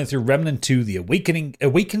 I've been playing through Remnant 2, the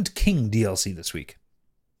Awakened King DLC this week.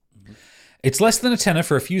 It's less than a tenner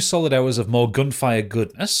for a few solid hours of more gunfire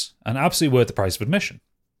goodness, and absolutely worth the price of admission.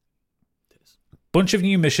 Bunch of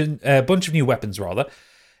new weapons,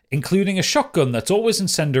 including a shotgun that's always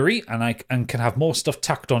incendiary and can have more stuff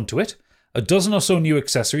tacked onto it. A dozen or so new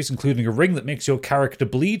accessories, including a ring that makes your character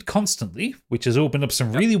bleed constantly, which has opened up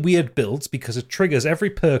some really weird builds because it triggers every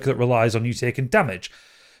perk that relies on you taking damage.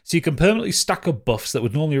 So you can permanently stack up buffs that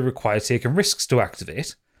would normally require taking risks to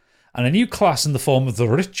activate. And a new class in the form of the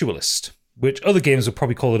Ritualist, which other games would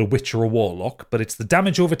probably call it a Witch or a Warlock, but it's the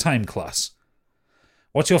damage over time class.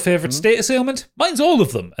 What's your favourite status ailment? Mine's all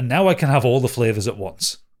of them, and now I can have all the flavours at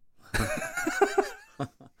once.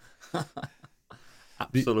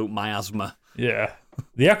 Absolute miasma. Yeah.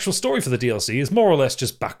 The actual story for the DLC is more or less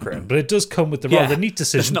just background, but it does come with the rather neat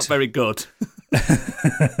decision. It's not very good.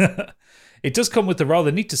 It does come with the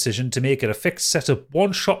rather neat decision to make it a fixed setup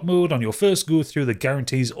one-shot mode on your first go through that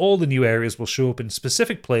guarantees all the new areas will show up in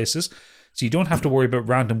specific places, so you don't have to worry about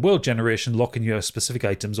random world generation locking your specific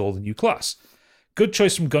items or the new class. Good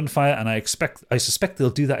choice from Gunfire, and I suspect they'll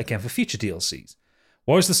do that again for future DLCs.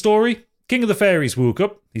 What is the story? King of the Fairies woke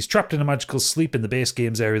up. He's trapped in a magical sleep in the base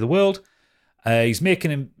game's area of the world. He's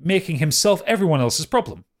making himself everyone else's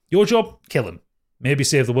problem. Your job? Kill him. Maybe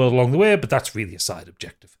save the world along the way, but that's really a side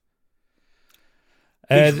objective.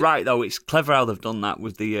 He's right, though. It's clever how they've done that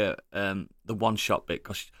with the one-shot bit,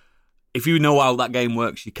 because if you know how that game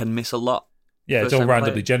works, you can miss a lot. Yeah, it's all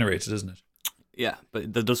randomly generated, isn't it? Yeah,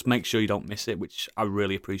 but they just make sure you don't miss it, which I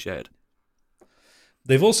really appreciated.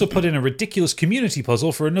 They've also put in a ridiculous community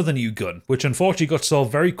puzzle for another new gun, which unfortunately got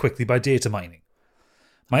solved very quickly by data mining.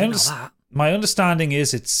 My understanding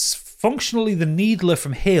is it's functionally the Needler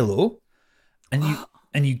from Halo,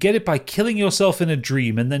 and you get it by killing yourself in a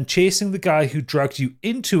dream and then chasing the guy who dragged you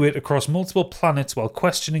into it across multiple planets while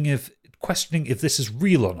questioning if this is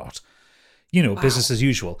real or not. You know, business as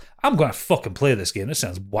usual. I'm going to fucking play this game. This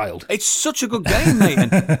sounds wild. It's such a good game, mate.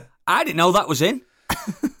 And I didn't know that was in.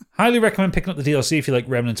 Highly recommend picking up the DLC if you like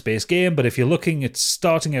Remnant's base game, but if you're looking at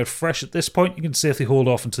starting out fresh at this point, you can safely hold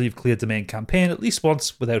off until you've cleared the main campaign at least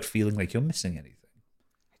once without feeling like you're missing anything.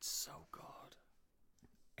 It's so good.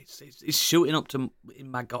 It's shooting up to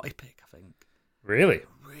in my Gotti pick, I think. Really?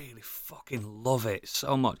 I really fucking love it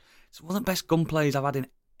so much. It's one of the best gunplays I've had in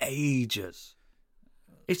ages.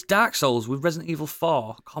 It's Dark Souls with Resident Evil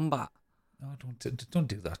 4 combat. No, don't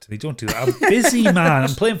do that to me. Don't do that. I'm busy, man.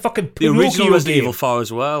 I'm playing fucking The Pinocchio original Resident game. Evil 4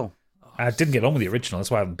 as well. I didn't get on with the original. That's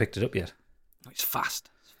why I haven't picked it up yet. It's fast.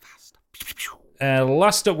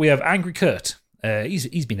 Last up, we have Angry Kurt.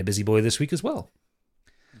 He's been a busy boy this week as well.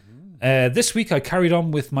 This week, I carried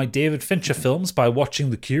on with my David Fincher films by watching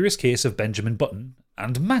The Curious Case of Benjamin Button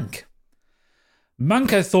and Mank.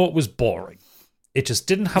 Mank I thought was boring. It just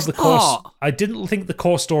didn't have the core. I didn't think the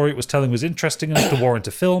core story it was telling was interesting enough to warrant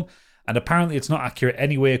a film, and apparently it's not accurate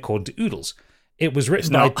anyway, according to Oodles. It was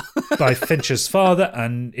written by Fincher's father,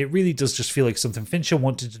 and it really does just feel like something Fincher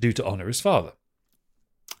wanted to do to honour his father.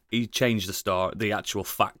 He changed the actual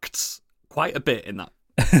facts quite a bit in that.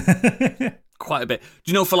 Quite a bit.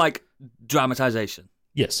 Do you know, for like dramatisation?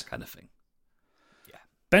 Yes. Kind of thing. Yeah.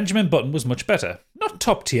 Benjamin Button was much better. Not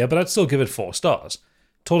top tier, but I'd still give it 4 stars.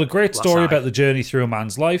 Told a great story about the journey through a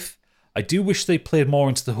man's life. I do wish they played more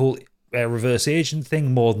into the whole reverse agent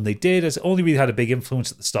thing more than they did, as it only really had a big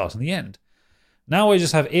influence at the start and the end. Now I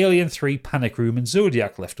just have Alien 3, Panic Room, and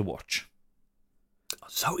Zodiac left to watch.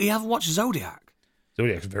 So you haven't watched Zodiac?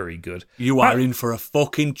 Zodiac's very good. You are in for a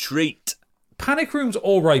fucking treat. Panic Room's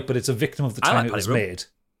alright, but it's a victim of the time it was made.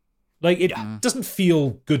 Like, it doesn't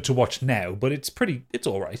feel good to watch now, but it's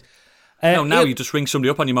alright. Now you just ring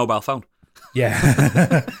somebody up on your mobile phone.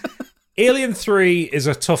 Yeah. Alien 3 is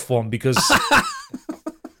a tough one because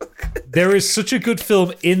there is such a good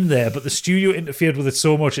film in there, but the studio interfered with it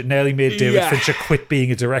so much it nearly made David Fincher quit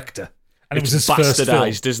being a director. And it was his first film.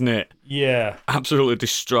 Bastardized, isn't it? Yeah. Absolutely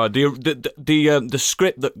destroyed. The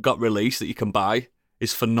script that got released that you can buy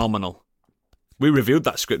is phenomenal. We reviewed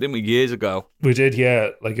that script, didn't we, years ago? We did, yeah.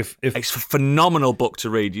 Like if it's a phenomenal book to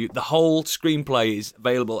read. The whole screenplay is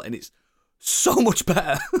available, and it's so much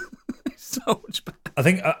better. So much better.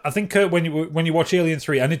 I think Kurt, when you watch Alien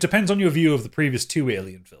 3, and it depends on your view of the previous 2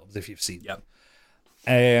 Alien films, if you've seen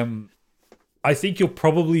them. I think you'll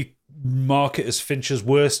probably mark it as Fincher's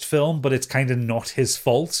worst film, but it's kind of not his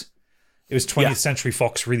fault. It was 20th Century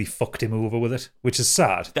Fox really fucked him over with it, which is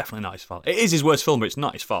sad. Definitely not his fault. It is his worst film, but it's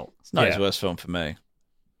not his fault. It's not his worst film for me.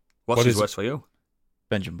 What's his worst for you?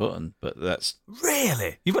 Benjamin Button, but that's...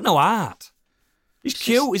 Really? You've got no heart. He's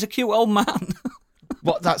cute. He's a cute old man.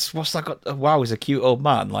 What's that got? Wow, he's a cute old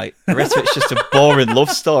man. Like, the rest of it's just a boring love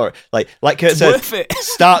story. Like Kurt said,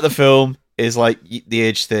 start of the film is like the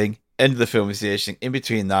age thing. End of the film is the age thing. In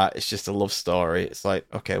between that, it's just a love story. It's like,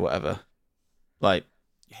 okay, whatever. Like...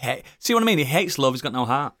 See what I mean? He hates love. He's got no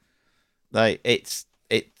heart. Like,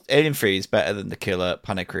 Alien 3 is better than The Killer,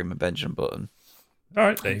 Panic Room, and Benjamin Button. All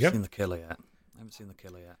right, there you go. I haven't seen The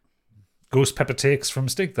Killer yet. Ghost pepper takes from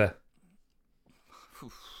Stig there.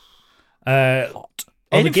 Hot.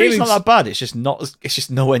 Alien 3 is not that bad. It's just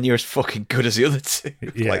nowhere near as fucking good as the other 2.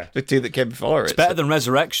 Yeah. Like the 2 that came before it. It's better than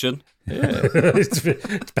Resurrection. Yeah. it's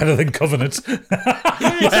better than Covenant.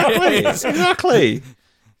 Exactly.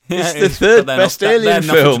 Yeah, it's the third best Alien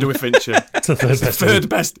film. To do with Fincher. It's the third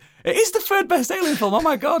best. It is the third best Alien film. Oh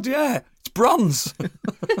my god, yeah. It's bronze.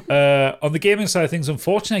 On the gaming side of things,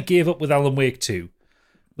 unfortunately, I gave up with Alan Wake 2.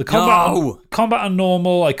 The combat on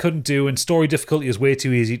normal I couldn't do, and story difficulty is way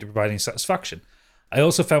too easy to provide any satisfaction. I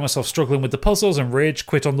also found myself struggling with the puzzles and rage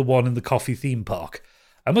quit on the one in the coffee theme park.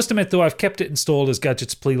 I must admit, though, I've kept it installed as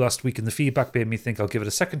Gadgets Play last week, and the feedback made me think I'll give it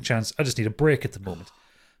a second chance. I just need a break at the moment.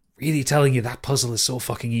 Really telling you that puzzle is so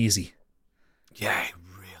fucking easy. Yeah, it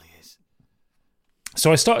really is.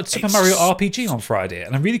 So I started Super Mario RPG on Friday,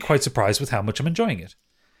 and I'm really quite surprised with how much I'm enjoying it.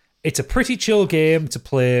 It's a pretty chill game to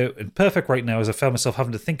play, and perfect right now as I found myself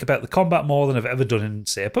having to think about the combat more than I've ever done in,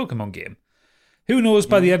 say, a Pokemon game. Who knows,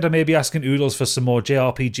 by the end I may be asking Oodles for some more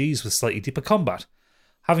JRPGs with slightly deeper combat.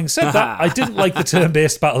 Having said that, I didn't like the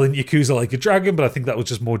turn-based battle in Yakuza Like a Dragon, but I think that was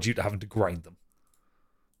just more due to having to grind them.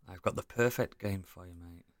 I've got the perfect game for you,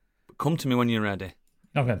 mate. But come to me when you're ready.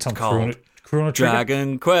 I'm going to tell him Chrono Trigger.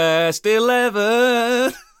 Dragon Quest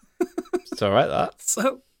 11. It's all right, that. So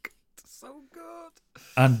good.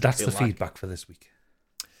 And that's the feedback for this week.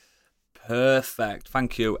 Perfect.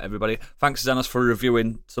 Thank you, everybody. Thanks, Xanos, for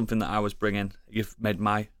reviewing something that I was bringing. You've made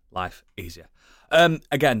my life easier.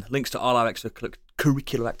 Again, links to all our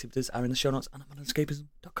extracurricular activities are in the show notes and on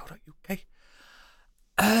escapism.co.uk.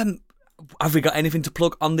 Have we got anything to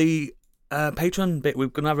plug on the Patreon bit? We're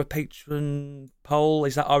going to have a Patreon poll.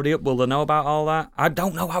 Is that already up? Will they know about all that? I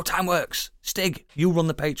don't know how time works. Stig, you run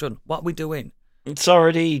the Patreon. What are we doing? It's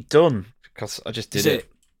already done because I just did it.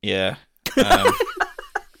 Yeah.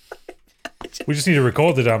 We just need to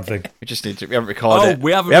record the damn thing. We haven't recorded it.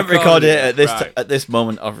 We haven't recorded it at this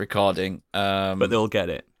moment of recording. But they'll get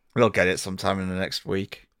it. We'll get it sometime in the next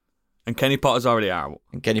week. And Kenny Potter's already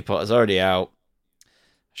out.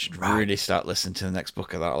 Should really start listening to the next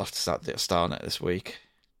book of that. I'll have to start starting it this week.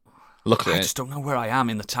 Luckily, I just don't know where I am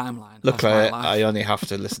in the timeline. Luckily, I only have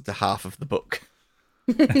to listen to half of the book.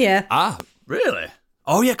 Yeah. Ah, really?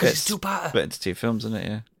 Oh yeah, because it's two part. Split into 2 films, isn't it?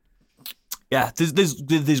 Yeah. Yeah,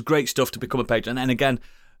 there's great stuff to become a patron, and again,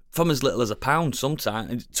 from as little as £1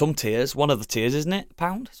 sometimes. Some tiers, one of the tiers, isn't it?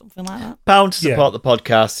 £1, something like that. £1 to support the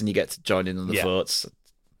podcast, and you get to join in on the votes.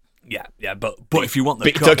 Yeah, but if you want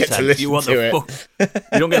the but content, you don't get to listen you want to it.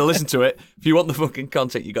 You don't get to listen to it. If you want the fucking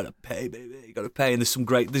content, you got to pay, baby. You got to pay, and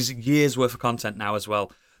there's years worth of content now as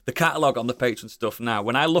well. The catalogue on the Patreon stuff now.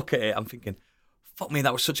 When I look at it, I'm thinking, fuck me,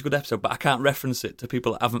 that was such a good episode, but I can't reference it to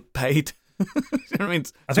people that haven't paid. You know what I mean?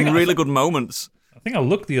 Some really good moments. I think I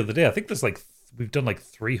looked the other day. I think there's we've done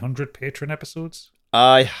 300 Patreon episodes.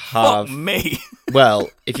 I have. Fuck me. Well,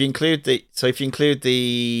 if you include the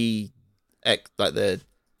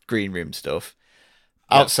green room stuff,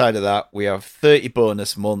 outside of that, we have 30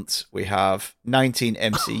 bonus months. We have 19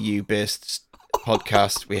 MCU based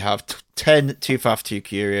podcasts. We have 10 Too Fast Too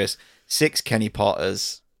Curious, 6 Kenny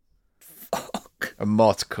Potters, and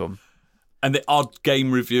more to come. And the odd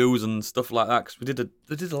game reviews and stuff like that, because we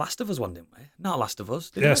did a Last of Us one, didn't we? Not Last of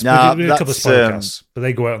Us. Yes, No, we did a couple of that's, spoiler casts, but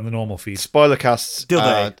they go out on the normal feed. Spoiler casts, Do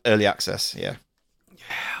they? early access, yeah.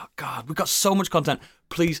 Oh, God, we've got so much content.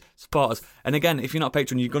 Please support us. And again, if you're not a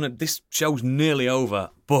patron, this show's nearly over,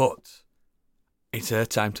 but it's her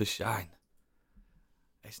time to shine.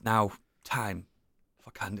 It's now time for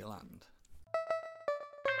Candyland.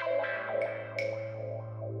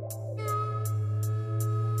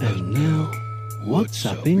 And now, what's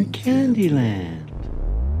up in Candyland?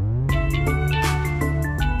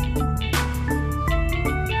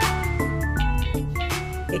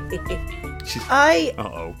 I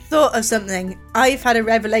Uh-oh. thought of something. I've had a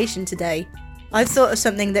revelation today. I've thought of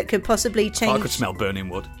something that could possibly I change. could smell burning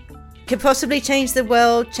wood. Could possibly change the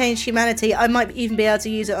world, change humanity. I might even be able to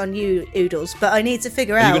use it on you, Oodles, but I need to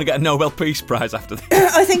figure Are you out. going to get a Nobel Peace Prize after this?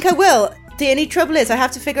 I think I will. The only trouble is I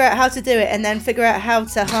have to figure out how to do it and then figure out how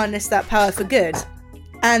to harness that power for good.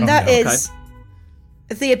 And that is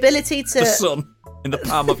the ability to... The sun in the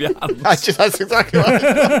palm of your hand. That's exactly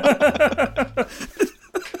right.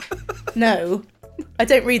 No, I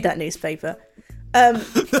don't read that newspaper. I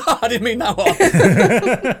didn't mean that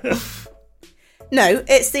one. No,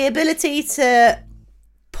 it's the ability to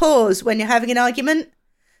pause when you're having an argument.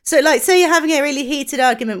 So, say you're having a really heated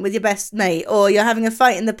argument with your best mate, or you're having a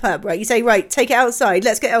fight in the pub, right? You say, right, take it outside,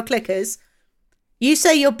 let's get our clickers. You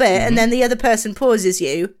say your bit, and then the other person pauses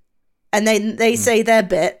you, and then they say their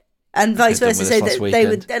bit, and vice versa, so that they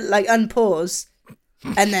would unpause,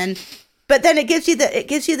 and then... But then it gives you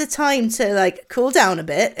the time to cool down a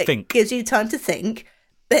bit. It gives you time to think,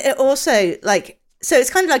 but it also so it's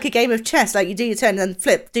kind of like a game of chess. You do your turn and then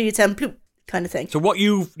flip, do your turn, bloop, kind of thing. So what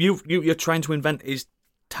you're trying to invent is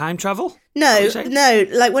time travel? No,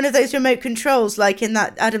 like one of those remote controls, like in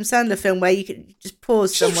that Adam Sandler film where you can just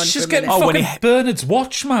pause someone. Just for a getting minute. fucking Bernard's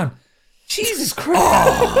watch, man. Jesus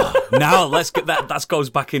Christ! Now let's get that. That goes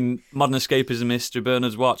back in modern escapism, Mr.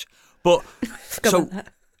 Bernard's watch. But so.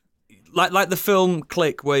 Like the film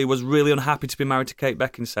Click, where he was really unhappy to be married to Kate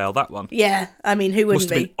Beckinsale, that one. Yeah, I mean, who wouldn't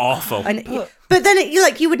Must have been awful. But then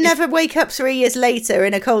you would never wake up 3 years later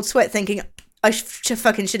in a cold sweat thinking, I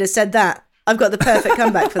fucking should have said that. I've got the perfect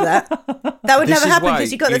comeback for that. That would never happen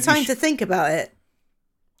because you got the time to think about it.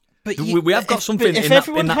 But we have got something in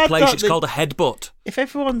that place. It's called a headbutt. If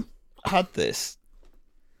everyone had this,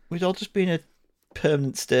 we'd all just be in a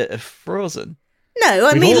permanent state of frozen. No,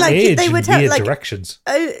 I mean, they would have directions.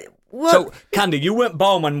 What? So, Candy, you weren't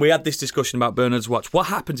born when we had this discussion about Bernard's watch. What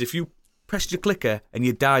happens if you pressed your clicker and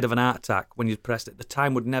you died of an heart attack when you pressed it? The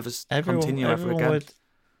time would never continue ever again. Would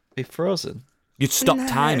be frozen. You'd stop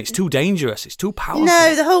time. It's too dangerous. It's too powerful.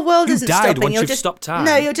 No, the whole world isn't died stopping. once You're you've just stopped time.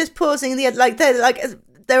 No, you're just pausing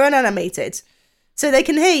they're unanimated, so they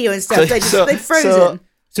can hear you and stuff. They've frozen.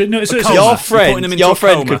 So your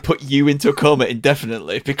friend could put you into a coma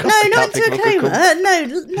indefinitely because not into a coma.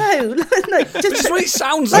 No, just what it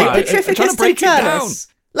sounds like. Petrificus totalis.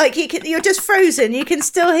 You're just frozen. You can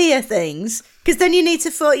still hear things because then you need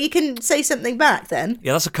to. You can say something back. Then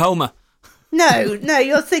that's a coma. No,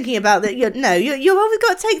 you're thinking about that. You've always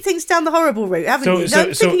got to take things down the horrible route, haven't you?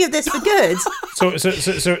 I'm thinking of this for good. So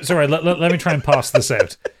right. Let me try and pass this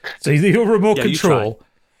out. So your remote control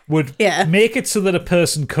would make it so that a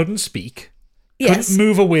person couldn't speak, couldn't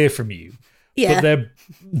move away from you, but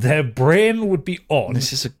their brain would be on,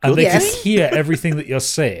 and they could hear everything that you're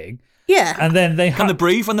saying, Yeah. And then they Can they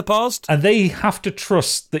breathe when they're paused? and they have to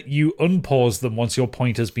trust that you unpause them once your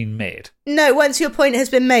point has been made. No, once your point has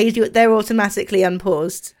been made, they're automatically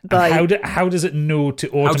unpaused. And how does it know to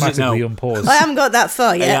automatically know? unpause? I haven't got that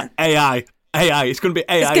far yet. AI. It's going to be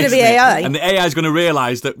AI. It's gonna be isn't it? AI. And the AI is going to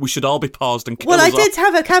realise that we should all be paused and kill Well, I us did off.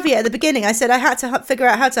 have a caveat at the beginning. I said I had to figure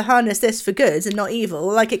out how to harness this for good and not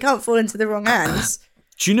evil. Like, it can't fall into the wrong hands.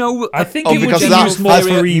 Do you know? I think Oh, it would because be that used more has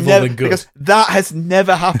for evil never- than good. Because that has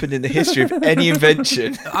never happened in the history of any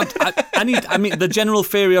invention. I mean, the general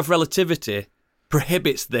theory of relativity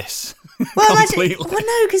prohibits this Well, completely.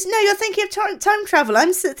 you're thinking of time travel.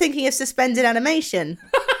 I'm thinking of suspended animation.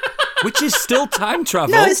 Which is still time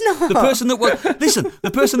travel. No, it's not. The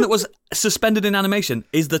person that was suspended in animation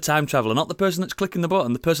is the time traveler, not the person that's clicking the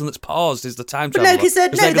button. The person that's paused is the time But traveler. no, 'cause they're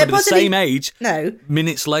going to be the possibly- same age. No.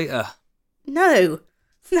 Minutes later. No,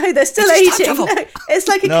 they're still It's just aging. time travel. No, it's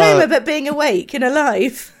like a No. coma, but being awake and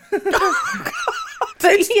alive.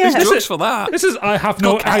 But yeah, There's drugs for that. This is I have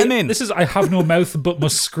got ketamine. I have no mouth but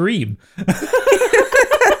must scream.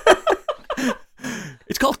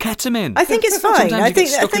 It's called ketamine. I think it's fine. Sometimes I you think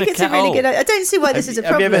get stuck in a it's a really kettle. good. I don't see why this is a Have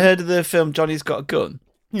problem. you ever heard of the film Johnny's Got a Gun?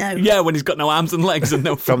 No. Yeah, when he's got no arms and legs and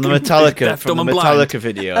no From the fucking Metallica, deaf, from dumb the and blind. Metallica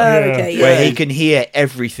video. Oh, okay. Yeah. Where he can hear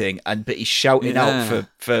everything, but he's shouting Yeah. out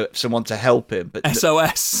for someone to help him, but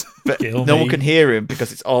SOS. Kill no me. one can hear him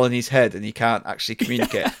because it's all in his head and he can't actually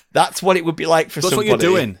communicate. That's what it would be like for That's what somebody. you're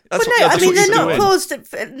doing. That's Well, no, that's I mean what they're you're not doing. paused.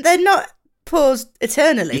 They're not paused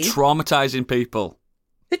eternally. You're traumatizing people.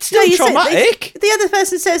 It's still you said traumatic. the other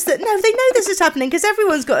person says that no, they know this is happening because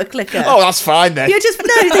everyone's got a clicker. Oh, that's fine then. You're just born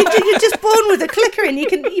with a clicker and you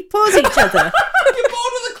pause each other. You're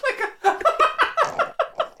born with a clicker.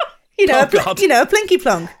 You know, Oh, a God. plinky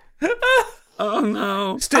plonk. Oh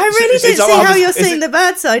no. I really is don't that see what how happens? you're Is seeing it- the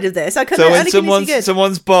bad side of this. I couldn't. So I when think it's good.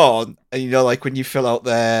 someone's born, and you know, like when you fill out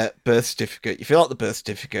their birth certificate, you fill out the birth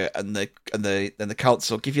certificate, and the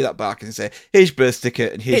council give you that back and say, "Here's your birth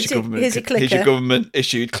certificate, and here's your Here's your clicker." government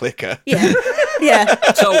issued clicker." Yeah, yeah.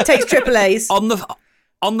 So It takes triple A's. on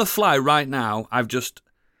the fly right now, I've just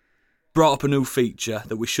brought up a new feature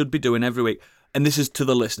that we should be doing every week, and this is to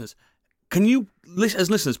the listeners. Can you, as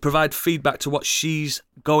listeners, provide feedback to what she's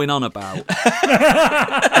going on about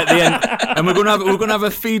at the end? And we're going to have a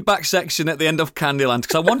feedback section at the end of Candyland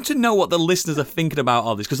because I want to know what the listeners are thinking about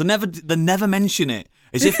all this because they never mention it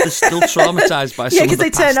as if they're still traumatized by Yeah, some because of the they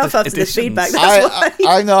turn past off after this editions. feedback. That's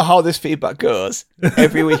why. I know how this feedback goes.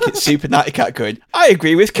 Every week it's Super Natty Cat going, "I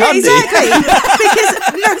agree with Yeah, Candy." exactly.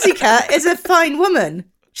 Because Natty Cat is a fine woman.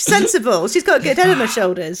 She's sensible. She's got a good head on her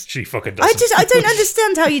shoulders. She fucking does. I don't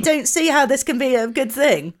understand how you don't see how this can be a good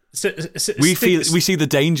thing. We see the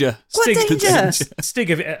danger. What danger? Stig,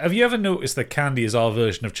 have you ever noticed that Candy is our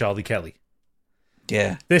version of Charlie Kelly?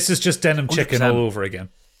 Yeah. This is just denim chicken 100%. all over again.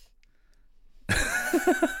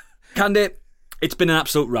 Candy, it's been an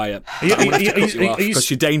absolute riot. Are you- I'm gonna have to are you- cut you off are you- because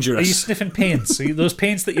you're Are you dangerous. sniffing paints? Are you, those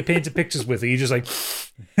paints that you painted pictures with? Are you just like,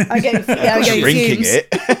 I'm getting Drinking fumes.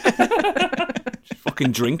 it.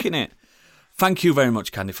 Fucking drinking it. Thank you very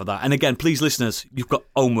much, Candy, for that. And again, please, listeners, you've got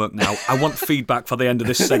homework now. I want feedback for the end of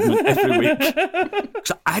this segment every week.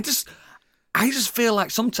 'Cause I just feel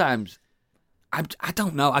like sometimes I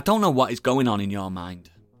don't know. I don't know what is going on in your mind.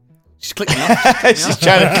 She's clicking me off. She's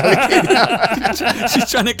trying to click it. She's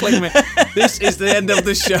trying to click me. This is the end of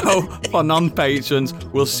the show for non-patrons.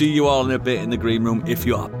 We'll see you all in a bit in the green room if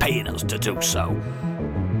you are paying us to do so.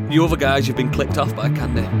 You other guys, you've been clicked off by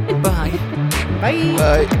Candy. Bye. Bye.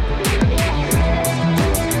 Right.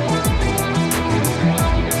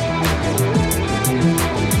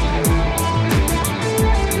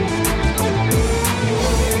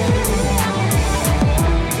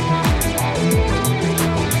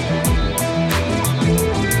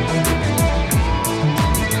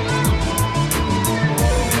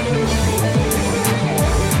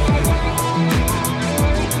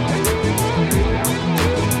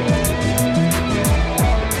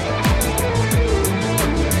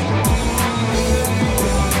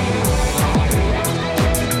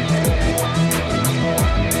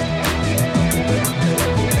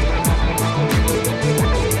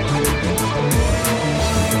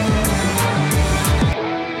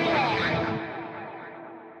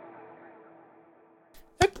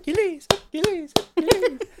 Hercules, Hercules,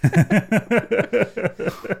 Hercules. I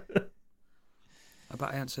bet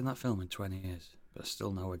I haven't seen that film in 20 years, but I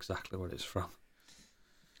still know exactly what it's from.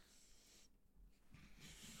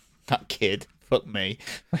 That kid, fuck me.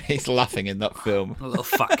 He's laughing in that film. A little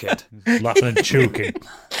fat kid. laughing and choking?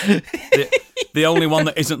 The only one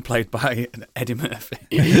that isn't played by Eddie Murphy.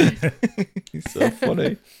 He's so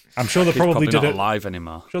funny. I'm sure they He's probably probably did not it. alive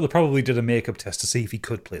anymore. Sure, they probably did a makeup test to see if he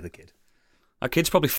could play the kid. Our kid's probably